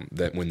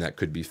 that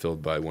could be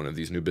filled by one of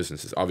these new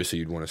businesses. Obviously,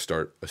 you'd want to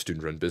start a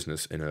student-run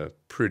business in a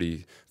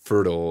pretty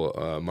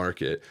fertile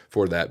market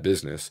for that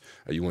business.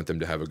 You want them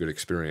to have a good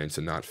experience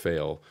and not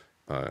fail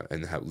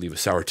and leave a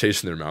sour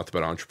taste in their mouth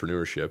about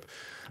entrepreneurship.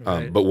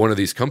 Right. But one of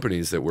these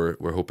companies that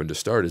we're hoping to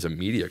start is a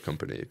media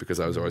company, because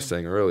I was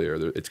saying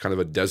earlier, it's kind of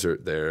a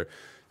desert there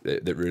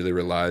that really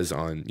relies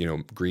on,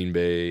 Green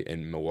Bay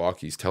and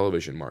Milwaukee's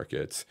television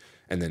markets.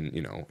 And then,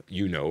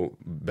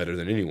 better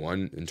than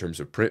anyone in terms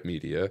of print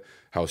media,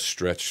 how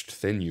stretched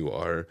thin you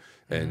are.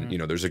 And,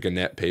 there's a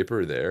Gannett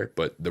paper there,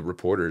 but the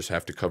reporters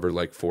have to cover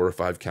like 4 or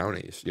 5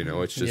 counties.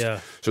 It's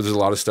just, so there's a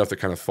lot of stuff that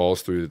kind of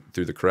falls through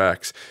the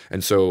cracks.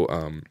 And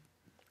so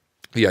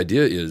the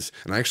idea is,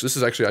 and this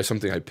is actually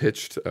something I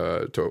pitched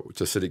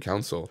to city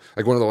council.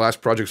 Like one of the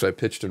last projects I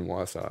pitched in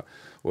Wausau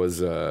was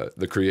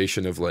the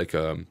creation of like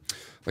kind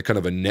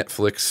of a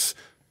Netflix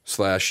 /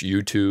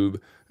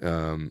 YouTube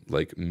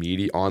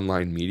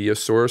online media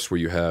source where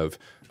you have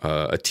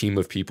a team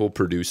of people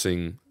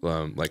producing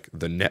like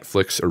the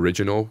Netflix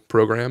original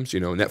programs.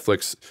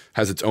 Netflix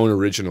has its own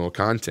original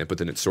content, but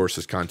then it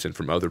sources content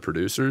from other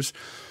producers.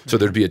 So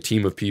there'd be a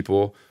team of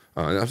people.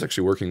 And I was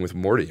actually working with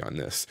Morty on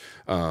this,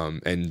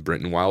 and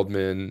Brenton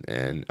Wildman,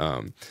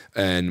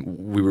 and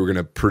we were going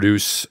to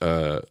produce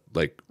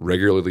like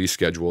regularly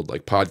scheduled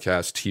like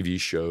podcasts, TV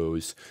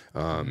shows,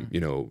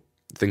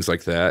 things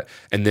like that,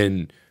 and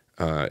then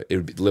it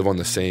would live on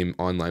the same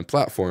online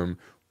platform,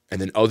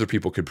 and then other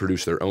people could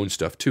produce their own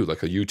stuff too,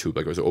 like a YouTube,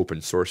 like it was an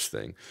open source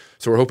thing.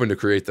 So we're hoping to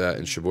create that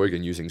in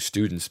Sheboygan using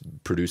students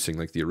producing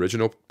like the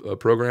original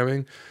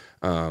programming,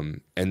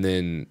 and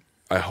then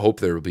I hope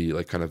there will be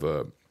like kind of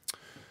a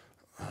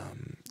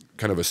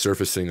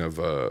surfacing of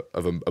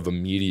a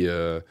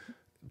media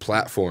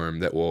platform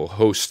that will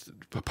host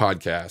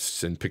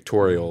podcasts and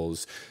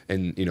pictorials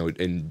and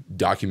and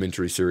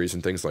documentary series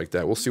and things like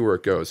that. We'll see where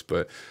it goes,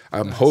 but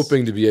I'm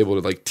hoping to be able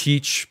to like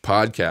teach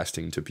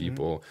podcasting to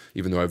people,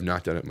 even though I've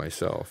not done it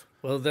myself.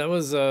 Well, that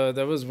was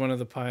one of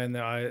the pie in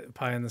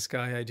the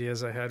sky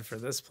ideas I had for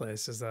this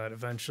place, is that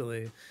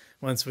eventually,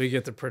 once we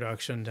get the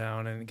production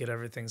down and get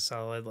everything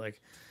solid,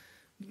 like,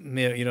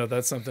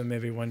 that's something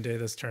maybe one day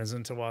this turns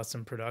into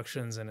Wausome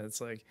Productions, and it's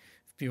like,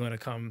 if you want to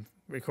come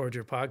record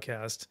your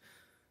podcast,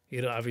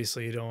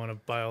 obviously you don't want to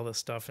buy all this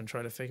stuff and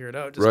try to figure it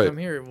out. Just come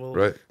here.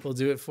 We'll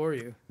do it for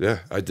you. Yeah,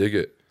 I dig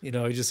it. You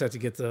just have to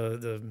get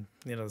the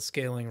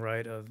scaling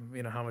right of,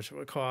 how much it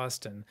would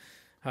cost and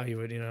how you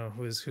would,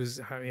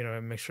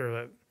 make sure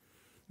that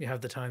you have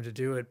the time to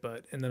do it.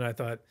 And then I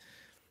thought,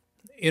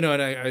 and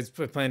I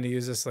plan to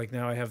use this, like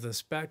now I have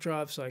this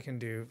backdrop, so I can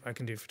do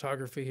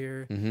photography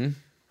here.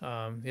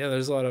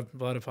 There's a lot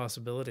of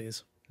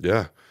possibilities.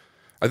 Yeah.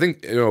 I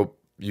think,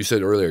 you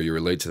said earlier you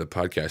were late to the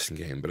podcasting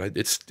game, but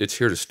it's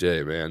here to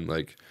stay, man.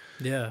 Like,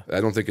 yeah,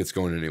 I don't think it's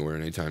going anywhere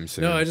anytime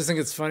soon. No, I just think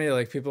it's funny.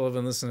 Like, people have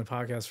been listening to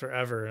podcasts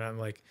forever, and I'm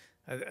like,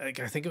 I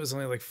think it was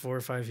only like 4 or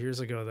 5 years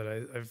ago that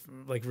I've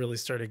like really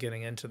started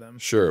getting into them.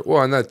 Sure.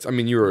 Well,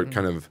 and you were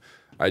kind of,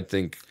 I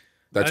think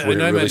that's when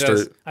it really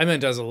started. I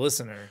meant as a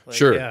listener. Like,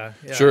 sure. Yeah.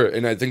 Sure.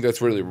 And I think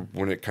that's really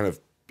when it kind of,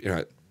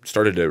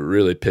 started to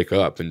really pick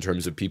up in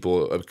terms of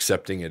people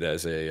accepting it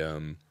as a,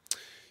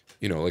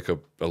 like a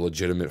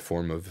legitimate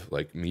form of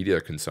like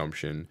media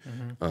consumption.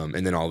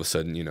 And then all of a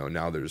sudden,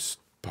 now there's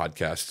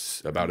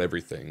podcasts about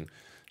everything.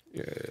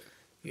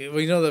 Yeah,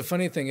 well, the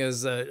funny thing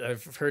is that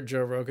I've heard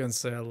Joe Rogan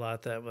say a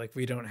lot that like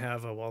we don't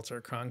have a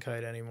Walter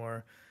Cronkite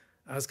anymore.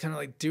 I was kind of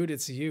like, dude,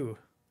 it's you.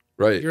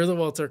 Right. You're the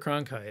Walter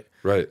Cronkite.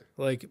 Right.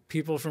 Like,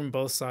 people from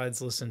both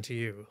sides listen to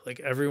you. Like,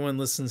 everyone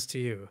listens to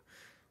you.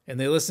 And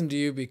they listen to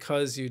you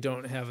because you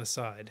don't have a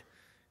side.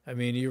 I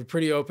mean, you're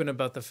pretty open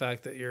about the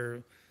fact that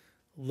you're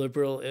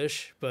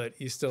liberal-ish, but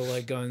you still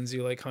like guns,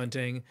 you like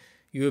hunting.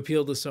 You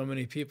appeal to so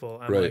many people.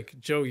 I'm like,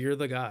 Joe, you're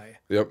the guy.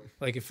 Yep.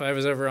 Like, if I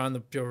was ever on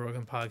the Joe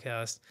Rogan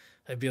podcast,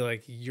 I'd be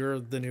like, you're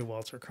the new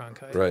Walter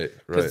Cronkite. Right.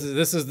 Because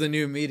this is the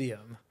new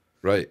medium.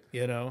 Right.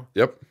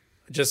 Yep.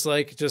 Just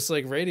like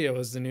radio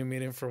is the new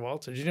medium for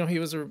Walter. Did you know he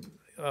was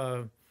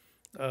a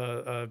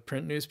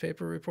print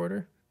newspaper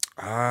reporter?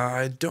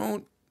 I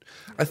don't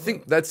I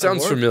think that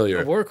sounds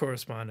familiar. A war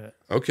correspondent.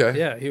 Okay.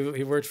 Yeah,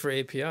 he worked for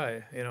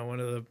API, one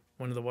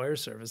of the wire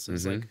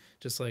services, like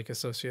just like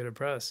Associated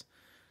Press,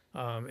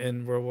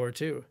 in World War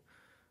II.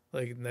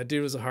 Like that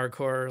dude was a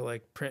hardcore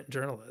like print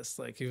journalist.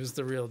 Like he was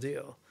the real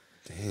deal.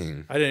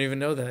 Dang. I didn't even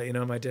know that.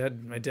 My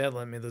dad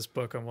lent me this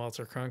book on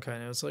Walter Cronkite.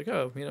 And I was like,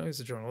 oh, he's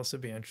a journalist.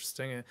 It'd be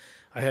interesting. And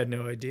I had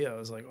no idea. I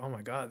was like, oh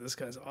my God, this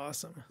guy's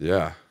awesome.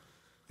 Yeah.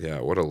 Yeah.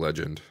 What a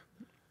legend.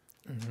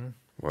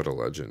 What a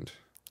legend.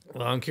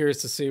 Well, I'm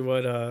curious to see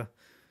what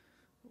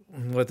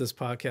this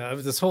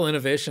podcast, this whole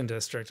innovation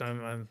district.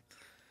 It'll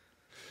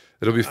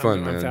be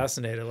fun, man. I'm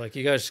fascinated. Like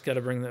you guys got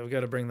to bring that. We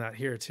got to bring that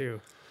here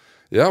too.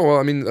 Yeah. Well,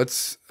 I mean,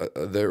 that's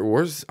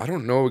I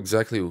don't know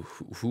exactly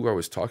who I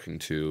was talking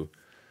to,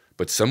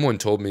 but someone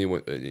told me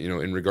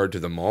in regard to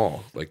the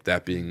mall, like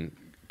that being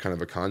kind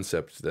of a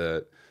concept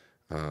that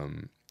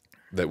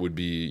that would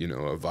be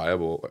a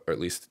viable, or at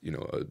least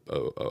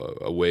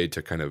a way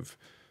to kind of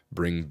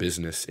bring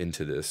business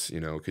into this,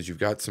 because you've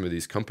got some of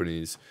these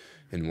companies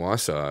in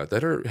Wausau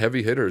that are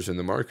heavy hitters in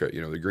the market,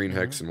 the Green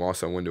Hex and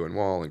Wausau Window and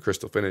Wall and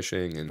Crystal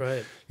Finishing. And,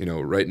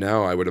 right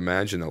now I would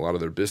imagine a lot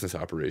of their business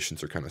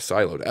operations are kind of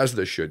siloed, as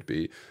they should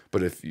be.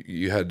 But if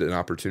you had an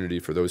opportunity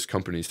for those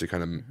companies to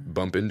kind of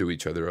bump into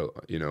each other,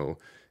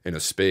 in a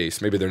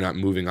space, maybe they're not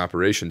moving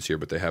operations here,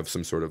 but they have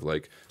some sort of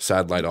like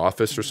satellite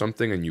office or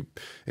something, and you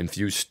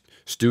infuse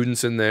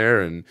students in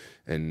there and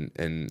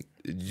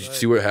you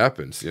see what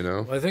happens,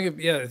 Well, I think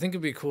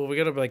it'd be cool. We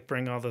got to like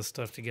bring all this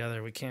stuff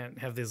together. We can't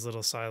have these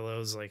little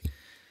silos. Like,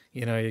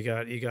 you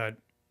got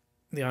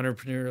the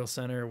entrepreneurial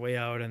center way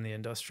out in the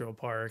industrial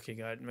park. You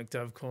got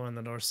McDovco on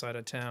the north side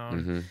of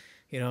town.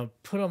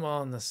 Put them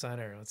all in the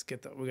center.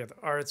 We got the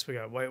arts. We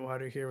got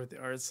Whitewater here with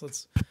the arts.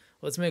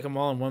 Let's make them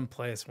all in one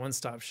place,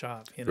 one-stop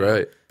shop.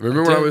 Right.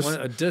 Remember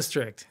a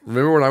district.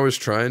 Remember when I was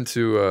trying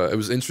to? It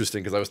was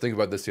interesting because I was thinking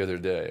about this the other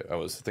day. I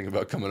was thinking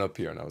about coming up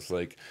here, and I was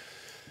like,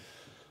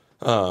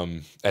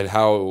 and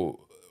how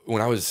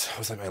when I was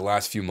like my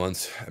last few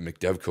months at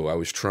McDevco, I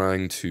was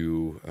trying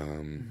to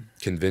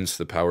convince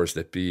the powers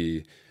that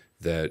be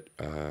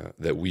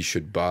that we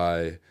should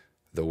buy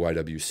the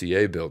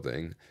YWCA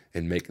building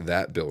and make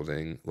that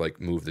building,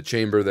 like move the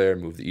chamber there,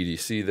 move the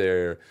EDC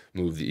there,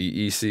 move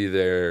the EEC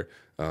there,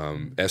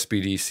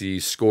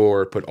 SBDC,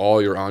 SCORE, put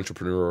all your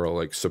entrepreneurial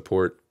like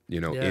support,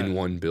 in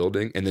one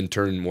building, and then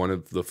turn one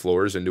of the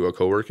floors into a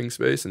co-working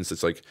space. And so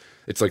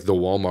it's like the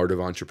Walmart of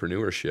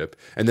entrepreneurship.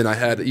 And then I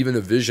had even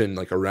a vision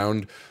like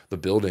around the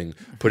building,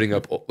 putting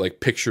up like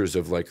pictures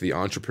of like the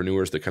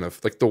entrepreneurs that kind of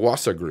like the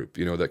Wausau group,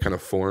 that kind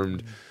of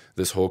formed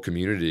this whole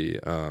community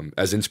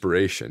as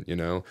inspiration.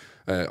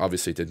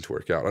 Obviously it didn't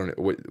work out. I don't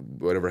know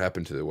whatever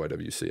happened to the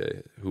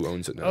YWCA. Who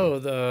owns it now? Oh,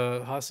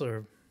 the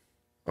Hostler.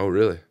 Oh,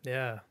 really?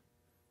 Yeah.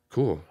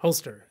 Cool.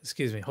 Holster.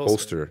 Excuse me.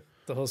 Holster.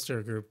 The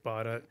Holster group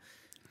bought it,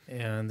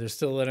 and they're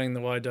still letting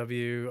the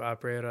YW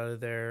operate out of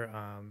there.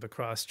 The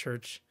Cross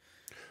Church.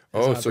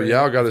 Oh, so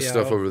Yao got his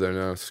stuff over there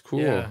now. It's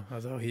cool. Yeah,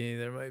 although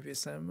there might be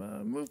some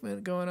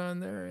movement going on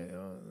there.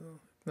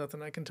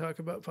 Nothing I can talk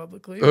about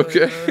publicly.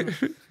 Okay.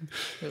 But,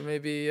 there may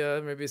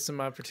be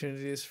some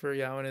opportunities for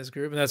Yao and his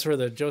group, and that's where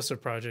the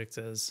Joseph Project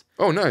is.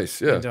 Oh,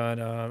 nice. Yeah.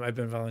 Done. I've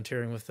been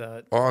volunteering with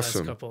that.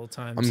 Awesome. Last couple of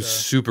times. I'm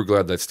super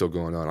glad that's still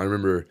going on. I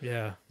remember.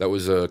 Yeah. That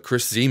was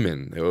Chris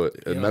Zeman,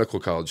 a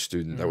medical college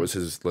student. That was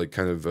his like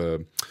kind of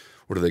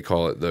what do they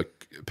call it? The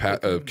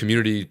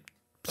community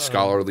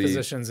scholarly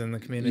physicians in the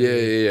community.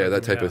 Yeah.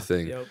 That type of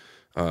thing. Yep.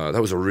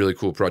 That was a really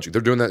cool project.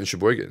 They're doing that in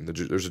Sheboygan.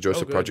 There's a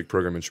Joseph Project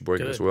program in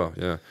Sheboygan as well.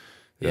 Yeah.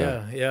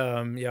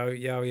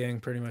 Yao Yang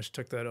pretty much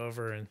took that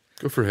over, and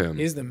good for him.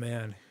 He's the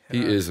man.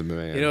 He is a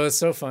man. It's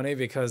so funny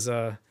because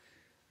I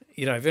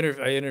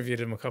interviewed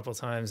him a couple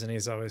times, and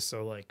he's always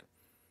so like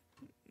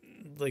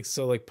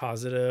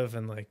positive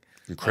and like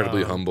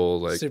incredibly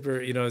humble, like super.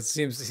 He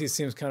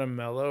seems kind of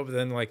mellow, but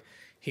then like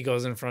he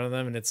goes in front of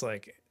them, and it's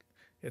like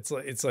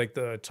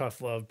the tough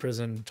love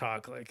prison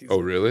talk. Like, oh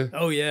really?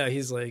 Oh yeah.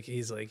 He's like,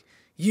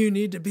 you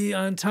need to be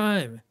on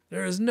time.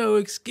 There is no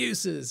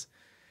excuses.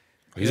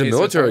 He's a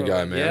military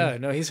guy, man. Yeah,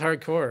 no, he's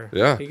hardcore.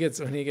 Yeah.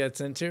 When he gets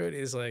into it,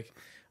 he's like,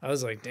 I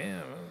was like,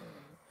 damn,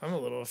 I'm a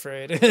little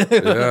afraid.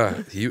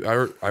 Yeah.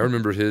 I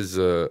remember his,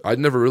 I'd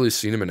never really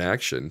seen him in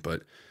action,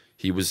 but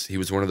he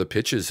was one of the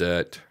pitches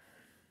at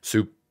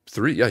SOUP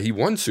 3. Yeah, he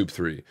won SOUP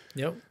 3.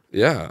 Yep.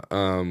 Yeah.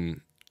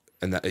 And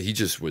that he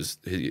just was,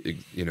 he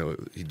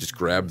just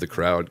grabbed the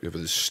crowd with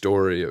his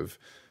story of,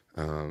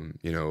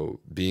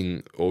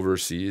 being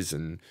overseas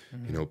and,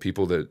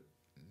 people that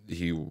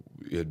he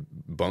had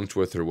bunked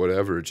with or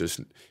whatever, just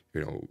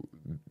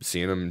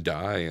seeing him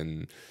die,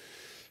 and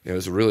it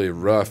was really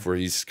rough. Where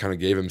he's kind of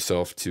gave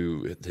himself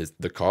to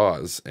the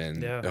cause,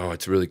 and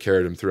it's really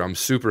carried him through. I'm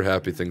super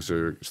happy things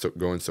are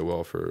going so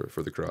well for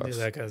the Cross. Dude,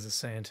 that guy's a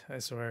saint, I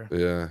swear.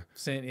 Yeah,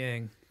 Saint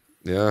Yang.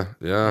 Yeah.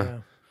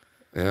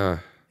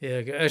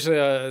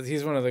 Actually,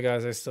 he's one of the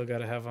guys I still got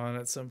to have on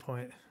at some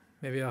point.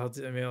 Maybe I'll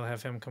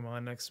have him come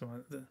on next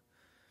month.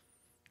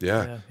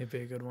 Yeah, he'd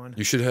be a good one.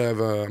 You should have.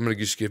 I'm gonna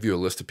just give you a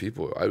list of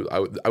people.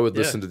 I would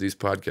listen to these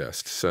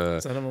podcasts.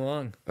 Send them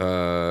along.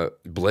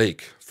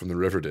 Blake from the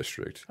River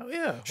District. Oh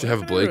yeah, Should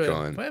have Blake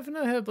on. Why haven't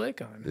I had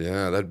Blake on?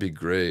 Yeah, that'd be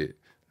great.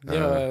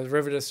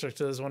 River District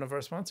is one of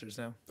our sponsors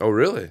now. Oh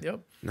really? Yep.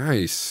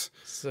 Nice.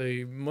 So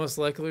you most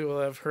likely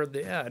will have heard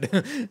the ad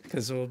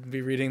because we'll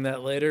be reading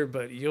that later,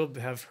 but you'll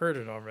have heard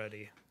it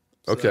already.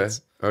 So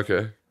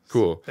Okay.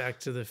 Cool. Back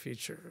to the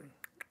Future.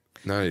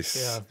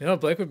 Nice. Yeah.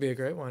 Blake would be a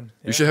great one.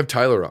 Yeah. You should have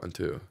Tyler on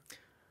too.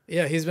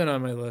 Yeah, he's been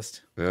on my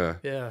list. Yeah.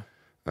 Yeah.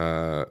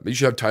 But you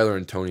should have Tyler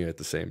and Tony at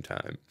the same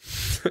time.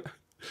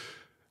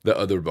 the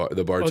bartender.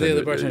 Oh, the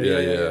other bartender.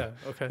 Yeah.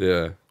 Okay.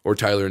 Yeah. Or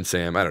Tyler and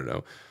Sam. I don't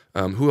know.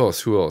 Who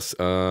else?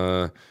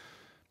 It'd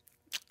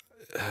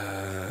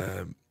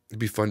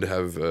be fun to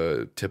have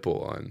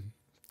Tipple on.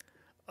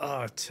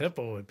 Oh,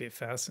 Tipple would be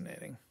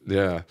fascinating.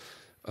 Yeah.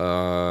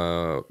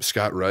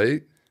 Scott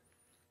Wright.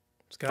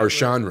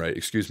 Sean Wright,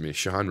 excuse me,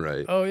 Sean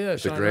Wright. Oh yeah,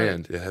 the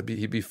Grand. Wright. Yeah,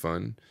 he'd be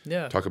fun.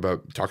 Yeah. Talk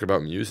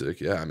about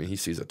music. Yeah, I mean he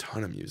sees a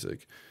ton of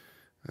music.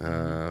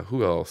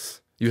 Who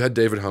else? You had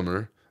David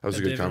Hummer. That was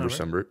a good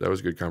conversation. That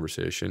was a good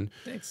conversation.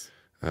 Thanks.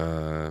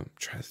 I'm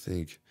trying to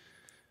think.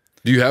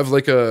 Do you have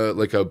like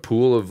a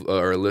pool of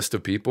or a list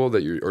of people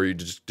that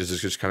does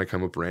this just kind of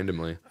come up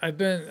randomly? I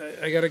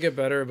got to get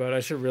better about it. I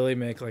should really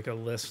make like a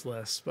list,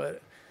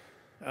 but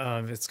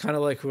it's kind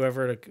of like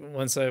whoever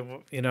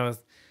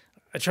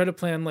I try to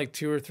plan like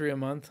 2 or 3 a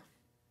month,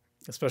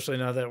 especially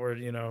now that we're,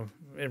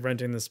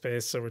 renting the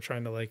space. So we're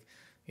trying to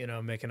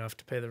make enough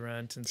to pay the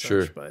rent and such.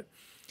 Sure.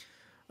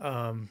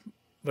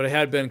 But it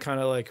had been kind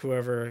of like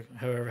however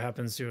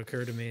happens to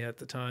occur to me at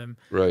the time.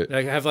 Right.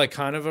 I have like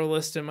kind of a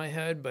list in my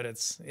head, but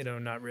it's,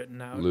 not written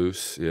out.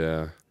 Loose.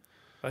 Yeah.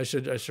 I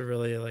should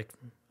really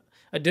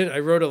I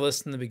wrote a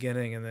list in the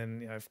beginning and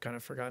then I've kind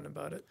of forgotten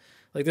about it.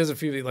 Like there's a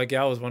few, like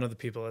Gal was one of the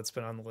people that's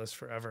been on the list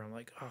forever. I'm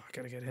like, oh, I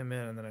got to get him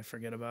in. And then I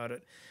forget about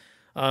it.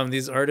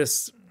 These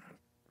artists,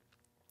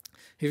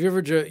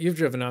 you've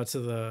driven out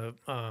to the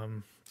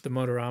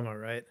Motorama,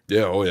 right?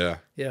 Yeah. Oh yeah.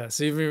 Yeah.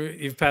 So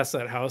you've passed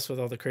that house with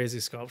all the crazy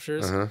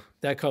sculptures. Uh-huh.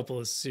 That couple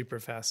is super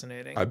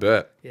fascinating. I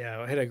bet. Yeah.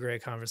 I had a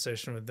great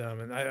conversation with them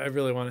and I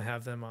really want to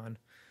have them on.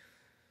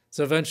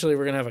 So eventually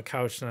we're going to have a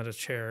couch, not a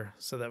chair,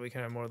 so that we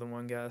can have more than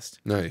one guest.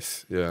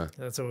 Nice. Yeah.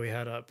 That's what we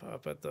had up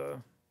at the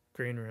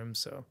green room.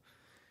 So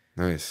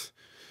nice.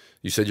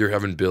 You said you're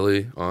having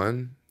Billy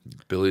on?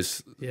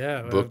 Billy's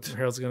booked.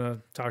 Harold's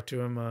gonna talk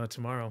to him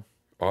tomorrow.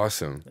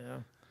 Awesome. Yeah,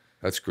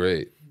 that's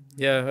great.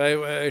 Yeah,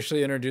 I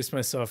actually introduced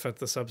myself at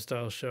the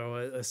Substyle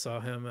show. I saw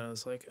him and I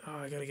was like, oh,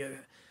 I gotta get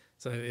it.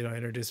 So I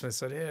introduced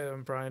myself. Yeah,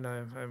 I'm Brian.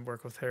 I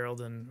work with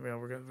Harold, and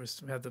we're gonna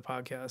have the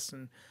podcast,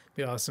 and it'd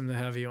be awesome to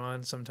have you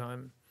on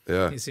sometime.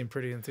 Yeah, he seemed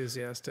pretty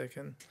enthusiastic,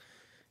 and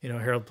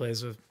Harold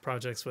plays with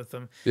projects with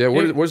them. Yeah,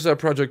 what's that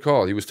project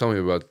called? He was telling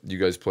me about. You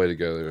guys play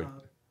together.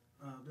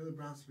 Billy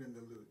Brown's been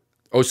the Loot.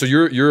 Oh, so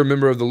you're a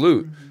member of the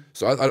Loot. Mm-hmm.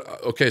 So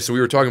okay, so we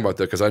were talking about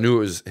that because I knew it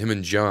was him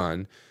and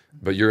John,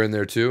 but you're in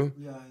there too.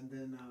 Yeah, and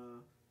then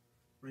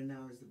right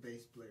now is the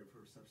bass player for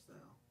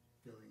Substyle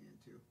filling in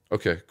too.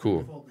 Okay,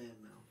 cool. Full band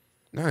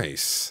now.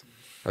 Nice,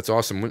 that's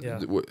awesome.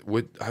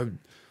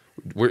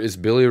 Where is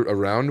Billy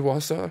around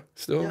Wausau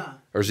still? Yeah.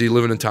 Or is he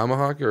living in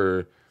Tomahawk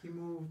or? He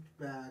moved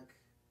back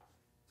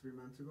 3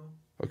 months ago.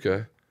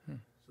 Okay.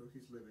 So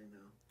he's living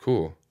now.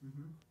 Cool.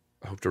 Mm-hmm.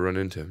 I hope to run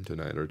into him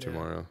tonight or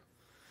tomorrow.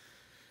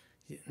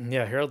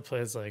 Yeah, Harold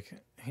plays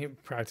he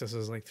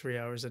practices 3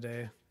 hours a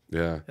day.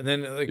 Yeah. And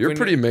then you're a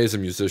pretty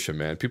amazing musician,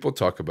 man. People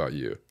talk about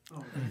you.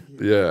 Oh,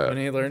 thank you. Yeah. When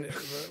he learned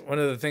one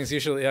of the things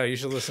you should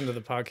listen to the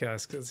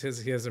podcast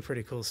because he has a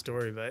pretty cool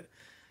story. But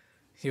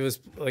he was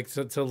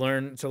to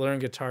learn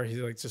guitar. He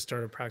just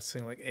started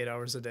practicing 8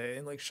 hours a day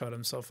and shut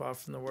himself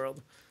off from the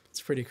world.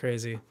 It's pretty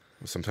crazy.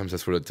 Well, sometimes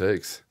that's what it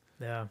takes.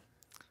 Yeah.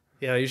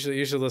 Yeah. You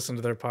should listen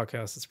to their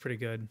podcast. It's pretty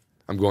good.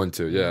 I'm going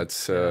to. Yeah.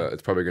 It's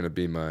probably going to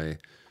be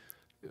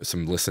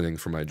some listening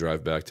for my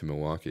drive back to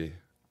Milwaukee.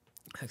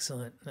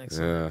 Excellent.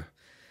 Yeah.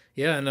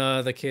 Yeah, and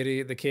the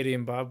Katie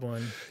and Bob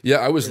one. Yeah,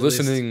 I was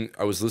listening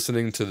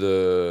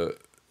to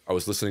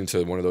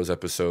one of those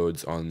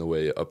episodes on the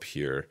way up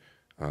here.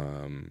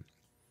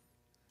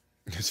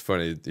 It's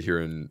funny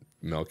hearing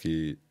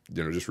Melky,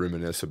 just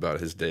reminisce about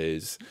his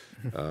days,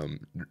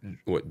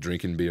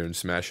 drinking beer and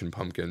smashing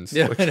pumpkins.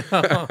 Yeah, I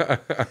know.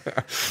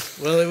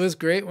 Well, it was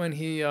great when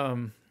he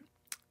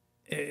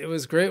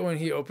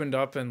opened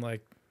up and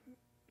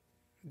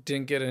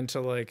didn't get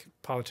into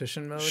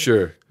politician mode.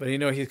 Sure. But he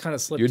kind of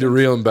slipped. You had to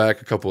reel him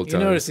back a couple of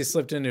times. You noticed he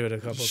slipped into it a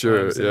couple of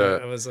times. Yeah.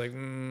 I was like,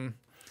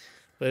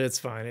 but it's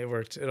fine. It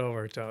worked. It all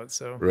worked out.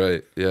 So.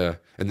 Right. Yeah.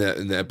 And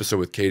the episode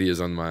with Katie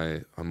is on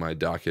my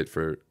docket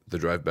for the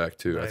drive back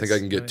too. Nice, I think I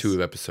can get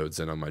 2 episodes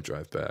in on my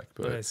drive back.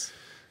 But, nice.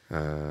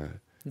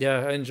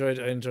 Yeah, I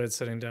enjoyed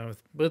sitting down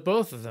with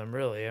both of them.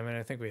 Really. I mean,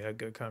 I think we had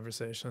good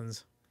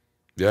conversations.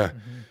 Yeah.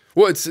 Mm-hmm.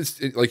 Well,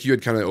 it's like you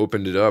had kind of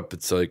opened it up.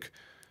 It's like.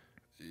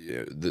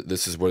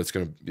 This is what it's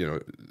going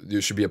to,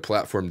 there should be a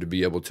platform to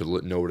be able to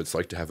know what it's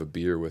like to have a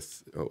beer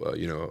with,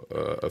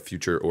 a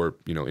future or,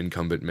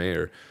 incumbent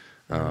mayor.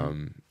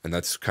 And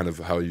that's kind of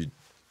how you,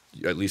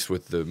 at least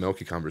with the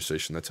Milky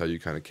conversation, that's how you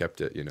kind of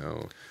kept it, you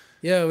know?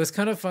 Yeah, it was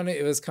kind of funny.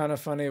 It was kind of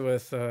funny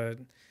with, I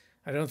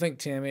don't think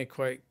Tammy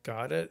quite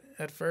got it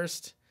at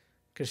first,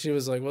 because she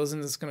was like, well,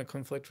 isn't this going to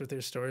conflict with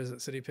your stories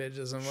at City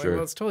Pages? I'm like,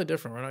 well, it's totally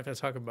different. We're not going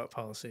to talk about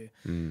policy.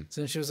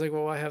 So then she was like,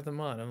 well, why have them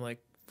on? I'm like,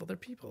 well, they're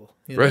people.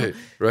 You know?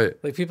 Right.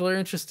 Like, people are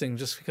interesting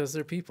just because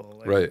they're people.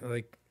 Like, Right.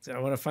 Like, I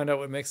want to find out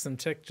what makes them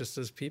tick just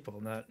as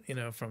people, not, you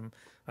know,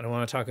 I don't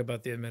want to talk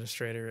about the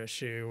administrator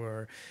issue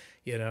or,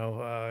 you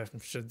know,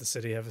 should the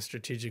city have a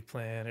strategic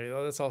plan?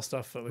 Or, that's all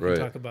stuff that we can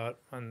talk about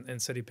in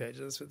City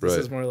Pages. But this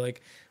is more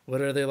like,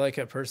 what are they like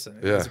as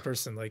a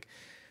person? Like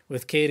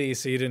with Katie,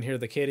 so you didn't hear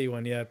the Katie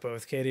one yet, but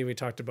with Katie, we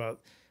talked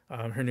about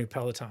her new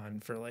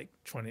Peloton for like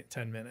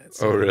 10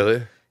 minutes. Oh,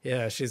 really?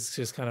 Yeah,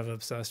 she's kind of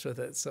obsessed with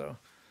it. So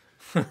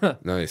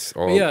nice.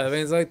 Yeah, I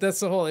mean, it's like that's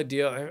the whole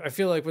idea. I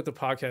feel like with the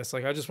podcast,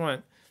 like I just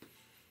want,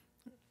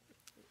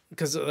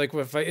 because like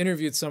if I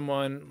interviewed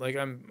someone, like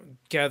I'm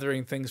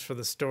gathering things for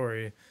the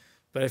story,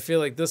 but I feel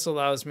like this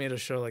allows me to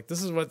show like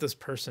this is what this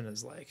person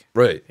is like.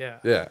 Right.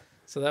 Yeah.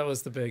 So that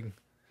was the big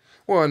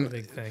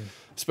thing.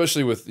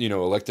 Especially with, you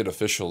know, elected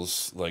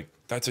officials, like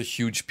that's a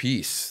huge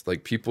piece.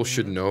 Like people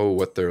should know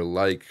what they're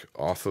like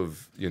off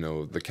of, you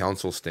know, the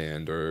council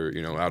stand or,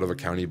 you know, out of a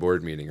county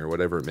board meeting or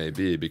whatever it may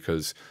be,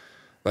 because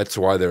that's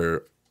why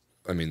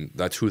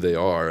that's who they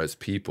are as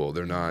people.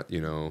 They're not,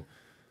 you know,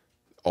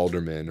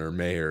 alderman or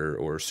mayor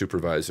or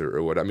supervisor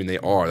or what. I mean, they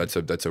are.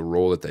 That's a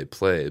role that they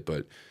play.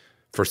 But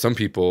for some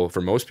people,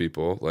 for most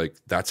people, like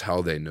that's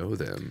how they know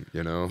them,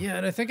 you know? Yeah,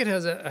 and I think it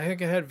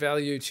had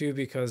value too,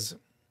 because,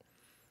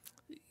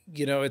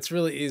 you know, it's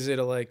really easy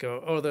to like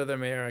go, oh, they're the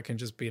mayor, I can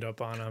just beat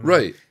up on them.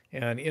 Right.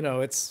 And you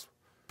know, it's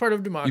part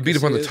of democracy. You beat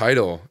up on the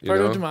title.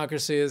 Part of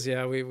democracy is,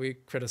 we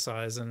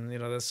criticize, and, you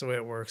know, that's the way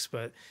it works.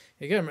 But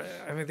again,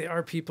 I mean, they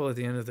are people at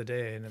the end of the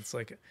day, and it's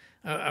like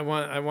I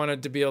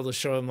wanted to be able to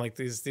show them like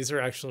these are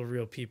actual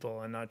real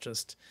people, and not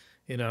just,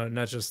 you know,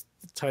 not just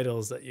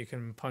titles that you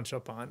can punch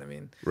up on. I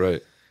mean,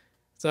 right.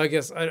 So I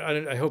guess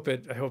I hope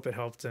it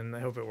helped, and I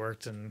hope it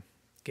worked and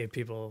gave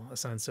people a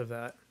sense of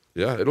that.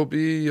 Yeah, it'll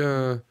be.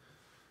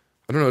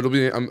 I don't know. It'll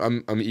be.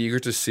 I'm eager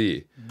to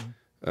see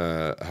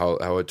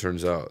how it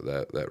turns out,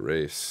 that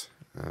race.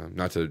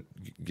 Not to,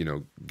 you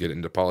know, get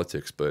into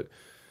politics, but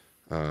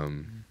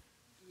I'm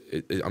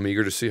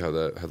eager to see how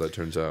that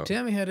turns out.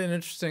 Tammy had an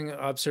interesting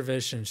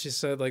observation. She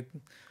said like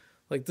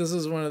this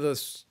is one of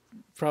those,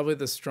 probably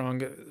the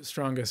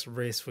strongest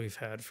race we've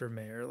had for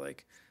mayor.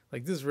 Like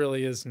this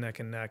really is neck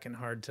and neck, and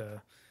hard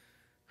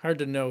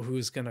to know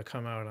who's gonna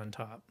come out on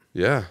top.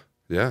 Yeah.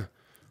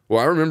 Well,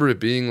 I remember it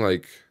being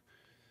like,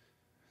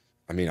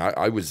 I mean,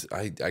 I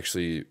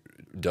actually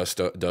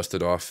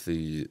dusted off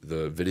the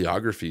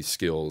videography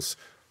skills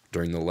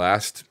during the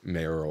last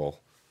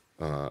mayoral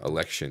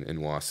election in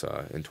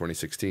Wausau in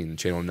 2016.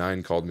 Channel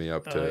 9 called me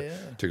up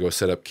to go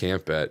set up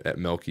camp at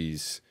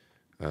Melky's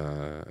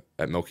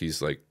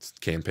like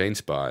campaign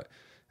spot,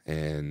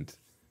 and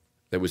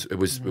it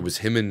was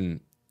him and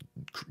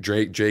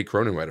Jay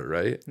Cronenwetter,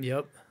 right?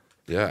 Yep.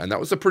 Yeah, and that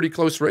was a pretty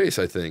close race,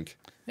 I think.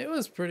 It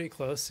was pretty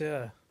close,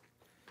 yeah.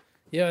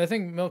 Yeah, I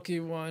think Milky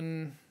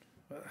won.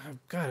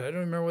 God, I don't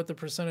remember what the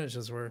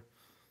percentages were.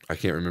 I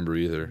can't remember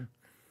either.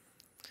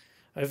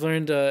 I've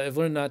learned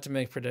not to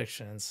make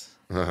predictions.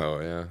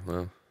 Oh yeah,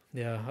 well.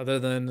 Yeah, other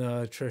than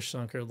Trish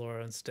Sunker,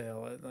 Lawrence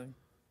Dale, I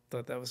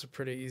thought that was a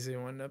pretty easy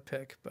one to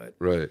pick. But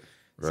right.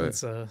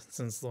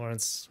 Since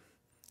Lawrence,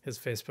 his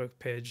Facebook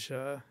page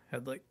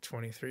had like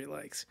 23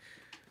 likes,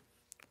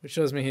 which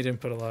shows me he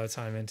didn't put a lot of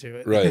time into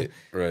it. Right.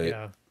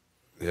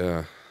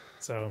 Yeah.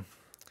 So,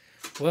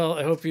 well,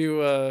 I hope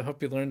you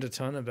learned a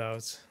ton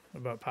about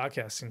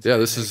podcasting. Yeah,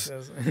 this is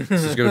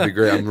going to be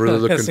great. I'm really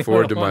looking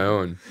forward to my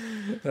own.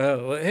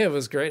 Well, hey, it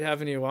was great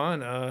having you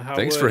on.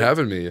 Thanks for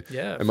having me.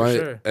 Yeah,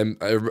 sure.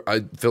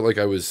 I felt like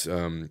I was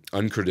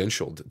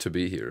uncredentialed to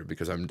be here,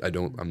 because I'm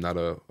not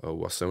a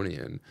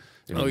Wausonian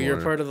anymore. Oh,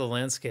 you're part of the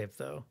landscape,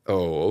 though.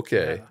 Oh,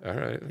 okay. Yeah. All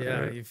right. Yeah,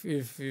 all right.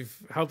 You've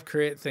helped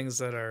create things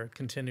that are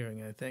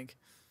continuing, I think.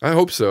 I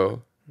hope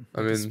so.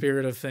 I mean, the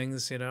spirit of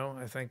things, you know.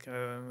 I think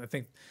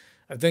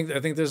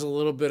there's a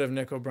little bit of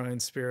Nick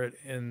O'Brien's spirit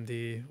in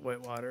the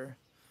Whitewater.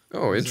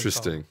 Oh,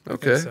 interesting.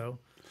 Okay. So.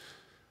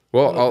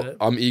 Well,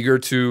 I'm eager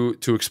to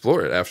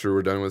explore it after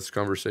we're done with this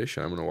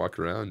conversation. I'm going to walk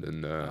around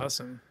and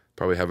awesome.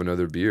 Probably have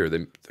another beer.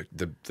 The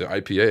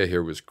IPA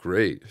here was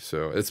great.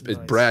 So it's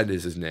Brad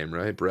is his name,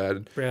 right?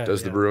 Brad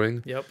does the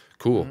brewing. Yep.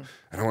 Cool.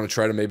 And I want to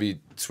try to maybe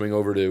swing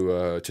over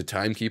to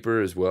Timekeeper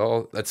as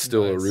well. That's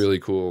still a really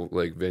cool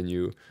like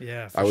venue.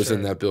 Yeah. I was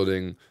in that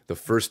building the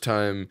first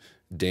time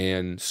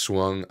Dan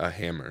swung a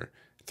hammer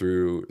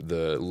through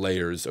the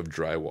layers of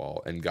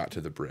drywall and got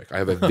to the brick. I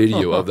have a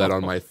video of that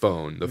on my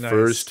phone. The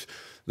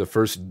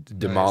first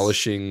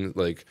demolishing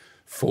like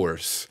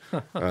force.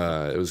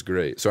 It was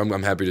great. So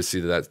I'm happy to see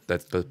that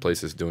the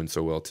place is doing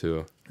so well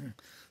too.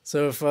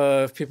 So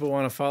if people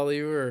want to follow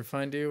you or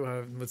find you,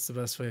 what's the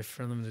best way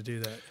for them to do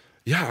that?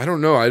 Yeah, I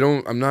don't know.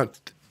 I'm not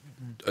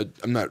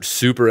I'm not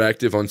super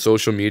active on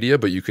social media,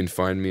 but you can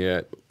find me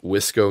at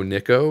Wisco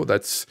Nico.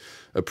 That's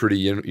a pretty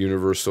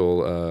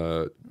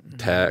universal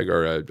tag,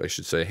 or I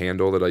should say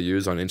handle, that I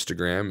use on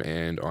Instagram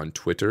and on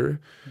Twitter.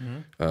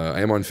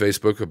 I am on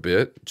Facebook a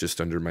bit, just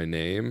under my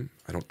name.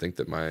 I don't think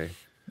that my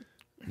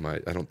I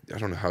don't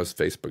know how's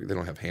Facebook. They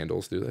don't have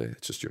handles, do they?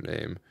 It's just your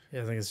name.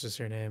 Yeah, I think it's just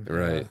your name.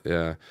 Right.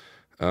 Yeah.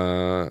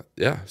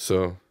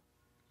 So.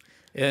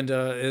 And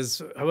how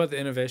about the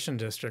Innovation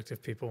District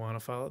if people want to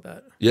follow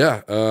that?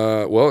 Yeah.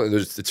 Well,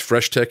 it's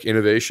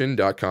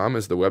FreshTechInnovation.com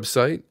is the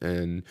website,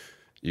 and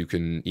you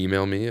can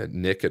email me at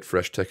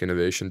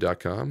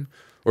nick@FreshTechInnovation.com.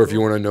 Or if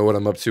you want to know what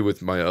I'm up to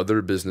with my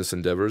other business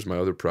endeavors, my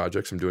other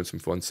projects, I'm doing some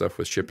fun stuff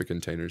with shipping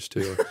containers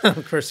too.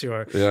 Of course you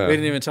are. Yeah. We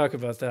didn't even talk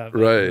about that. But,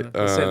 right.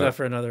 We'll save that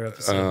for another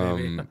episode,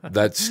 maybe.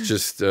 That's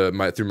just through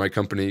my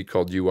company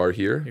called You Are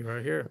Here. You Are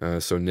Here.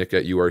 So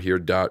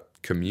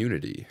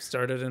nick@youarehere.community.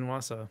 Started in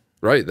Wausau.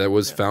 Right. That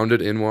was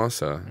founded in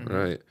Wausau.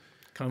 Right.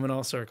 Coming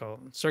all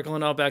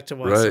circling all back to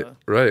Wausau.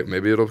 Right.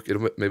 Maybe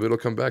it'll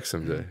come back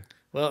someday.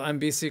 Well, I'm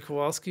BC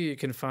Kowalski. You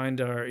can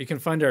find our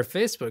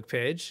Facebook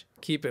page,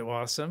 Keep It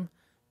Wausome,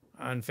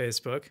 on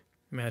Facebook.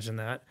 Imagine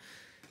that.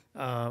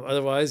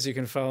 Otherwise, you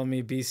can follow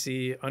me,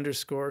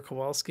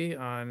 BC_Kowalski,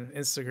 on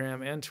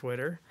Instagram and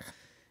Twitter.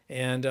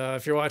 And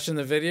if you're watching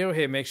the video,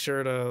 hey, make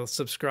sure to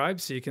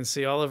subscribe so you can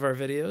see all of our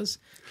videos,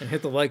 and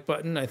hit the like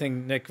button. I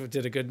think Nick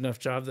did a good enough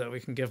job that we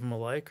can give him a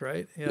like,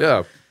 right?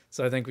 Yeah.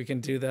 So I think we can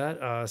do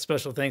that.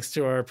 Special thanks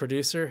to our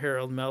producer,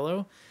 Harold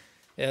Mello.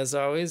 As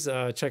always,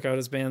 check out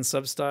his band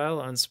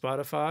Substyle on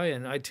Spotify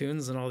and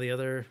iTunes and all the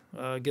other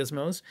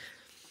gizmos.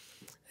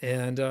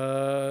 And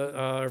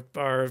our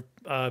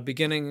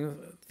beginning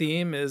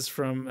theme is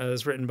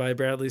written by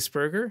Bradley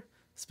Spurger,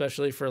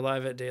 especially for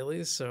Live at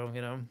Dailies. So,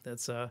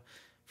 that's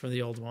from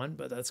the old one,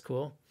 but that's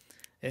cool.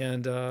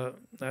 And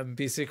I'm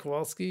BC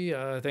Kowalski.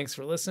 Thanks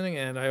for listening.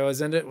 And I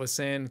always end it with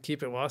saying,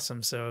 keep it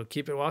Wausome. So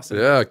keep it Wausome.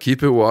 Yeah,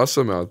 keep it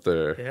Wausome out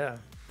there. Yeah.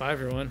 Bye,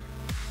 everyone.